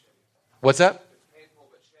 What's up?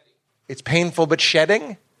 It's painful but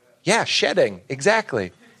shedding? Yeah, shedding.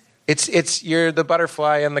 Exactly. It's you're the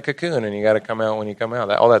butterfly in the cocoon and you got to come out when you come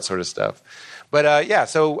out. All that sort of stuff. But yeah,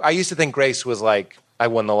 so I used to think grace was like I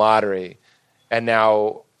won the lottery. And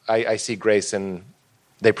now I see grace and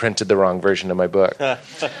they printed the wrong version of my book.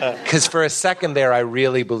 Because for a second there, I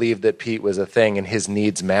really believed that Pete was a thing and his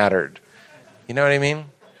needs mattered. You know what I mean? And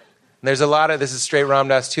there's a lot of, this is straight Ram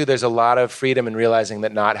Dass too, there's a lot of freedom in realizing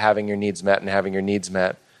that not having your needs met and having your needs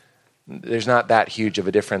met, there's not that huge of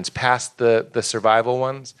a difference. Past the survival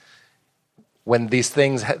ones, when these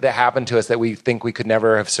things that happen to us that we think we could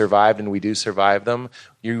never have survived and we do survive them,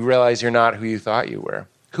 you realize you're not who you thought you were.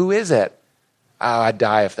 Who is it? Oh, I'd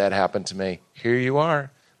die if that happened to me. Here you are.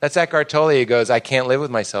 That's Eckhart Tolle. He goes, I can't live with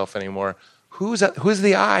myself anymore. Who's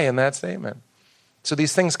the I in that statement? So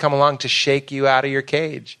these things come along to shake you out of your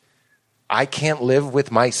cage. I can't live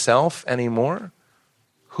with myself anymore?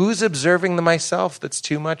 Who's observing the myself that's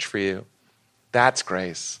too much for you? That's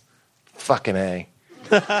grace. Fucking A.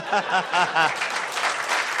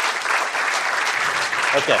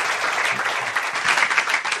 Okay.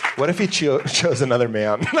 What if he chose another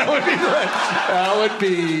man? That would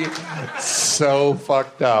be so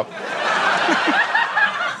fucked up.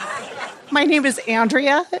 My name is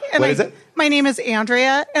Andrea. And What is it? My name is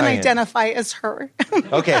Andrea, and I Hi, identify as her.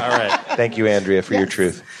 Okay, all right. Thank you, Andrea, for your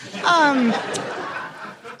truth.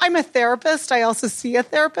 I'm a therapist. I also see a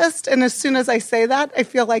therapist. And as soon as I say that, I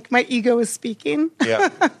feel like my ego is speaking. Yeah,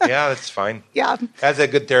 that's fine. Yeah, As a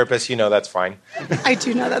good therapist, you know that's fine. I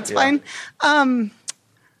do know that's fine.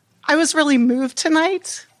 I was really moved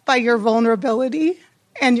tonight by your vulnerability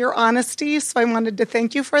and your honesty, so I wanted to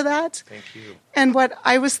thank you for that. Thank you. And what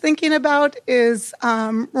I was thinking about is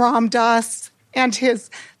Ram Dass and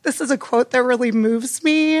this is a quote that really moves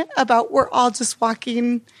me about we're all just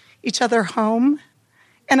walking each other home.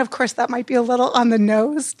 And of course, that might be a little on the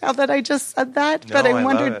nose now that I just said that. No, but I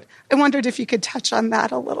love it. I wondered if you could touch on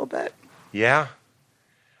that a little bit. Yeah.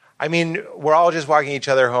 I mean, we're all just walking each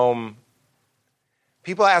other home.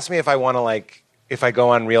 People ask me if I want to, like, if I go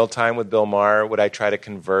on Real Time with Bill Maher, would I try to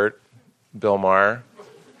convert Bill Maher.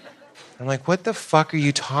 I'm like, what the fuck are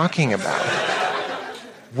you talking about?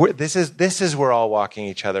 This is we're all walking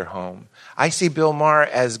each other home. I see Bill Maher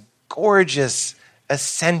as gorgeous,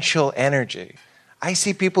 essential energy. I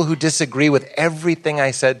see people who disagree with everything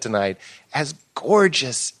I said tonight as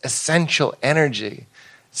gorgeous, essential energy.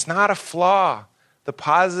 It's not a flaw. The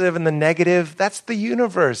positive and the negative, that's the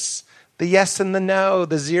universe. The yes and the no,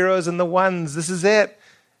 the zeros and the ones, this is it.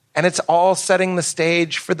 And it's all setting the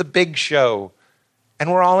stage for the big show.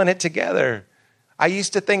 And we're all in it together. I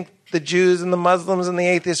used to think the Jews and the Muslims and the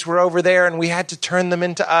atheists were over there and we had to turn them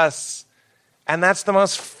into us. And that's the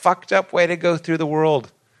most fucked up way to go through the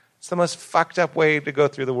world. It's the most fucked up way to go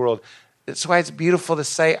through the world. That's why it's beautiful to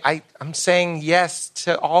say, I'm saying yes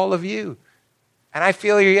to all of you. And I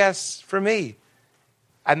feel your yes for me.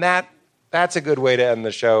 And that's a good way to end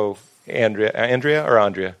the show, Andrea. Andrea or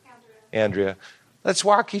Andrea? Andrea. Let's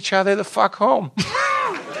walk each other the fuck home.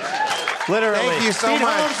 Literally. Thank you so Pete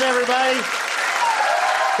much. Holmes, everybody.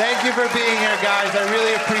 Thank you for being here, guys. I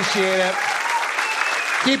really appreciate it.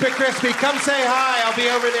 Keep it crispy. Come say hi. I'll be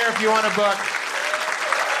over there if you want a book.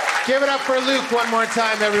 Give it up for Luke one more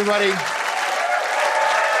time, everybody.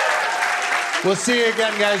 We'll see you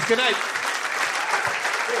again, guys. Good night.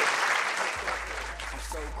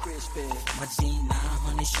 My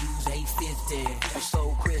G900 shoes 850. I'm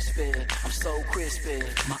so crispy. I'm so crispy.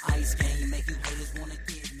 My ice game make you haters wanna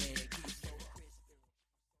get me.